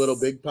right now, Little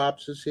Big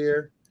Pops is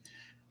here.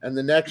 And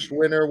the next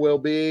winner will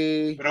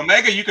be But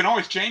Omega, you can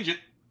always change it.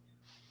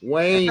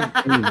 Wayne.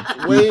 Wayne,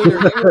 are you in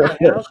the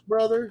house,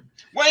 brother?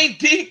 Wayne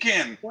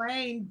Deacon,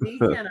 Wayne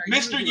Deacon. Are you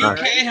Mr. here? UK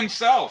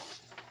himself.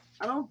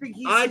 I don't think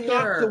he's I here.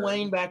 talk to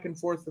Wayne back and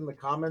forth in the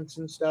comments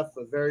and stuff,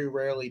 but very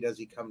rarely does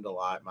he come to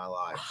my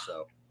live.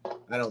 So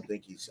I don't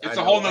think he's. It's I a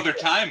know whole that. nother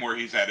time where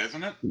he's at,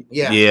 isn't it?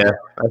 Yeah,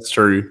 That's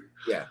true.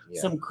 yeah.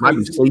 Some Might be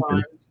crazy sleeping.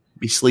 time.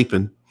 Be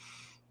sleeping.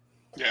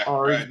 Yeah,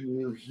 Are right.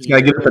 you You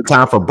gotta here? get up in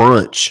time for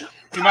brunch.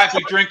 He might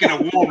be drinking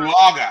a warm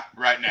lager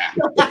right now.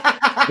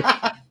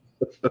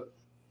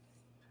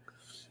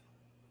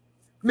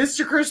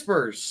 Mr.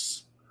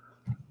 Crispers.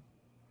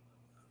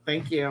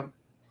 Thank you.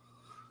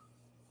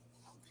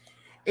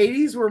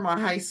 80s were my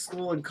high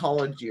school and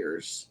college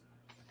years.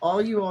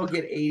 All you all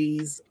get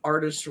 80s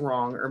artists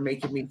wrong or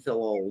making me feel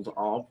old.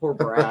 Oh, poor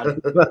Brad.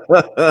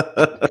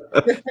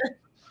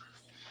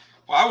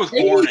 Well, I was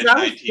born in 80s,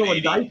 I was still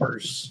in 1980,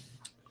 diapers.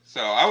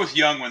 so I was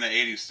young when the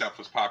 80s stuff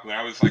was popular.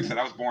 I was, like I said,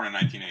 I was born in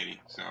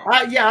 1980. So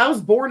Yeah, I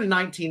was born in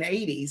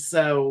 1980,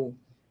 so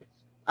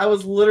I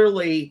was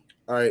literally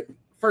All right,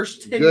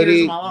 first 10 years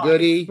Goody, of my life.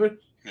 Goody.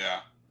 yeah.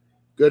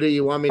 Goody,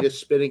 you want me to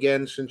spin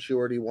again since you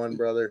already won,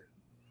 brother?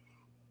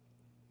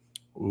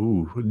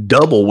 Ooh,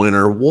 double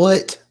winner.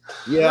 What?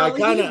 Yeah,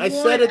 Well, I he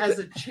said won it. as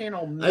a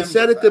channel member. I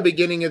said at the though.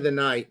 beginning of the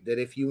night that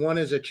if you won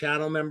as a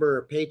channel member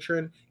or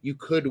patron, you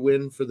could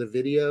win for the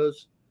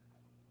videos.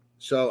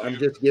 So I'm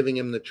just giving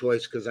him the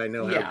choice because I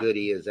know Yeah. how good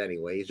he is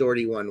anyway. He's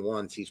already won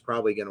once. He's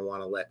probably going to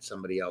want to let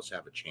somebody else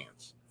have a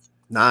chance.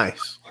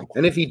 Nice.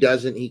 And if he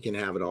doesn't, he can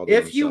have it all. to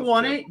If you himself,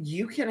 want too. it,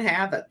 you can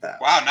have it though.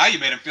 Wow, now you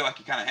made him feel like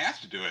he kind of has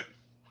to do it.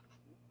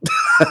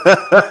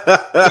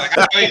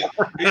 Like,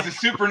 he's a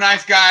super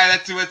nice guy.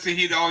 That's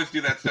he'd always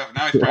do that stuff.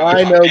 Now he's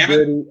probably I like, know "Oh, damn it."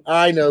 Goody.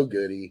 I know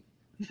Goody.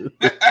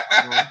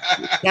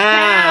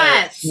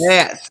 Tats!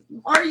 Yes.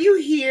 Are you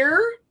here?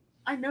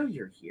 I know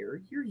you're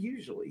here. You're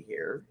usually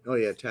here. Oh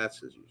yeah, Tats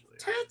is usually.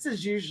 Tats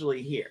is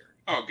usually here.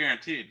 Oh,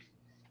 guaranteed.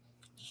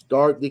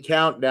 Start the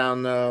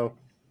countdown though.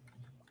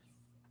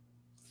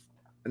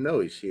 I know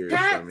he's here. so,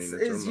 Tats I mean, it's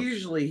is almost-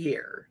 usually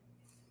here.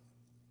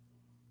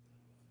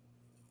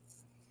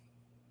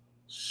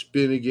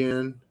 Spin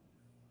again.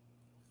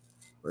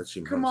 Let's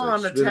see. Come Mom's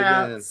on, like, the spin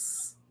again.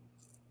 Tats.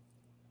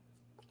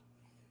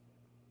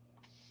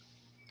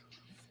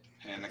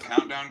 And the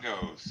countdown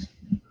goes.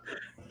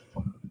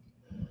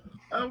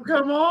 Oh,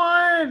 come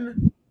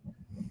on.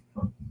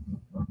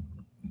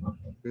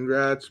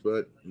 Congrats,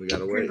 but we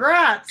gotta wait.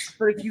 Congrats.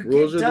 But if you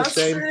Rules are get the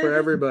same for dusted,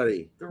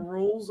 everybody. the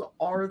rules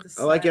are the I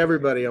same. like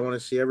everybody. I want to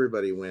see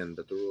everybody win,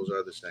 but the rules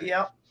are the same.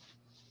 Yep.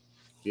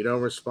 You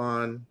don't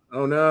respond.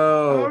 Oh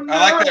no. Oh, no.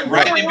 I like that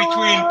right in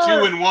between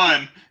 2 and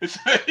 1. It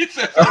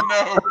says,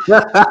 oh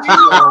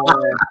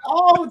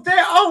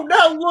Oh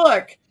no!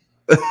 Look,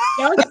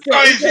 Oh,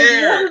 he's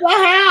here.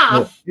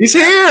 1.5. He's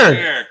no. here.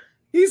 Here.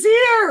 He's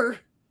here.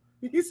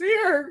 He's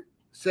here.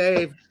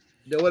 Save.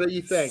 What do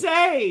you think?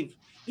 Save.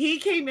 He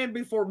came in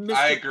before Mr.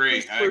 I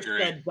agree. Crispers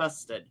said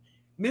dusted.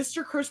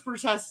 Mr.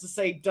 Crispers has to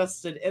say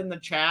dusted in the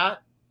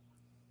chat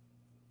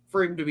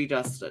for him to be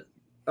dusted.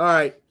 All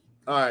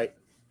right.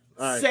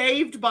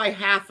 Saved by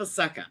half a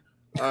second.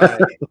 All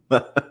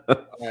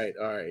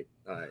right.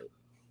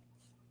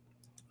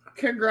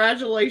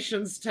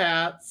 Congratulations,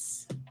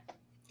 Tats.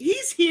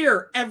 He's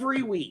here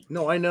every week.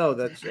 No, I know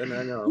and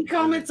I know. He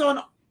comments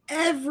on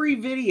every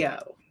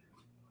video.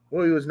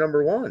 Well, he was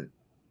number 1.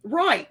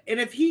 Right. And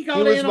if he got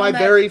He was in my on that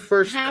very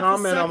first half a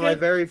comment on my second-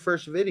 very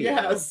first video.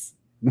 Yes.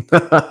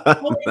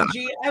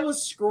 OMG, I was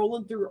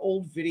scrolling through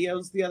old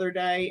videos the other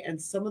day,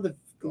 and some of the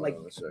Hold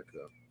on a sec,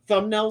 though.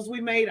 thumbnails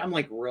we made, I'm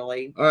like,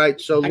 really? All right,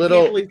 so I can't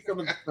little believe some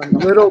of the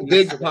thumbnails little we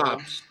big used.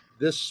 pops.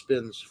 This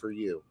spins for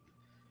you.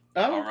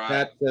 Oh, All right.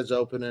 Pat says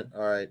open it.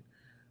 All right.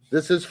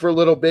 This is for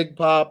little big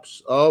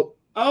pops. Oh.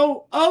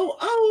 There's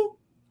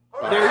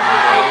your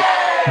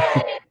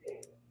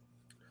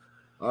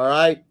All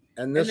right.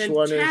 And this and then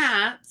one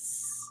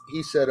Tats.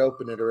 he said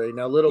open it already.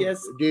 Now, little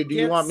Yes, dude, do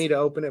you want me to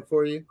open it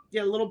for you?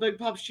 Yeah, little big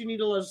pops, you need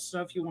to let us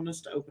know if you want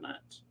us to open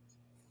it.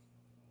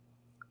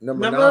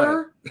 Number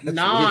 9.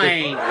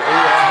 9.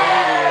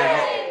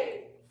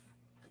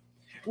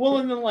 Well,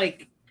 and then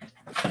like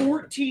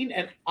 14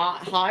 and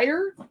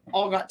higher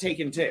all got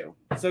taken too.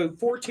 So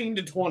 14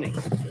 to 20.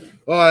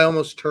 Oh, I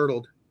almost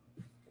turtled.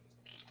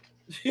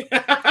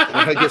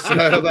 I guess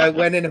I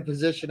went in a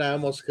position I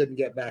almost couldn't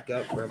get back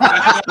up from.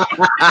 That's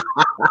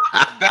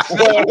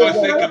what I was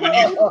thinking when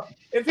you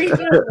If he did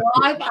it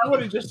live, I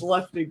would have just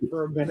left him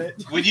for a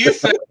minute.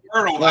 said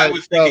turtle. I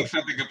was thinking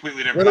something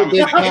completely different. I Little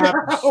was Big thinking,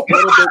 Pops, Little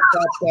Big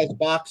Pops has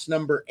box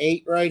number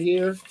 8 right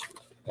here,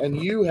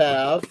 and you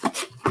have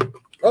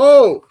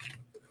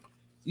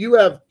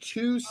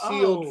 2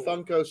 sealed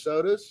Funko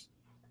sodas.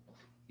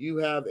 You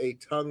have a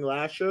tongue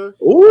lasher.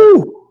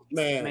 Ooh.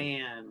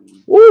 Man.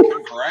 Ooh. Dude,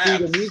 and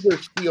congrats. these are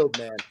sealed,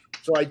 man.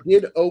 So I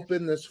did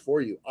open this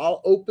for you.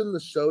 I'll open the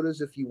sodas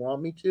if you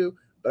want me to,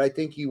 but I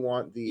think you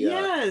want the.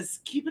 Yes,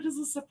 keep it as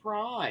a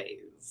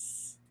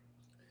surprise.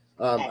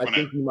 I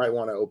think you might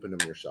want to open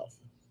them yourself.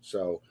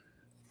 So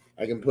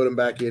I can put them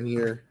back in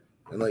here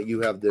and let you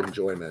have the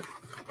enjoyment.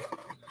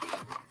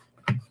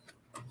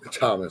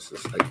 Thomas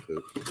is like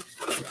poop.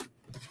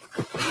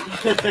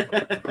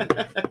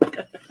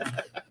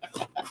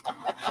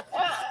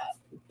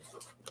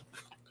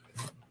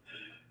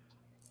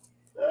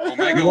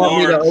 Omega You want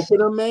me to Lord. open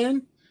them,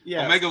 man?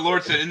 Yeah. Omega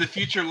Lord said, in the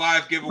future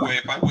live giveaway,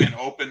 if I win,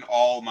 open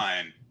all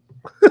mine.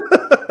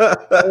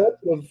 I'll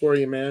open them for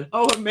you, man.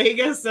 Oh,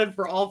 Omega said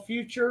for all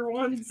future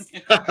ones.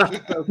 Mark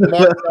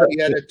thought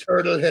you had a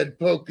turtle head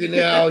poking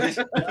out. That's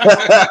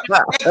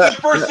the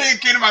first thing that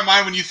came to my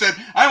mind when you said,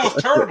 I almost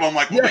turtled him. I'm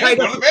like, well, Yeah, I man,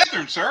 go know. to the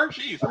bathroom, sir.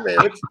 Jeez. I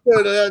might have a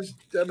turtle head.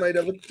 I might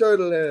have a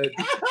turtle head.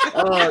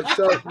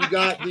 So you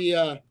got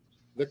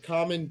the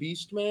common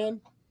beast man.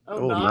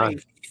 Oh,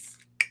 nice.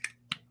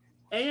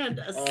 And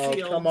a Oh,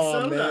 sealed come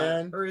on, soda.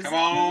 man. Or is Come it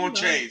on, sealed?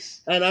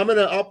 Chase. And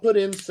I'll put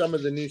in some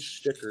of the new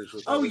stickers.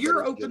 With Oh, you're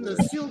everybody's open the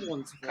giveaway. sealed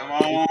ones. for Come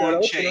us. on,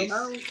 open Chase.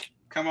 Oh,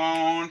 Come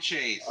on,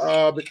 Chase.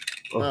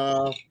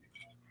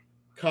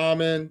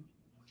 Common.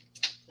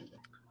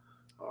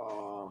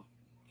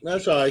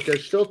 That's all right.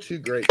 There's still 2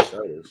 great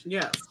sodas.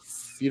 yes.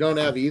 If you don't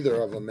have either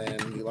of them, man,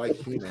 you like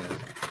He-Man.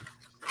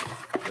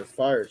 They're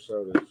fire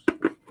sodas.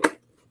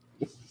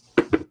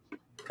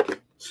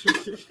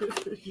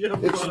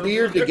 It's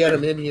weird to get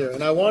them in here,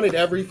 and I wanted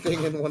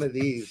everything in one of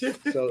these,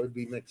 so it would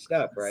be mixed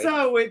up, right?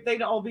 So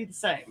they'd all be the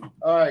same.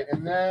 All right,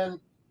 and then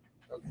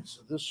okay,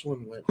 so this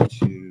one went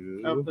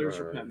to. Oh, there's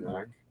your pen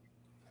back.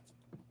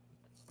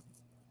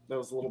 That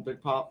was a little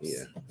big pops.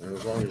 Yeah, and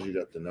as long as you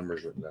got the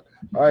numbers written down.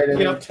 All right, and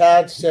then Yep.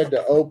 Tad said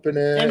to open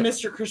it, And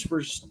Mr.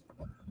 Crispers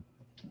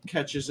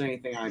catches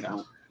anything I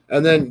don't.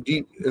 and then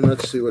and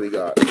let's see what he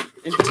got.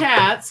 And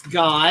Tats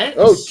got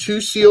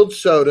 2 sealed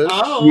sodas,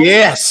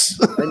 Yes.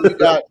 and you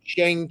got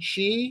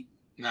Shang-Chi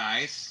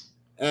Nice.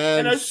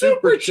 and a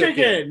super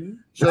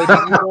chicken. So do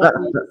you,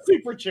 want me,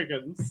 Super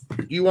chickens.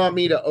 do you want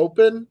me to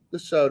open the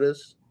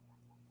sodas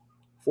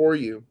for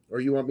you,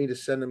 or you want me to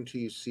send them to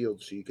you sealed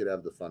so you could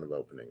have the fun of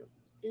opening them?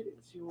 It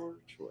is your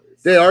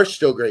choice. They are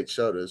still great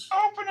sodas.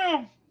 Open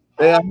them.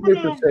 They Open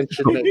 100%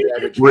 should make the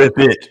average. Rip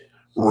it.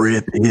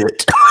 Rip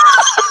it.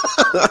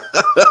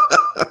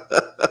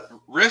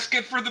 Risk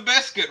it for the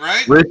biscuit,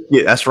 right? Risk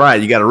it. That's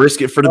right. You got to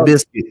risk it for the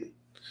biscuit.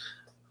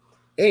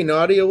 Hey,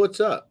 Nadia, what's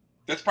up?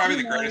 That's probably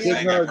the greatest Good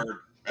thing I've hug. heard.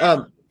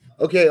 ever.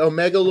 Okay,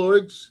 Omega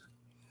Lords.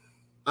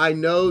 I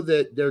know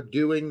that they're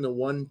doing the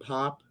one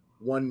pop,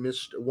 one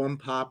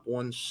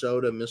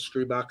soda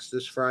mystery box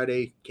this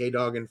Friday,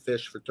 K-Dog and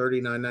Fish for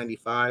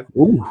 $39.95.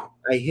 Ooh.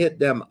 I hit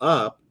them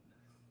up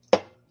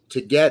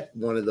to get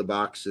one of the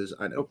boxes.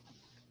 I know.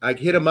 I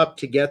hit them up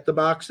to get the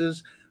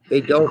boxes. They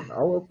don't.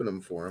 I'll open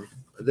them for them.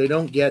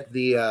 get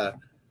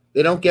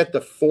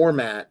the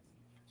format.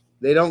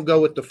 They don't go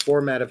with the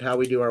format of how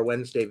we do our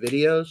Wednesday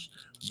videos,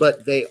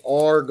 but they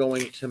are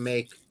going to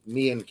make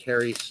me and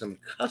Carrie some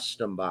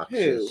custom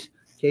boxes.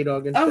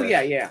 K-Dog and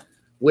Fish, yeah.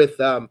 With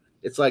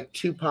it's like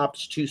 2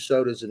 pops, 2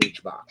 sodas in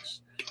each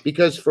box.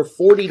 Because for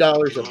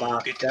 $40 a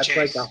box, that's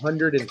like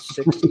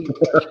 160.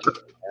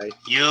 Right?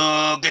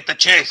 You get the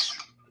chase.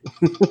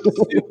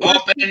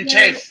 Open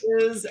chase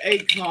is a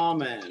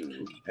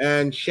common,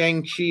 and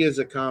Shang-Chi is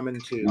a common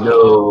too.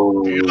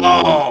 No.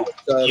 Oh,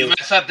 you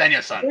mess up, then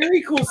your son.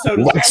 Very cool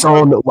soda. Wax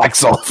on,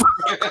 wax off.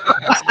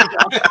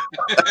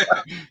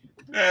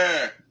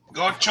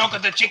 Go choke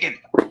at the chicken.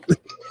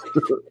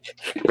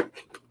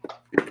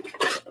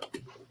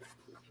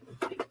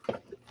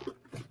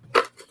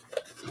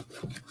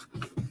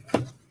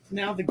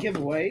 Now the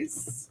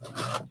giveaways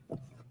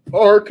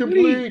are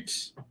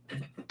complete.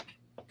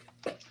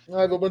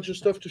 I have a bunch of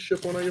stuff to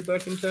ship when I get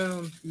back in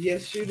town.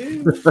 Yes, you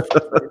do.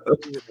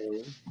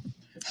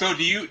 So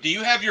do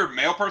you have your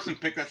mail person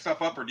pick that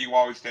stuff up, or do you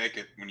always take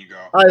it when you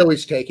go? I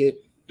always take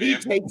it. He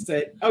takes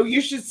it. Oh,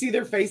 you should see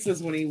their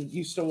faces when he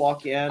used to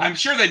walk in. I'm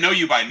sure they know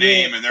you by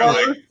name, and they're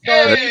like,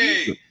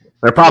 "Hey."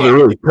 They're probably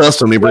really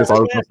custom. I got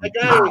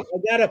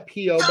a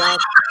PO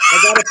box. I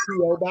got a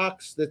PO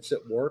box that's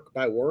at work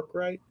by work,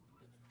 right?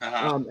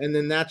 And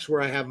then that's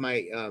where I have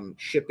my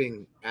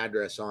shipping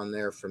address on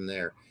there from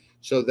there.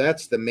 So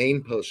that's the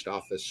main post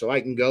office. So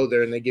I can go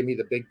there and they give me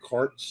the big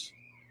carts.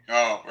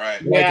 Oh, right.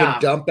 I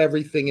can dump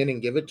everything in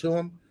and give it to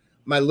them.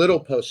 My little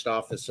post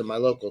office in my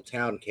local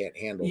town can't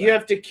handle that. You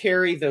have to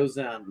carry those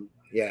in.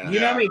 Yeah. You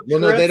know how many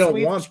they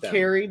don't want them.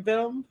 Carried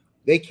them?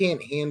 They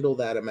can't handle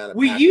that amount of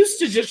We packages. used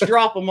to just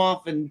drop them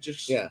off and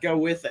just go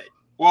with it.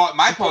 Well,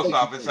 my post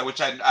office, which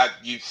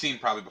you've seen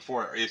probably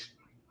before, is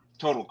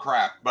total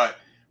crap. But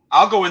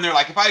I'll go in there,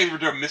 like if I ever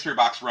do a mystery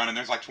box run and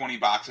there's like 20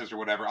 boxes or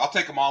whatever, I'll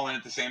take them all in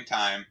at the same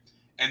time,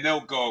 and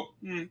they'll go,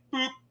 boop,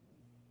 boop.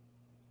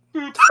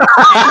 And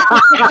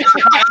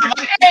I'm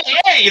like,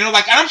 hey, and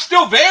I'm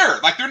still there.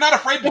 Like, they're not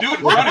afraid to do it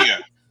in front of you.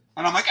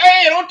 And I'm like,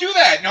 hey, don't do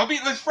that.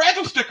 There's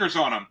fragile stickers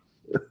on them.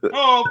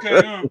 Oh,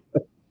 okay.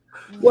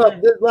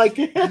 Well, like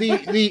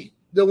the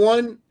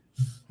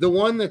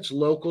one that's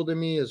local to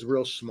me is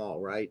real small,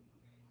 right?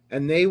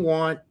 And they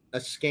want a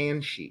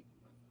scan sheet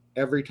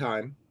every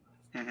time.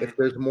 If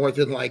there's more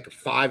than like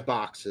 5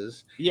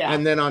 boxes. Yeah.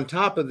 And then on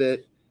top of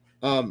it,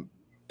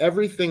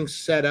 everything's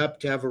set up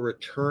to have a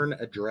return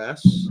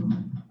address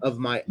of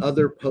my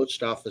other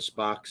post office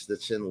box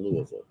that's in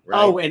Louisville.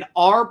 Right? Oh, in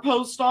our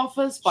post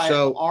office by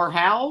our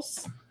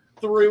house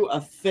threw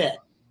a fit.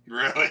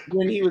 Really?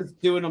 When he was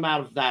doing them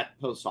out of that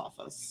post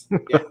office.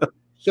 Yeah.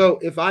 So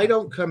if I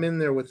don't come in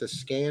there with a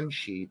scan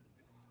sheet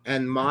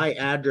and my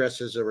address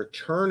is a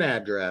return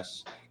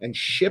address and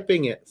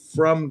shipping it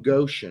from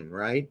Goshen,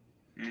 right?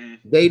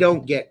 They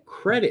don't get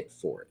credit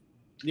for it.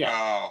 Yeah.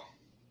 Oh.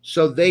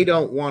 So they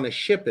don't want to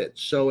ship it.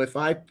 So if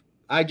I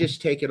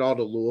just take it all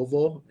to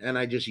Louisville and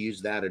I just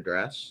use that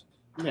address.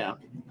 Yeah.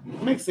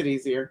 Makes it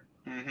easier.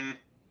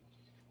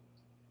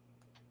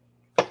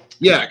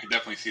 Yeah. I could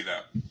definitely see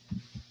that.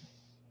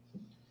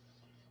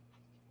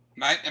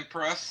 Night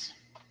Empress.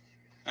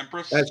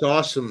 That's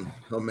awesome,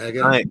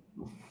 Omega. Right.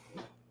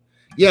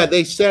 Yeah,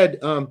 they said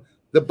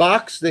the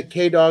box that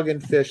K-Dog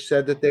and Fish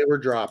said that they were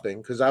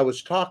dropping, because I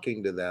was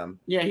talking to them.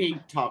 Yeah, he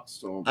talks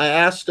to them. I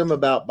asked them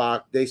about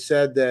box. They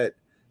said that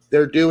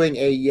they're doing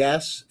a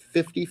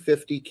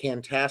 50/50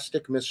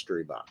 Cantastic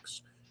mystery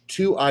box.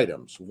 2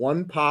 items.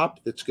 1 pop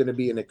that's going to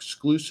be an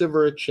exclusive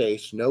or a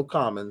chase, no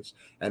commons,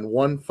 and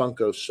 1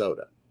 Funko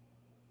soda.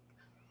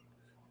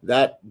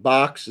 That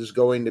box is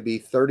going to be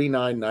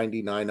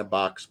 $39.99 a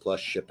box plus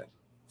shipping.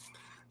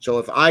 So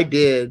if I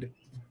did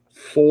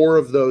 4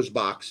 of those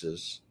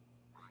boxes,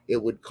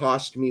 it would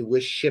cost me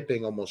with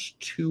shipping almost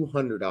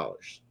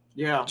 $200.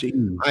 Yeah.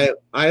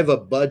 I have a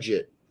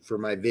budget for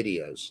my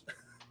videos,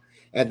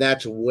 and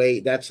that's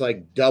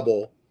like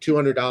double.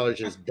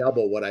 $200 is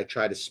double what I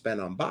try to spend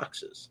on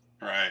boxes.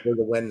 Right. For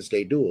the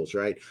Wednesday duels,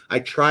 right? I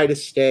try to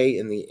stay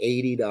in the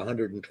 80 to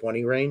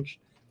 120 range.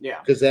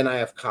 Yeah. Because then I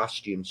have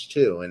costumes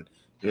too, and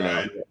you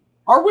know,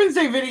 our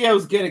Wednesday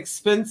videos get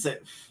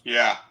expensive.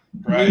 Yeah.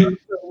 Right.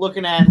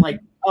 Looking at like,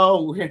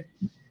 oh,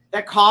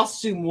 that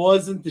costume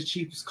wasn't the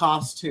cheapest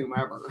costume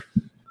ever.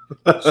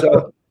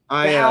 So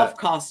the elf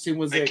costume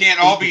was. They can't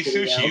all be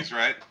sushis,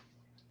 right?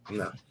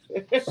 No.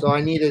 So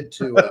I needed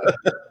to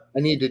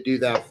do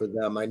that for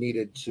them. I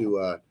needed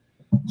to.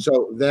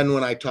 So then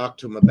when I talked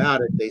to them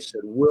about it, they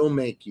said, we'll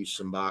make you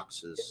some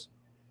boxes.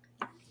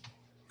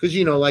 Because,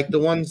 you know, like the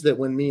ones that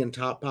when me and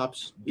Top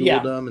Pops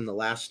dueled them and the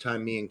last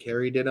time me and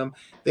Carrie did them,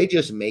 they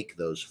just make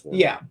those for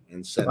me.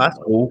 And send that's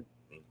them cool.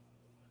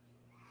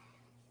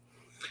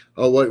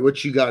 Oh,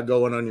 what you got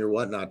going on your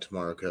whatnot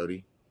tomorrow,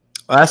 Cody?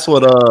 That's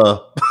what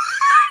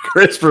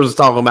Christopher was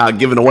talking about,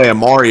 giving away a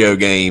Mario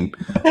game.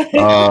 He's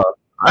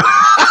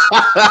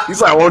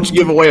like, why don't you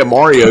give away a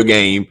Mario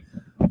game?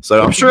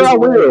 So I'm sure I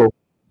will.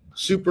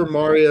 Super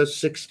Mario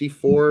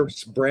 64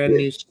 brand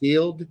new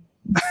sealed.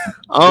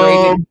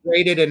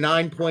 Rated a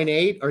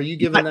 9.8. Are you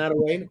giving that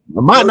away? It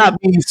might not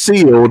be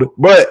sealed,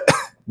 but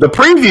the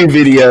preview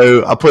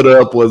video I put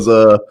up was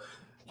I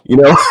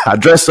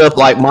dressed up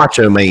like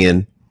Macho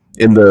Man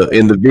in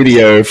the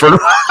video for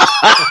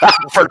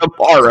for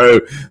tomorrow.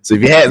 So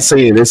if you hadn't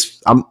seen it,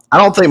 I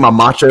don't think my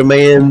Macho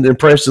Man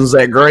impression is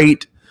that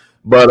great,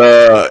 but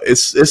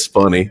it's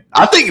funny.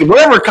 I think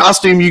whatever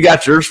costume you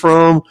got yours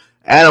from,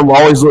 Adam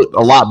always looked a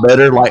lot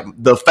better. Like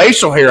the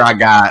facial hair I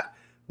got,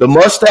 the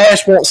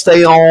mustache won't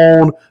stay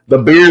on, the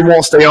beard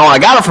won't stay on. I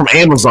got it from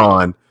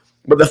Amazon,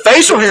 but the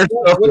facial hair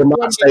stuff will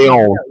not stay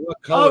on.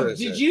 Oh,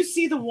 did you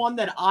see the one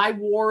that I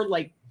wore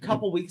like a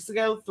couple weeks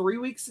ago, 3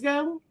 weeks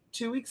ago,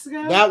 2 weeks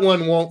ago? That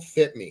one won't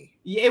fit me.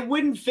 Yeah, it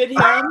wouldn't fit him.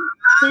 He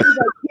was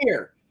like,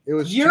 here,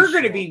 you're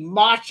going to be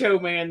Macho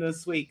Man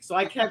this week. So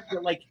I kept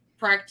like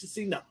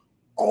practicing the,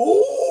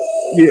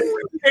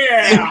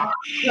 yeah.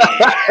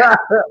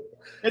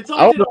 It's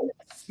all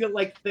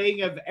like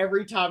thing of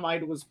every time I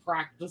was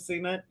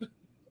practicing it.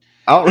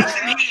 Oh,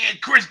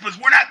 at Christmas,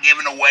 we're not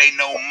giving away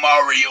no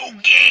Mario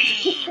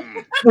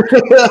game.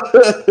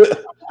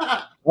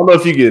 I don't know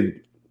if you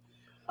can.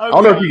 I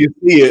don't know if you can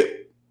see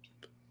it,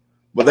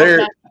 but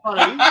there.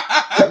 I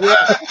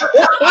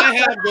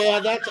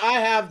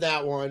have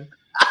that one.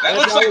 That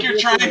looks like you're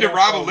trying to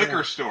rob a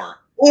liquor store.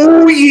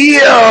 Oh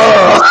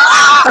yeah.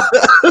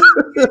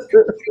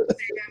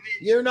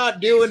 You're not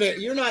doing it.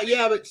 You're not.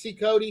 Yeah, but see,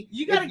 Cody,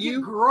 you gotta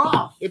get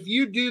gruff. If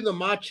you do the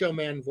Macho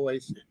Man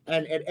voice,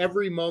 and at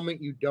every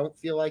moment you don't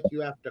feel like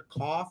you have to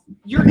cough,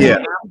 you're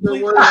you're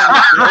doing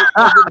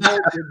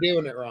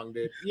it wrong,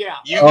 dude. Yeah.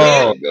 You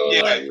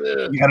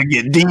gotta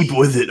get deep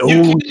with it.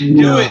 You can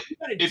do it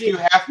if you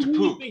have to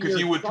poop, because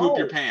you would poop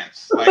your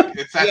pants. Like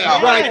that's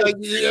how. Right. Like,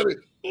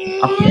 even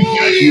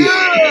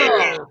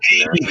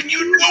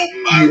you know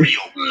Mario.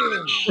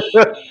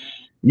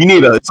 You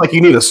need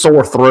a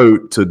sore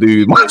throat to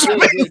do Macho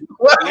Man.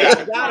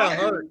 It's gotta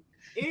hurt.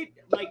 It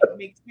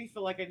makes me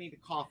feel like I need to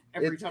cough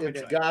every time I do it.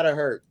 It's gotta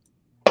hurt.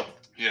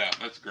 Yeah,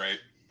 that's great.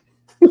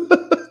 I'm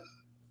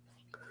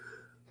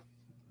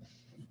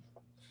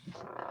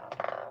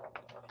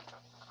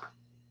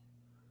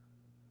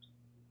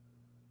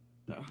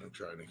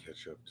trying to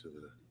catch up to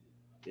the.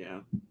 Yeah.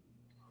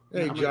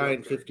 Hey,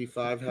 Giant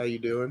 55, how you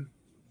doing?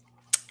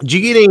 Did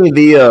you get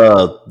any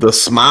of the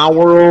Smile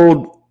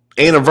World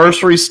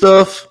anniversary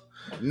stuff?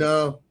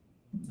 No.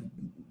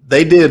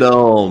 They did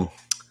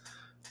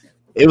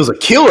it was a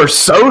killer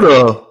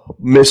soda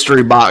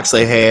mystery box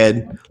they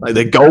had, like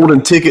the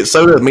golden ticket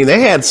soda. I mean,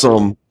 they had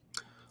some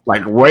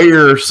like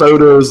rare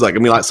sodas, like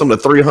some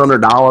of the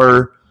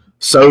 $300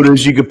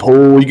 sodas you could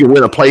pull. You could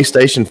win a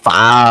PlayStation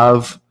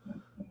 5.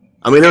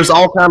 I mean, there's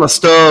all kind of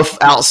stuff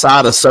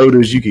outside of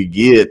sodas you could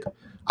get.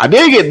 I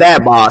did get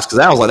that box because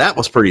I was like, that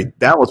was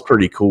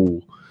pretty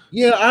cool.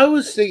 Yeah, I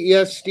was thinking,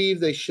 yes, Steve,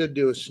 they should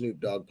do a Snoop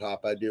Dogg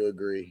pop. I do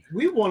agree.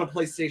 We want a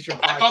PlayStation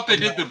 5. I thought they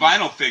did the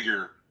vinyl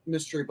figure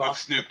mystery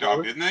box of Snoop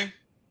Dogg, didn't they?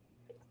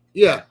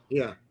 Yeah.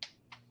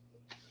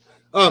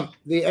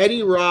 The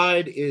Eddie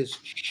ride is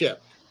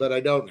shipped, but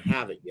I don't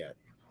have it yet.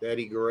 The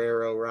Eddie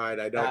Guerrero ride,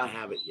 I don't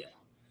have it yet.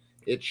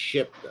 It's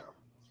shipped though.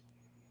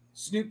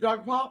 Snoop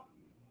Dogg pop?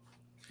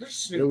 There's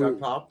Snoop Dogg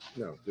pop.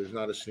 No, there's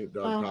not a Snoop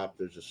Dogg pop.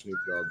 There's a Snoop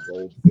Dogg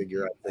gold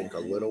figure, I think, a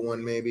little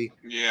one maybe.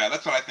 Yeah,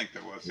 that's what I think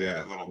that was. Yeah,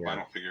 that little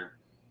vinyl figure.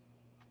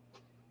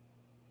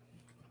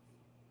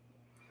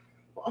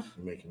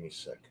 You're making me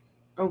sick.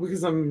 Oh,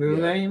 because I'm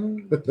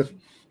moving?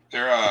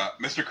 Yeah.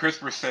 Mr.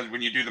 Crisper said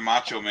when you do the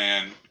Macho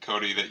Man,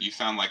 Cody, that you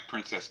sound like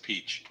Princess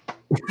Peach.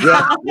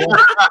 Yeah.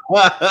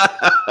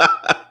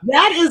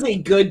 That is a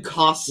good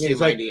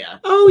costume idea.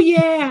 Oh,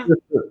 yeah.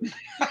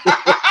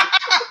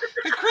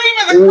 The cream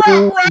of the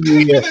crop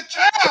rising to the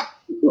top.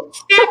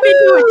 Step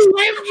into a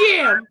Slim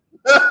Jim.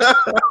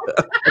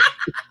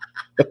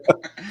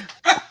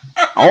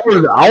 I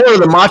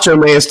ordered the Macho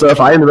Man stuff.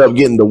 I ended up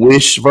getting the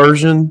Wish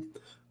version.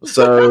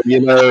 So, that's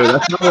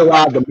really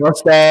like the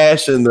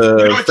mustache and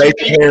the fake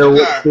hair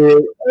with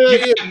it.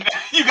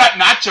 You got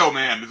Nacho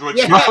Man, is what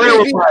you got.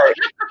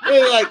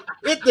 Like,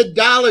 it's the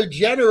Dollar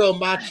General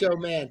Macho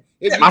Man.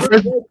 If you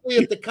look closely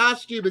at the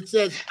costume, it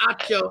says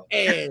Nacho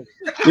Man.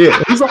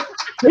 Yeah, he's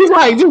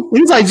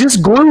like,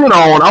 just glue it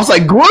on. I was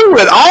like, glue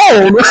it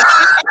on?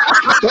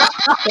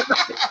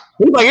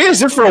 He's like,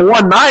 it's just for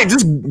one night.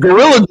 Just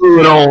Gorilla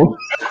glue it on.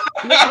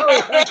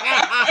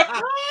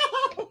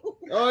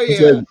 Oh,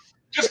 yeah.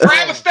 Just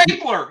grab a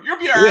stapler. You'll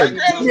be all right.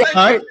 Grab a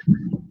stapler.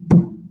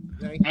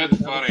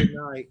 That's funny.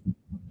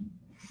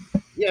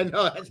 Yeah,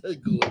 no, that's a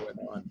glue it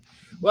on.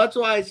 Well, that's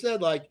why I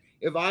said, like,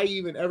 if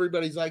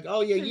everybody's like,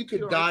 oh, yeah, you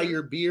could dye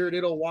your beard,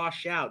 it'll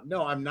wash out.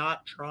 No, I'm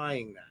not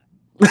trying that.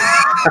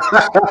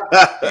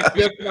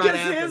 It's not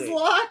happening. His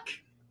luck,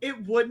 it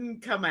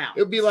wouldn't come out. It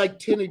would be like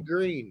tinted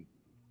green.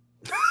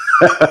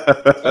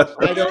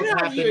 I don't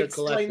happen to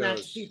explain collect that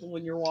those. to people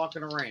when you're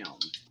walking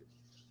around.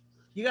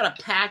 You got a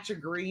patch of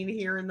green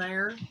here and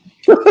there.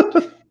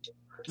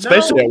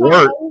 Especially at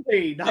work.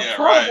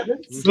 Right.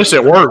 Especially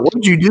at work. What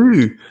did you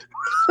do?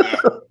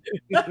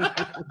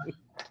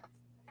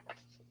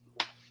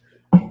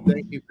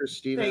 Thank you for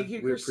Christina. Thank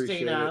you, We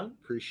Christina.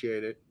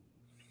 Appreciate it.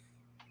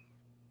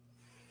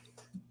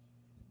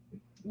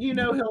 You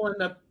know he'll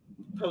end up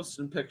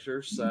posting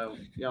pictures, so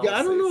Yeah,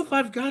 I don't know if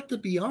I've got the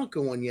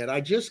Bianca one yet.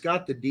 I just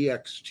got the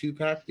DX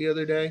 2-pack the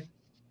other day,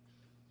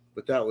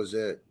 but that was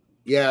it.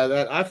 Yeah,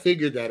 that I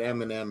figured that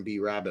M&M B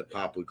Rabbit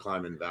Pop would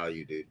climb in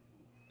value, dude.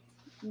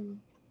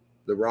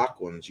 The rock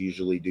ones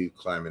usually do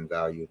climb in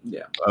value.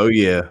 Yeah. Oh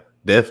yeah,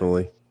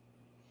 definitely.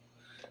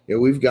 Yeah,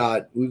 we've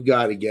got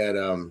to get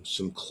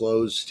some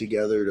clothes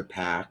together to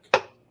pack.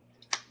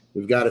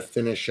 We've got to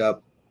finish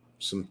up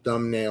some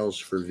thumbnails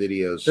for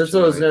videos. That's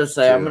what I was gonna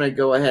say. too. I'm gonna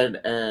go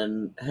ahead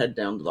and head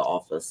down to the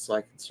office so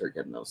I can start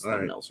getting those All right.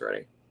 thumbnails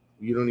ready.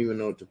 You don't even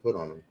know what to put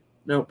on them.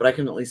 No, but I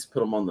can at least put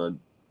them on the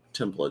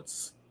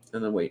templates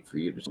and then wait for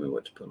you to tell me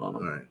what to put on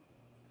them. All right.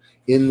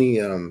 In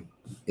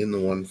the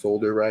one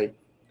folder, right?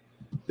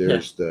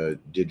 There's the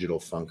digital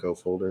Funko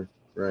folder,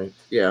 right?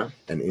 Yeah.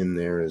 And in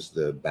there is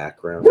the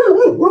background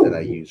that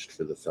I used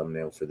for the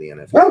thumbnail for the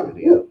NFT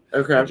video.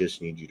 Okay. I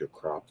just need you to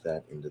crop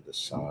that into the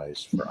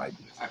size for I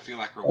feel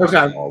like we're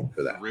Okay. watching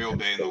for that. a real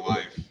day in the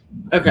life.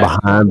 Okay.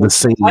 Behind the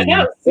scenes I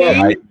know. See?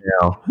 right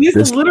now. This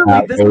is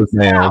literally this goes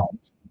down.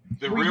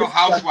 The We real just-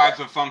 housewives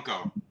of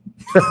Funko.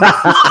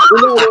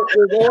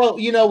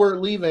 We're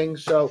leaving,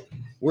 so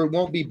we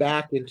won't be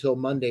back until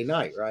Monday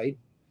night, right?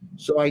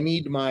 So I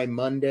need my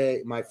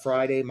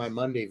Friday, my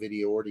Monday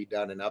video already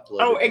done and uploaded.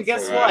 Oh, and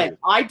guess before Right.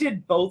 what? I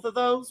did both of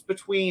those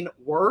between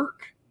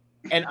work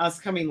and us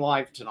coming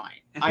live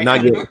tonight. I Not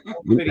edited yet.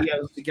 both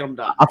videos to get them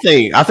done. I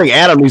think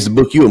Adam needs to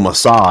book you a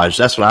massage.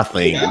 That's what I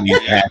think Yeah, needs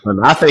to yeah. happen.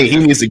 I think he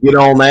needs to get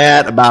on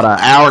that about an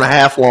hour and a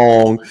half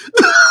long.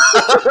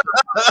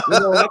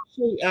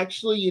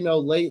 Actually,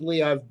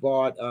 lately I've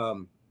bought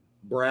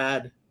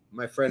Brad,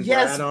 my friend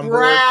Yes, Brad on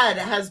Brad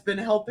has been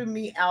helping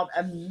me out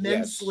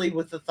immensely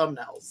with the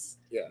thumbnails.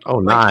 board. Yeah. Oh,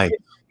 Like, nice.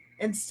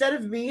 Instead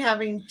of me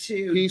having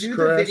to Peace, do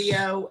Chris. the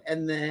video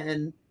and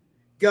then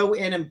go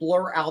in and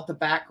blur out the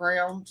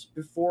background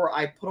before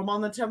I put them on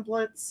the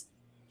templates,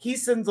 he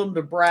sends them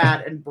to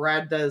Brad, and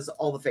Brad does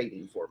all the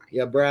fading for me.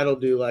 Yeah, Brad will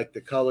do like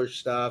the color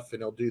stuff,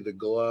 and he'll do the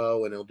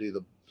glow, and he'll do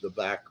the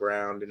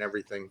background and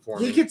everything for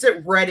me. He gets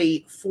it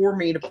ready for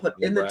me to put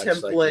in the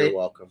Brad's like, template. You're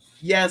welcome.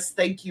 Yes,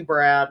 thank you,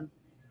 Brad.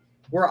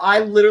 Where I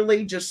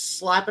literally just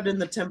slap it in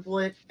the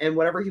template, and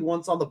whatever he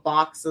wants on the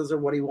boxes or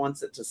what he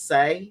wants it to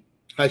say,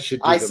 I should.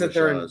 I sit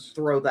there and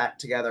throw that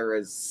together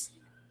as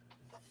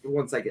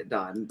once I get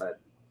done. But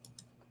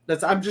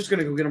I'm just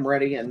gonna go get them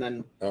ready, and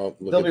then they'll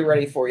be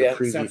ready for the you.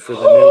 preview for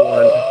the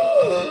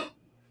new one.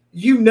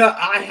 You know,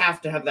 I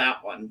have to have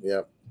that one.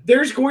 Yep.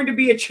 There's going to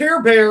be a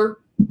chair bear.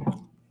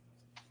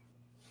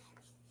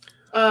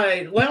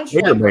 Lounge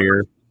Sugar fly,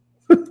 bear.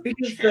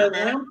 because Chair the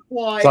bear? lounge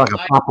fly It's like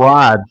a I pop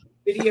ride.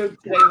 video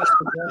today was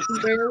the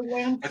Goshen bear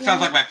lounge That sounds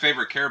fly. like my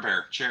favorite Care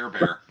Bear. Chair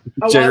Bear.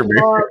 Oh, Chair I bear.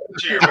 love the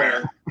Chair chair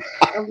Bear. bear.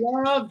 I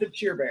love the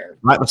chair bear.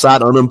 Right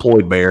beside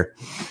unemployed bear.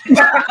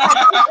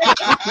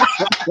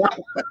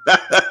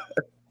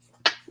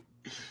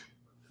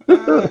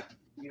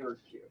 You're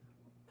cute.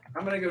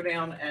 I'm gonna go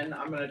down and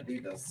I'm gonna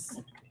do this.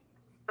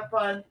 Have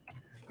fun.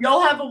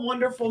 Y'all have a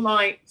wonderful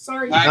night.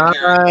 Sorry. Night,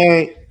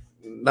 Carrie.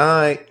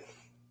 Night.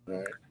 All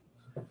right.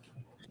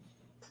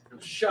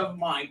 Shove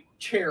my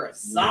chair I'll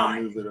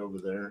aside. move it over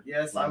there.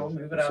 Yes, I will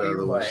move it out of So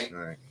your way. all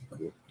right,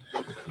 cool.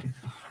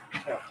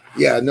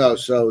 Yeah, no,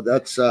 so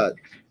that's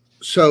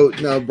so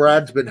no,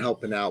 Brad's been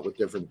helping out with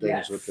different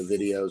things with the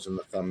videos and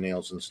the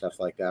thumbnails and stuff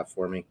like that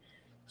for me.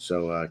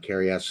 So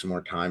Carrie has some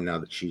more time now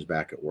that she's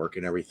back at work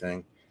and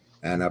everything.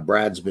 And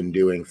Brad's been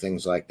doing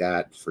things like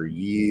that for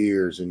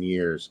years and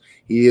years.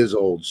 He is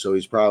old, so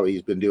he's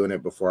been doing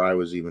it before I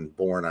was even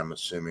born, I'm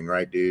assuming,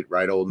 right, dude?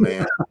 Right, old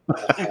man?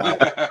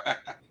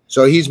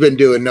 So he's been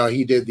doing,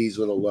 he did these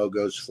little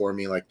logos for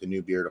me, like the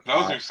new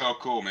Beardofpop. Those are so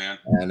cool, man.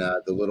 And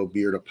the little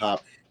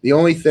Beardofpop. The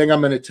only thing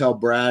I'm going to tell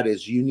Brad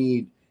is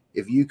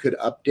if you could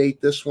update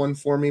this one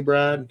for me,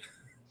 Brad,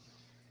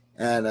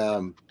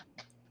 and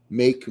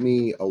make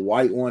me a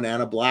white one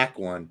and a black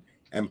one,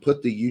 and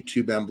put the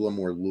YouTube emblem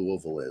where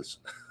Louisville is.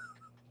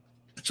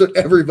 That's what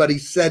everybody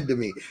said to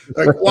me.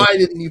 Like, why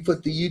didn't you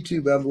put the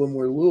YouTube emblem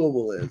where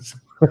Louisville is?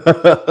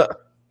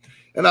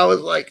 And I was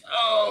like,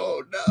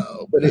 oh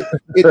no. But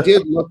it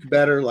did look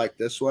better like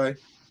this way.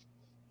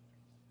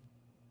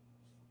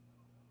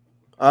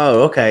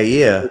 Oh, okay,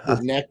 yeah.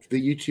 With the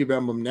YouTube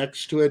emblem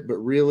next to it, but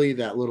really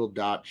that little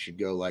dot should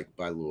go like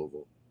by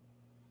Louisville.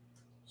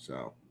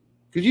 So,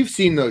 because you've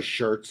seen those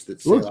shirts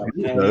that say Looks like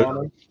good, home though. on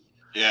them.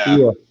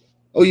 Yeah.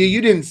 Oh yeah,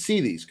 you didn't see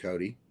these,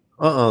 Cody.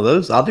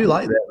 Those I do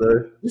like that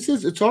though.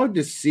 It's hard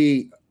to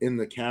see in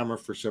the camera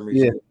for some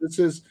reason. Yeah. This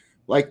is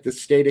like the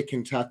state of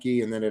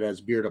Kentucky, and then it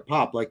has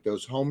Beardofpop, like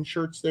those home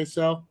shirts they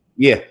sell.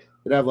 Yeah.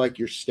 It have like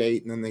your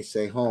state, and then they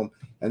say home.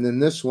 And then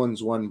this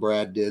one's one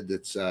Brad did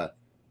that's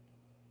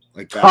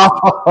like that.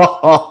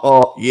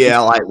 Oh,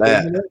 yeah, I like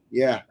that.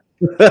 Yeah,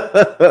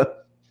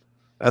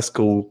 That's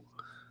cool.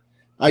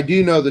 I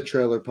do know the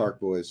Trailer Park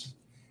Boys.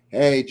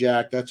 Hey,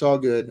 Jack, that's all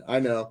good. I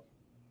know.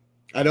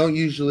 I don't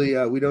usually,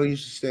 we don't usually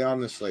stay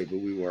on this late, but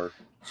we were.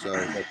 So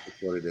that's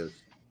what it is.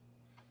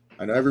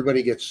 I know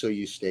everybody gets so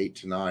used to 8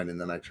 to 9, and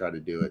then I try to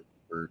do it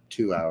for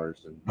 2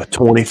 hours. And A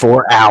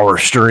 24-hour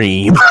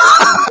stream.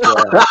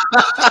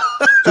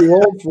 too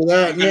old for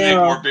that I'm gonna make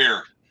now. more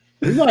beer.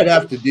 We might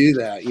have to do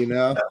that, you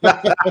know.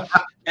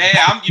 Hey,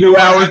 Two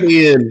hours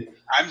in.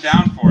 I'm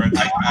down for it.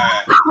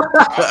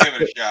 I'll give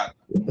it a shot.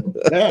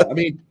 Yeah, I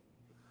mean,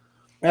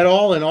 at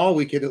all in all,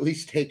 we could at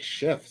least take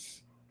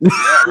shifts. Yeah,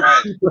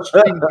 right. Keep the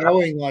stream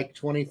going like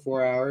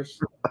 24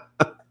 hours.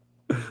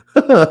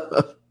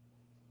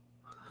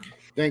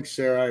 Thanks,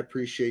 Sarah. I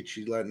appreciate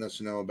you letting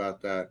us know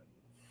about that.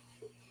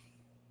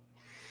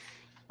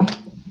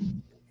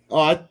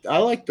 Oh, I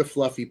like the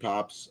fluffy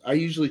pops. I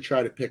usually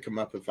try to pick them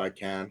up if I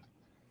can.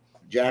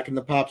 Jack and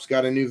the Pops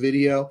got a new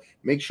video.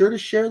 Make sure to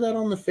share that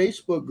on the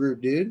Facebook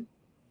group, dude.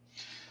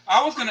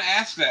 I was going to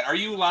ask that. Are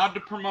you allowed to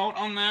promote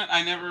on that?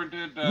 I never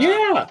did.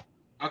 Yeah.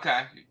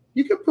 Okay.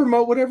 You can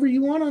promote whatever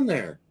you want on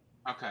there.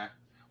 Okay.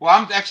 Well,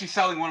 I'm actually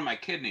selling one of my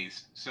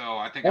kidneys, so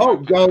I think. Oh,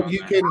 go! You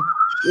can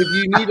if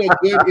you need a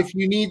good, if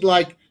you need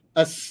like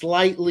a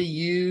slightly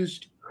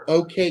used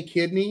okay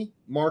kidney,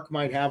 Mark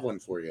might have one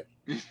for you.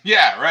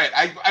 Yeah, right.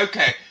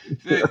 Okay.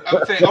 I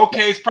would say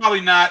okay is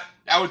probably not.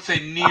 I would say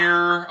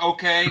near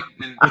okay.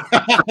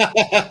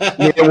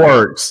 It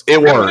works.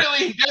 It works.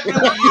 Definitely used.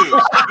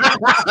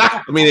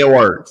 I mean, it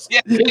works.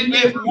 Yeah,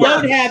 it works.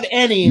 Don't have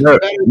any. No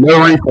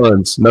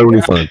refunds. No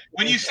refunds.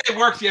 When you say it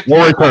works, you have to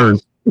No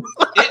returns.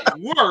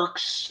 It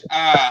works.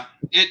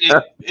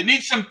 It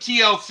needs some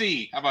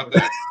TLC. How about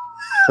that?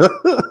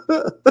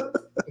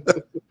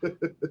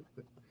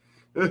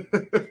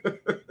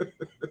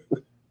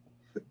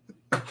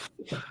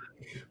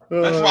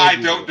 That's why I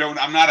don't.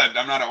 I'm not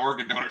an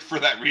organ donor for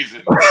that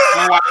reason.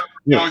 My wife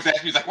always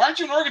asks me, "He's like, why aren't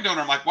you an organ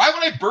donor?" I'm like, why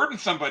would I burden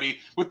somebody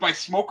with my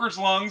smoker's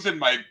lungs and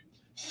my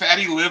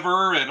fatty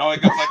liver and all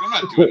that? Like, I'm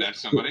not doing that to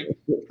somebody.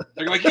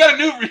 They're like, you got a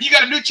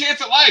new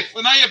chance at life,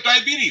 and now you have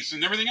diabetes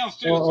and everything else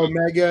too. Well, so.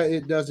 Omega,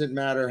 it doesn't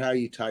matter how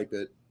you type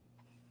it.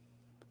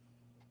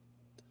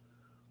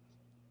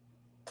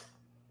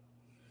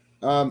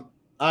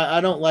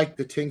 I don't like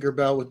the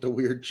Tinkerbell with the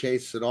weird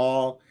chase at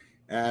all.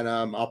 And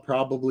I'll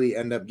probably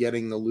end up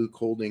getting the Luke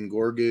holding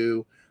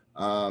Gorgu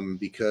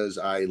because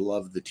I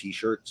love the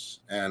T-shirts,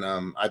 and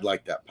I'd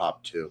like that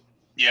pop too.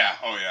 Yeah.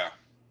 Oh yeah.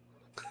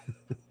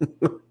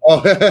 Oh,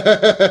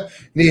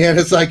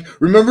 Neanna's like,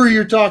 remember who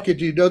you're talking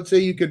to. Don't say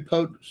you can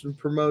post and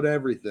promote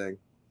everything.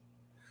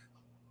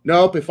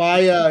 Nope. If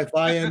I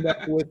end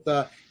up with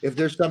if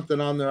there's something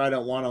on there I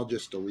don't want, I'll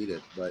just delete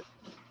it. But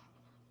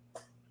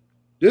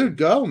dude,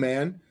 go,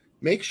 man.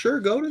 Make sure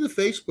go to the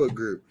Facebook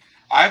group.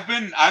 I've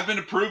been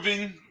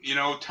approving,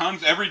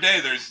 tons every day.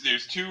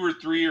 There's 2 or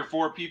 3 or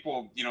 4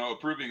 people,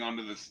 approving on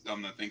the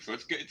thing. So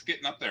it's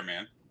getting up there,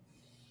 man.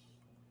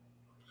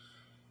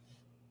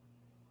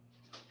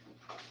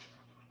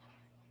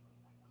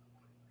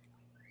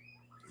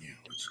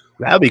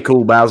 That'd be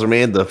cool, Bowser,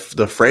 man. The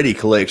Freddy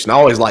collection. I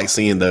always like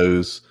seeing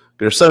those.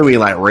 There's so many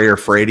like rare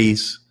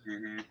Freddys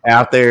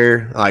out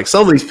there. Like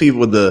some of these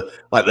people with the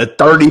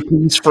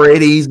 30-piece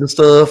Freddys and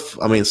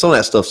stuff. I mean, some of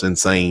that stuff's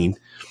insane.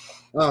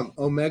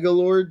 Omega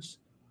Lords,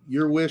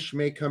 your wish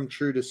may come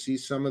true to see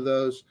some of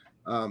those.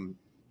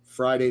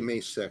 Friday, May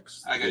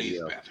 6th. I gotta use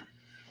the bathroom.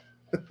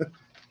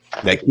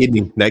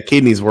 That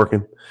kidney's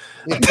working.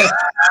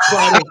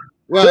 Friday.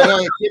 Well, no,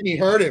 the kidney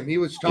hurt him. He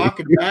was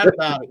talking bad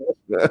about it.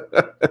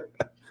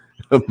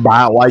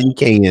 Buy it while you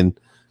can.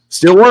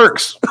 Still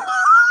works,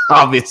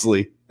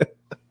 obviously.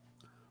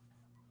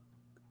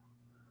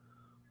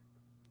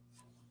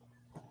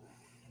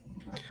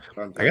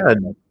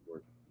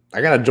 I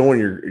gotta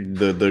join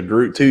the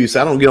group too,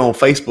 so I don't get on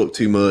Facebook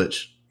too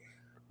much.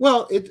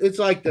 Well, it's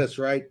like this,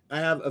 right? I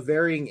have a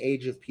varying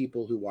age of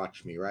people who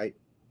watch me, right?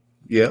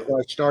 Yeah. So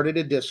I started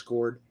a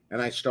Discord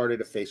and I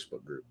started a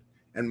Facebook group,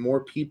 and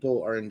more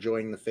people are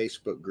enjoying the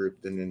Facebook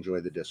group than enjoy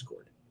the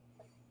Discord.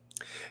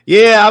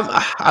 Yeah,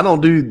 I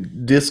don't do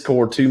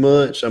Discord too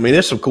much. I mean,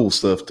 there's some cool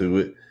stuff to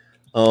it.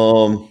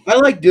 I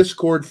like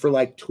Discord for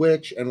like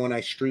Twitch and when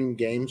I streamed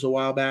games a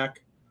while back.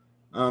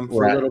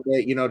 For a little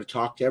bit, to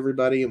talk to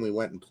everybody, and we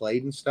went and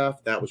played and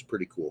stuff. That was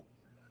pretty cool.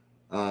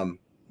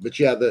 But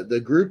yeah,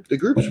 the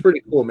group's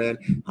pretty cool, man.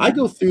 I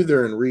go through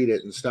there and read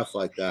it and stuff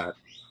like that.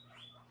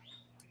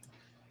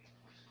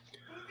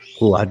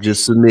 Well, I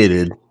just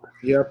submitted.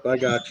 Yep, I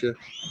got you.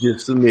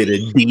 Just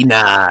submitted.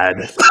 Denied.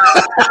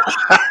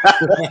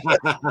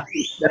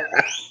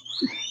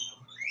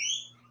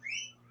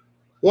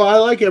 Well, I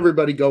like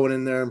everybody going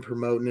in there and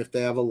promoting if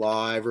they have a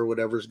live or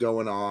whatever's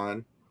going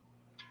on.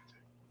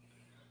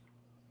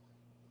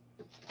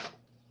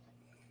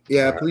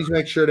 Yeah, please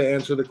make sure to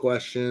answer the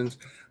questions.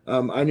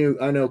 I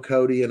know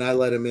Cody, and I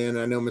let him in.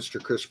 I know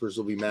Mr. Crispers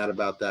will be mad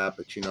about that,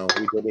 but we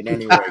did it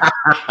anyway.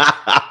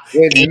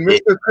 And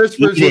Mr.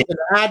 Crispers is an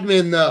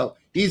admin, though.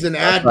 He's an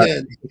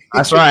admin.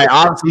 That's right.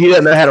 Obviously, he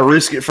doesn't know how to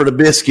risk it for the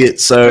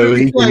biscuit. So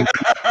he like,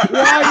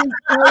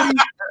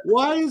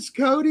 why is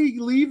Cody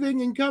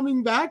leaving and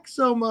coming back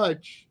so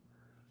much?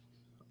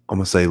 I'm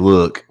gonna say,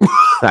 look,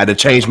 I had to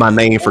change my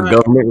name for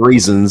government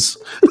reasons.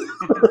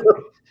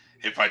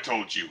 If I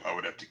told you, I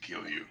would have to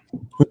kill you.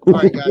 All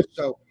right, guys.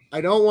 So I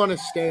don't want to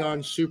stay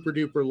on super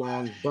duper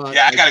long, but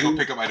Yeah, I gotta go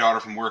pick up my daughter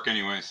from work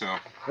anyway. So.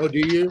 Oh, do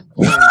you?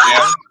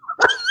 Yeah.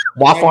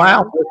 Waffle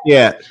House?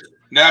 Yeah.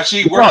 No,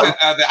 she works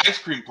at the ice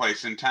cream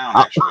place in town.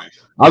 Actually.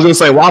 I was gonna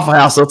say Waffle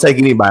House. They'll take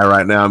anybody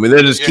right now. I mean,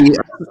 they're just keep.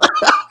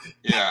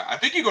 Yeah, I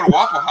think you go to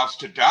Waffle House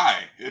to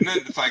die, isn't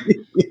it? It's like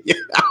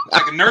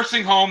like a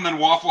nursing home, then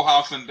Waffle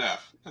House, and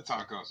death. That's how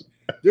it goes.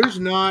 There's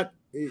not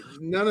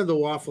none of the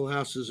Waffle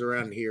Houses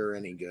around here are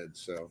any good.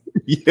 So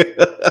Yeah.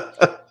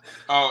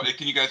 Oh,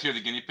 can you guys hear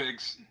the guinea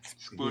pigs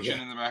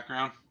splooshing in the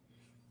background?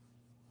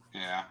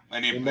 Yeah,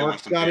 they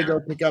Mark's got to go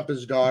pick up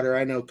his daughter.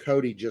 I know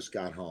Cody just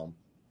got home.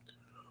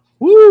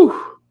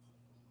 Woo.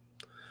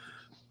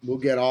 We'll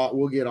get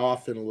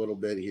off in a little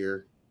bit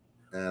here,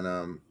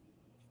 and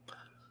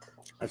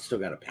I still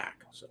got to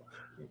pack. So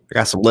I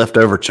got some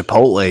leftover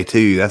Chipotle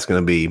too. That's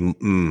gonna be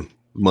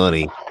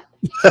money.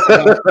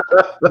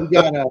 we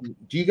got.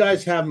 Do you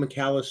guys have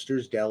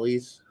McAllister's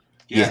Delis?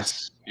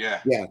 Yes.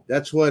 Yeah. Yeah,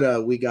 that's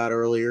what we got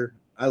earlier.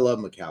 I love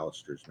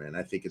McAllister's, man.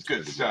 I think it's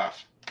good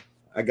stuff.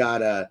 I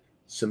got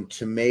some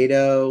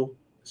tomato,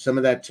 some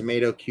of that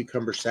tomato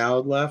cucumber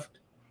salad left,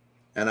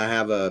 and I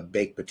have a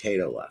baked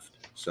potato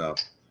left. So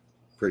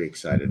pretty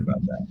excited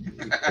about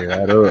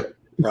that.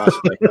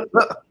 Prospect.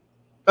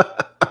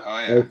 Oh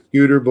yeah.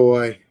 Scooter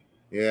boy.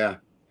 Yeah.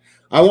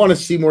 I want to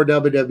see more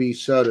WWE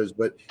sodas,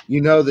 but you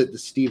know that the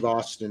Steve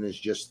Austin is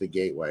just the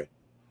gateway.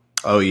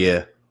 Oh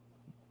yeah.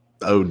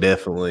 Oh,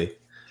 definitely.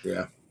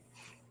 Yeah.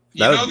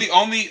 You know,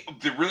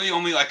 the really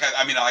only, like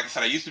I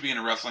said, I used to be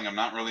into wrestling. I'm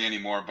not really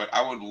anymore, but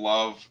I would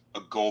love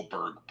a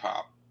Goldberg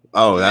pop.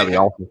 Oh, that'd be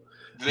awesome.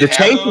 The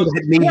chains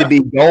need to be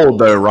gold,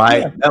 though,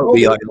 right? Yeah. That would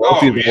be like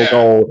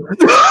gold.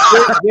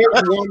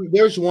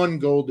 There's one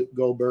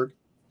Goldberg.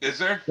 Is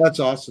there? That's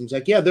awesome. It's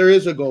like, yeah, there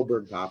is a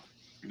Goldberg pop.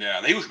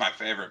 Yeah, he was my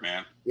favorite,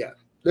 man. Yeah,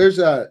 there's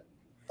a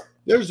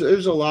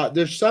lot.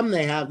 There's some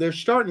they have. They're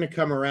starting to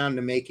come around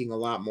to making a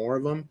lot more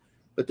of them.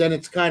 But then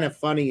it's kind of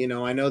funny, you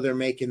know. I know they're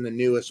making the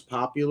newest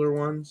popular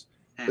ones,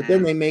 but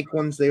then they make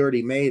ones they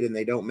already made, and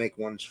they don't make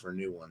ones for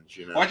new ones.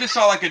 You know. Well, I just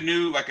saw like a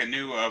new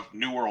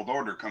New World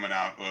Order coming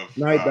out of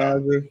Night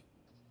Badger.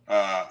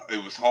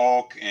 It was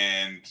Hulk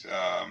and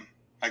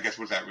I guess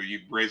was that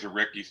Razor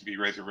Rick used to be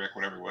Razor Rick,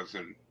 whatever it was,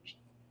 and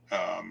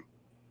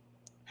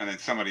then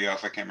somebody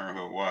else, I can't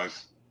remember who it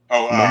was.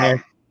 Oh,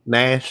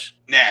 Nash.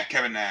 Yeah,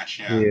 Kevin Nash.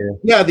 Yeah.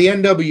 Yeah, the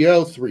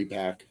NWO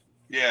 3-pack.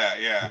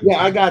 Yeah. Yeah,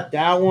 I got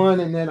that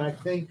one, and then I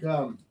think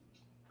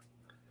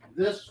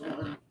this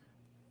one.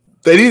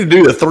 They need to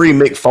do the 3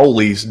 Mick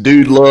Foleys: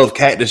 Dude Love,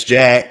 Cactus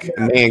Jack,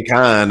 and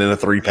Mankind in a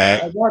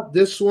 3-pack. I got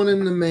this one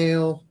in the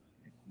mail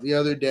the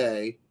other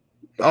day.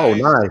 Oh,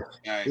 nice.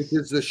 This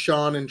is the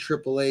Shawn and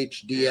Triple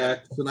H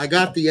DX, and I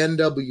got the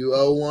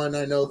NWO one.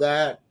 I know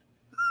that,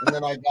 and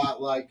then I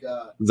got like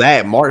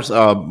Zach Mark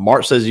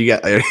says you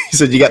got. He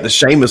said you got the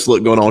Sheamus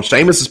look going on.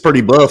 Sheamus is pretty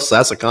buff, so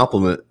that's a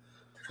compliment.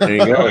 There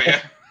you go. Oh,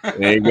 yeah.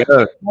 There you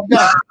go.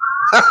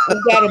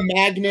 I've got a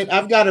magnet.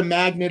 I've got a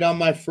magnet on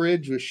my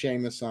fridge with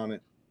Sheamus on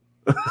it.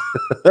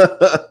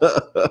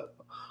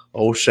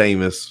 Old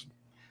Sheamus.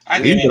 I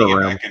need to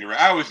get back into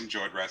it. I always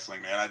enjoyed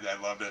wrestling, man.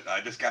 I loved it.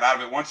 I just got out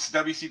of it once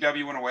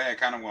WCW went away. I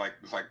kind of was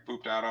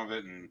pooped out of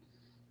it, and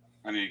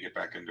I need to get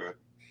back into it.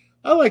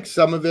 I like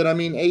some of it. I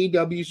mean,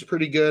 AEW's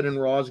pretty good,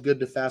 and Raw's good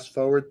to fast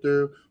forward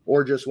through,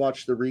 or just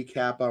watch the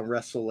recap on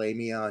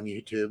WrestleMania on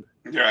YouTube.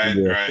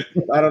 Right.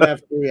 I don't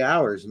have 3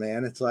 hours,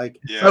 man. It's like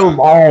so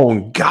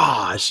long.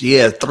 Gosh,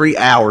 yeah, 3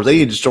 hours. They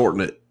need to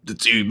shorten it to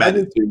 2.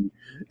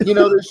 You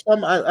know, there's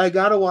some. I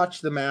gotta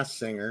watch The Masked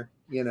Singer.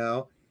 You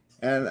know,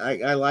 and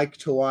I like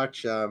to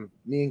watch.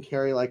 Me and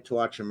Carrie like to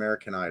watch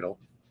American Idol.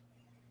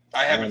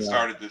 I haven't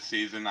started this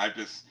season. I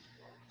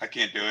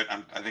can't do it.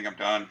 I think I'm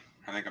done.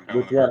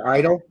 With what,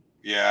 Idol?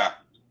 Yeah.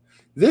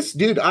 This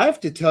dude, I have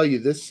to tell you,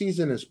 this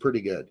season is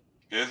pretty good.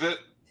 Is it?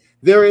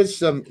 There is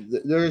some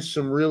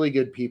really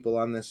good people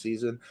on this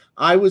season.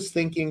 I was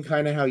thinking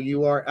kind of how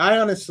you are. I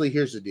honestly,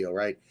 here's the deal,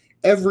 right?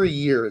 Every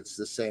year it's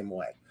the same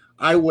way.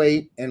 I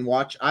wait and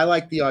watch. I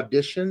like the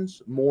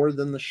auditions more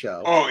than the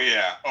show. Oh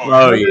yeah.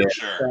 Oh yeah.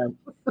 Sure.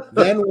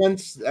 Then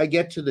once I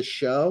get to the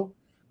show,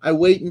 I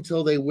wait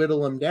until they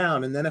whittle them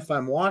down, and then if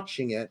I'm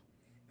watching it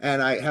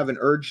and I have an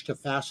urge to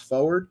fast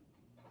forward,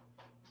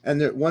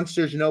 and once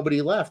there's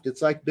nobody left,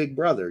 it's like Big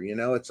Brother, you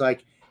know. It's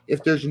like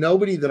if there's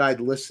nobody that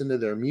I'd listen to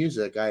their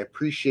music, I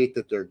appreciate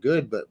that they're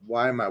good, but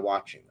why am I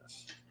watching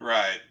this?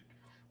 Right.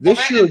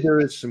 This year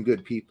there is some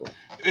good people.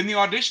 In the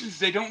auditions,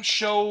 they don't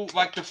show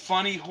like the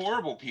funny,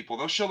 horrible people.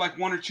 They'll show like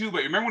 1 or 2.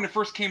 But remember when it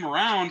first came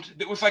around,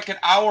 it was like an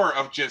hour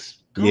of just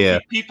goofy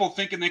people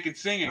thinking they could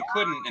sing and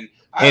couldn't.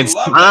 And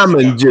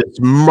Simon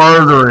just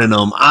murdering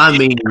them. I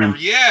mean,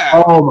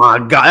 oh my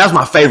God, that's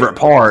my favorite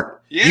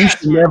part. Yeah, you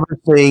should never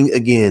sing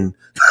again.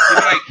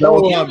 Like,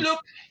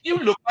 you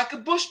look like a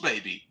bush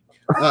baby.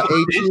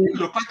 You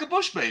look like a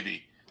bush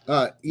baby.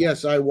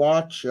 Yes, I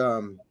watch.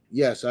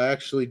 Yes, I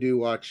actually do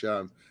watch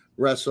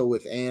Wrestle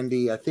with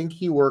Andy. I think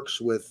he works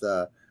with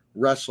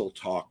Wrestle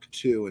Talk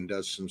too and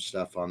does some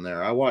stuff on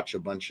there. I watch a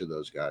bunch of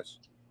those guys.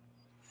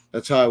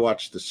 That's how I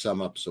watch the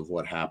sum ups of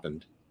what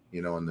happened.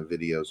 you know, in the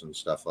videos and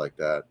stuff like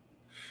that.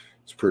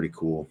 It's pretty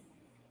cool.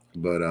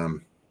 But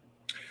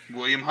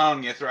William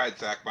Hung, that's right,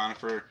 Zach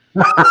Bonifer.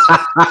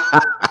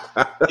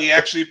 He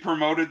actually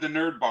promoted the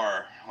Nerd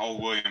Bar.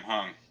 Old William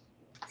Hung.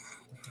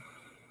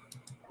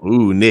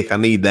 Ooh, Nick, I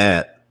need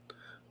that.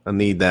 I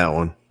need that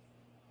one.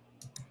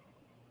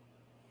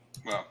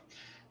 Well,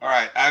 all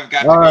right. I've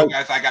got to go,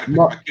 guys. I got to pick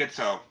my kids.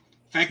 So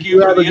thank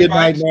you. Have a good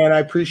night, man. I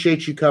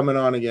appreciate you coming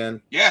on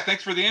again. Yeah,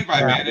 thanks for the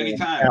invite, man.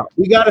 Anytime. Yeah.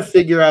 We got to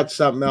figure out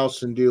something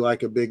else and do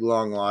like a big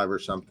long live or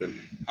something.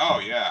 Oh,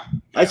 yeah.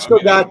 I still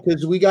got,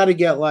 because we got to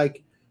get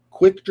like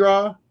quick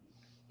draw,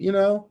 you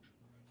know,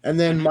 and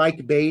then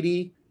Mike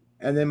Beatty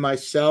and then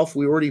myself.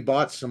 We already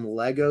bought some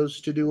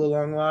Legos to do a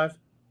long live.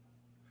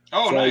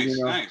 Oh, so, nice, you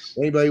know, nice.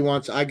 Anybody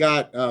wants, I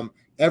got,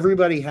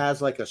 everybody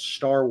has like a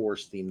Star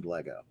Wars themed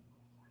Lego.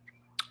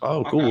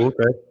 Oh, cool.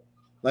 Okay.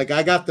 Like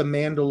I got the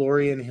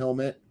Mandalorian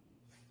helmet.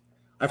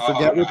 I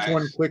forget which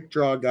one Quick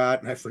Draw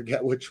got, and I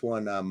forget which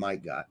one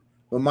Mike got.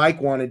 But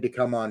Mike wanted to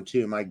come on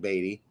too, Mike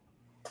Beatty.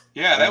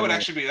 Yeah, that would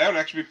actually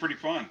be pretty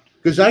fun.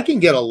 Because I can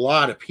get a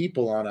lot of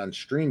people on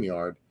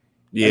StreamYard.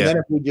 Yeah. And then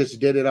if we just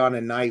did it on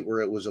a night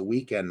where it was a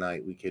weekend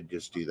night, we could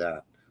just do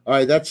that. All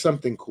right, that's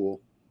something cool.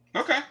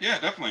 Okay, yeah,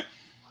 definitely.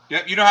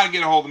 Yep, you know how to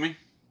get a hold of me.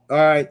 All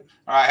right.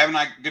 All right, have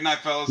a good night,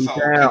 fellas. I'll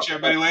catch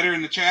everybody later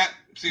in the chat.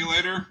 See you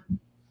later.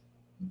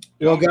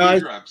 Well,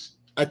 guys,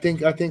 I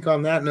think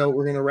on that note,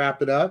 we're going to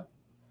wrap it up.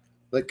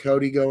 Let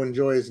Cody go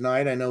enjoy his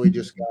night. I know he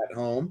just got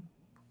home.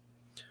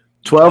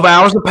 12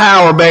 hours of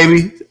power,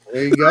 baby.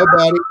 There you go,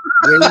 buddy.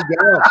 There you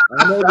go.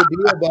 I know the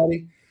deal,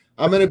 buddy.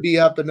 I'm going to be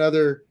up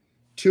another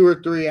 2 or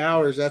 3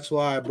 hours. That's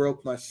why I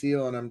broke my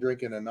seal and I'm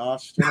drinking a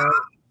NOS tonight.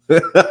 I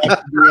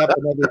have to be up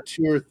another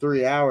 2 or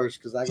 3 hours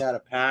because I got to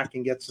pack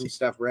and get some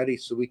stuff ready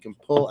so we can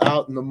pull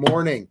out in the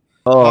morning.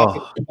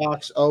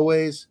 Talks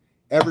always.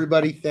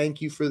 Everybody,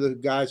 thank you for the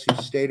guys who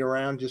stayed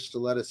around just to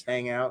let us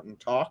hang out and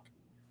talk.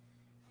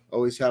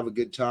 Always have a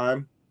good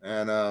time.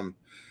 And I'm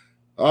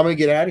going to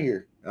get out of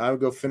here. I'll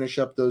go finish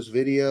up those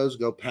videos,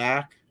 go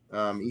pack,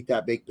 eat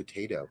that baked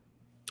potato.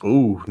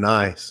 Ooh,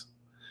 nice.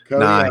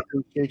 Cody, I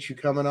appreciate you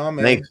coming on,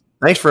 man.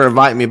 Thanks for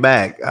inviting me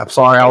back. I'm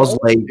sorry I was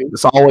late.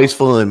 It's always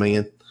fun,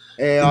 man.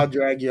 Hey, I'll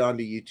drag you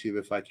onto YouTube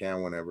if I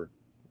can whenever.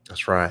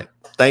 That's right.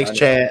 Thanks,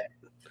 chat.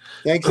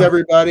 Thanks,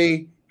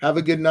 everybody. Have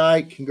a good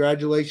night.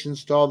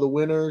 Congratulations to all the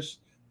winners.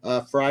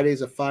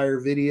 Friday's a fire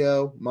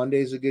video.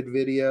 Monday's a good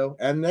video.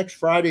 And next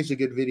Friday's a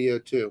good video,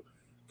 too.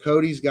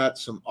 Cody's got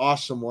some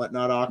awesome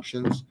Whatnot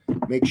auctions.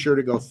 Make sure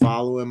to go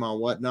follow him on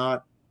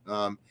Whatnot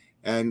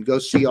and go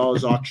see all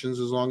his auctions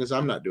as long as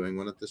I'm not doing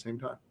one at the same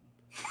time.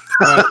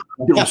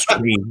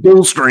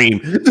 Dual stream.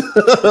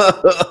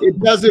 It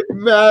doesn't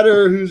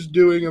matter who's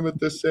doing them at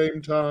the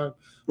same time.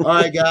 All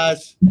right,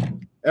 guys.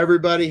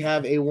 Everybody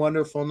have a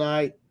wonderful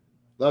night.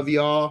 Love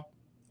y'all.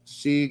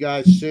 See you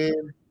guys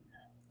soon.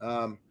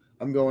 I'm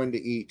going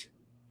to eat.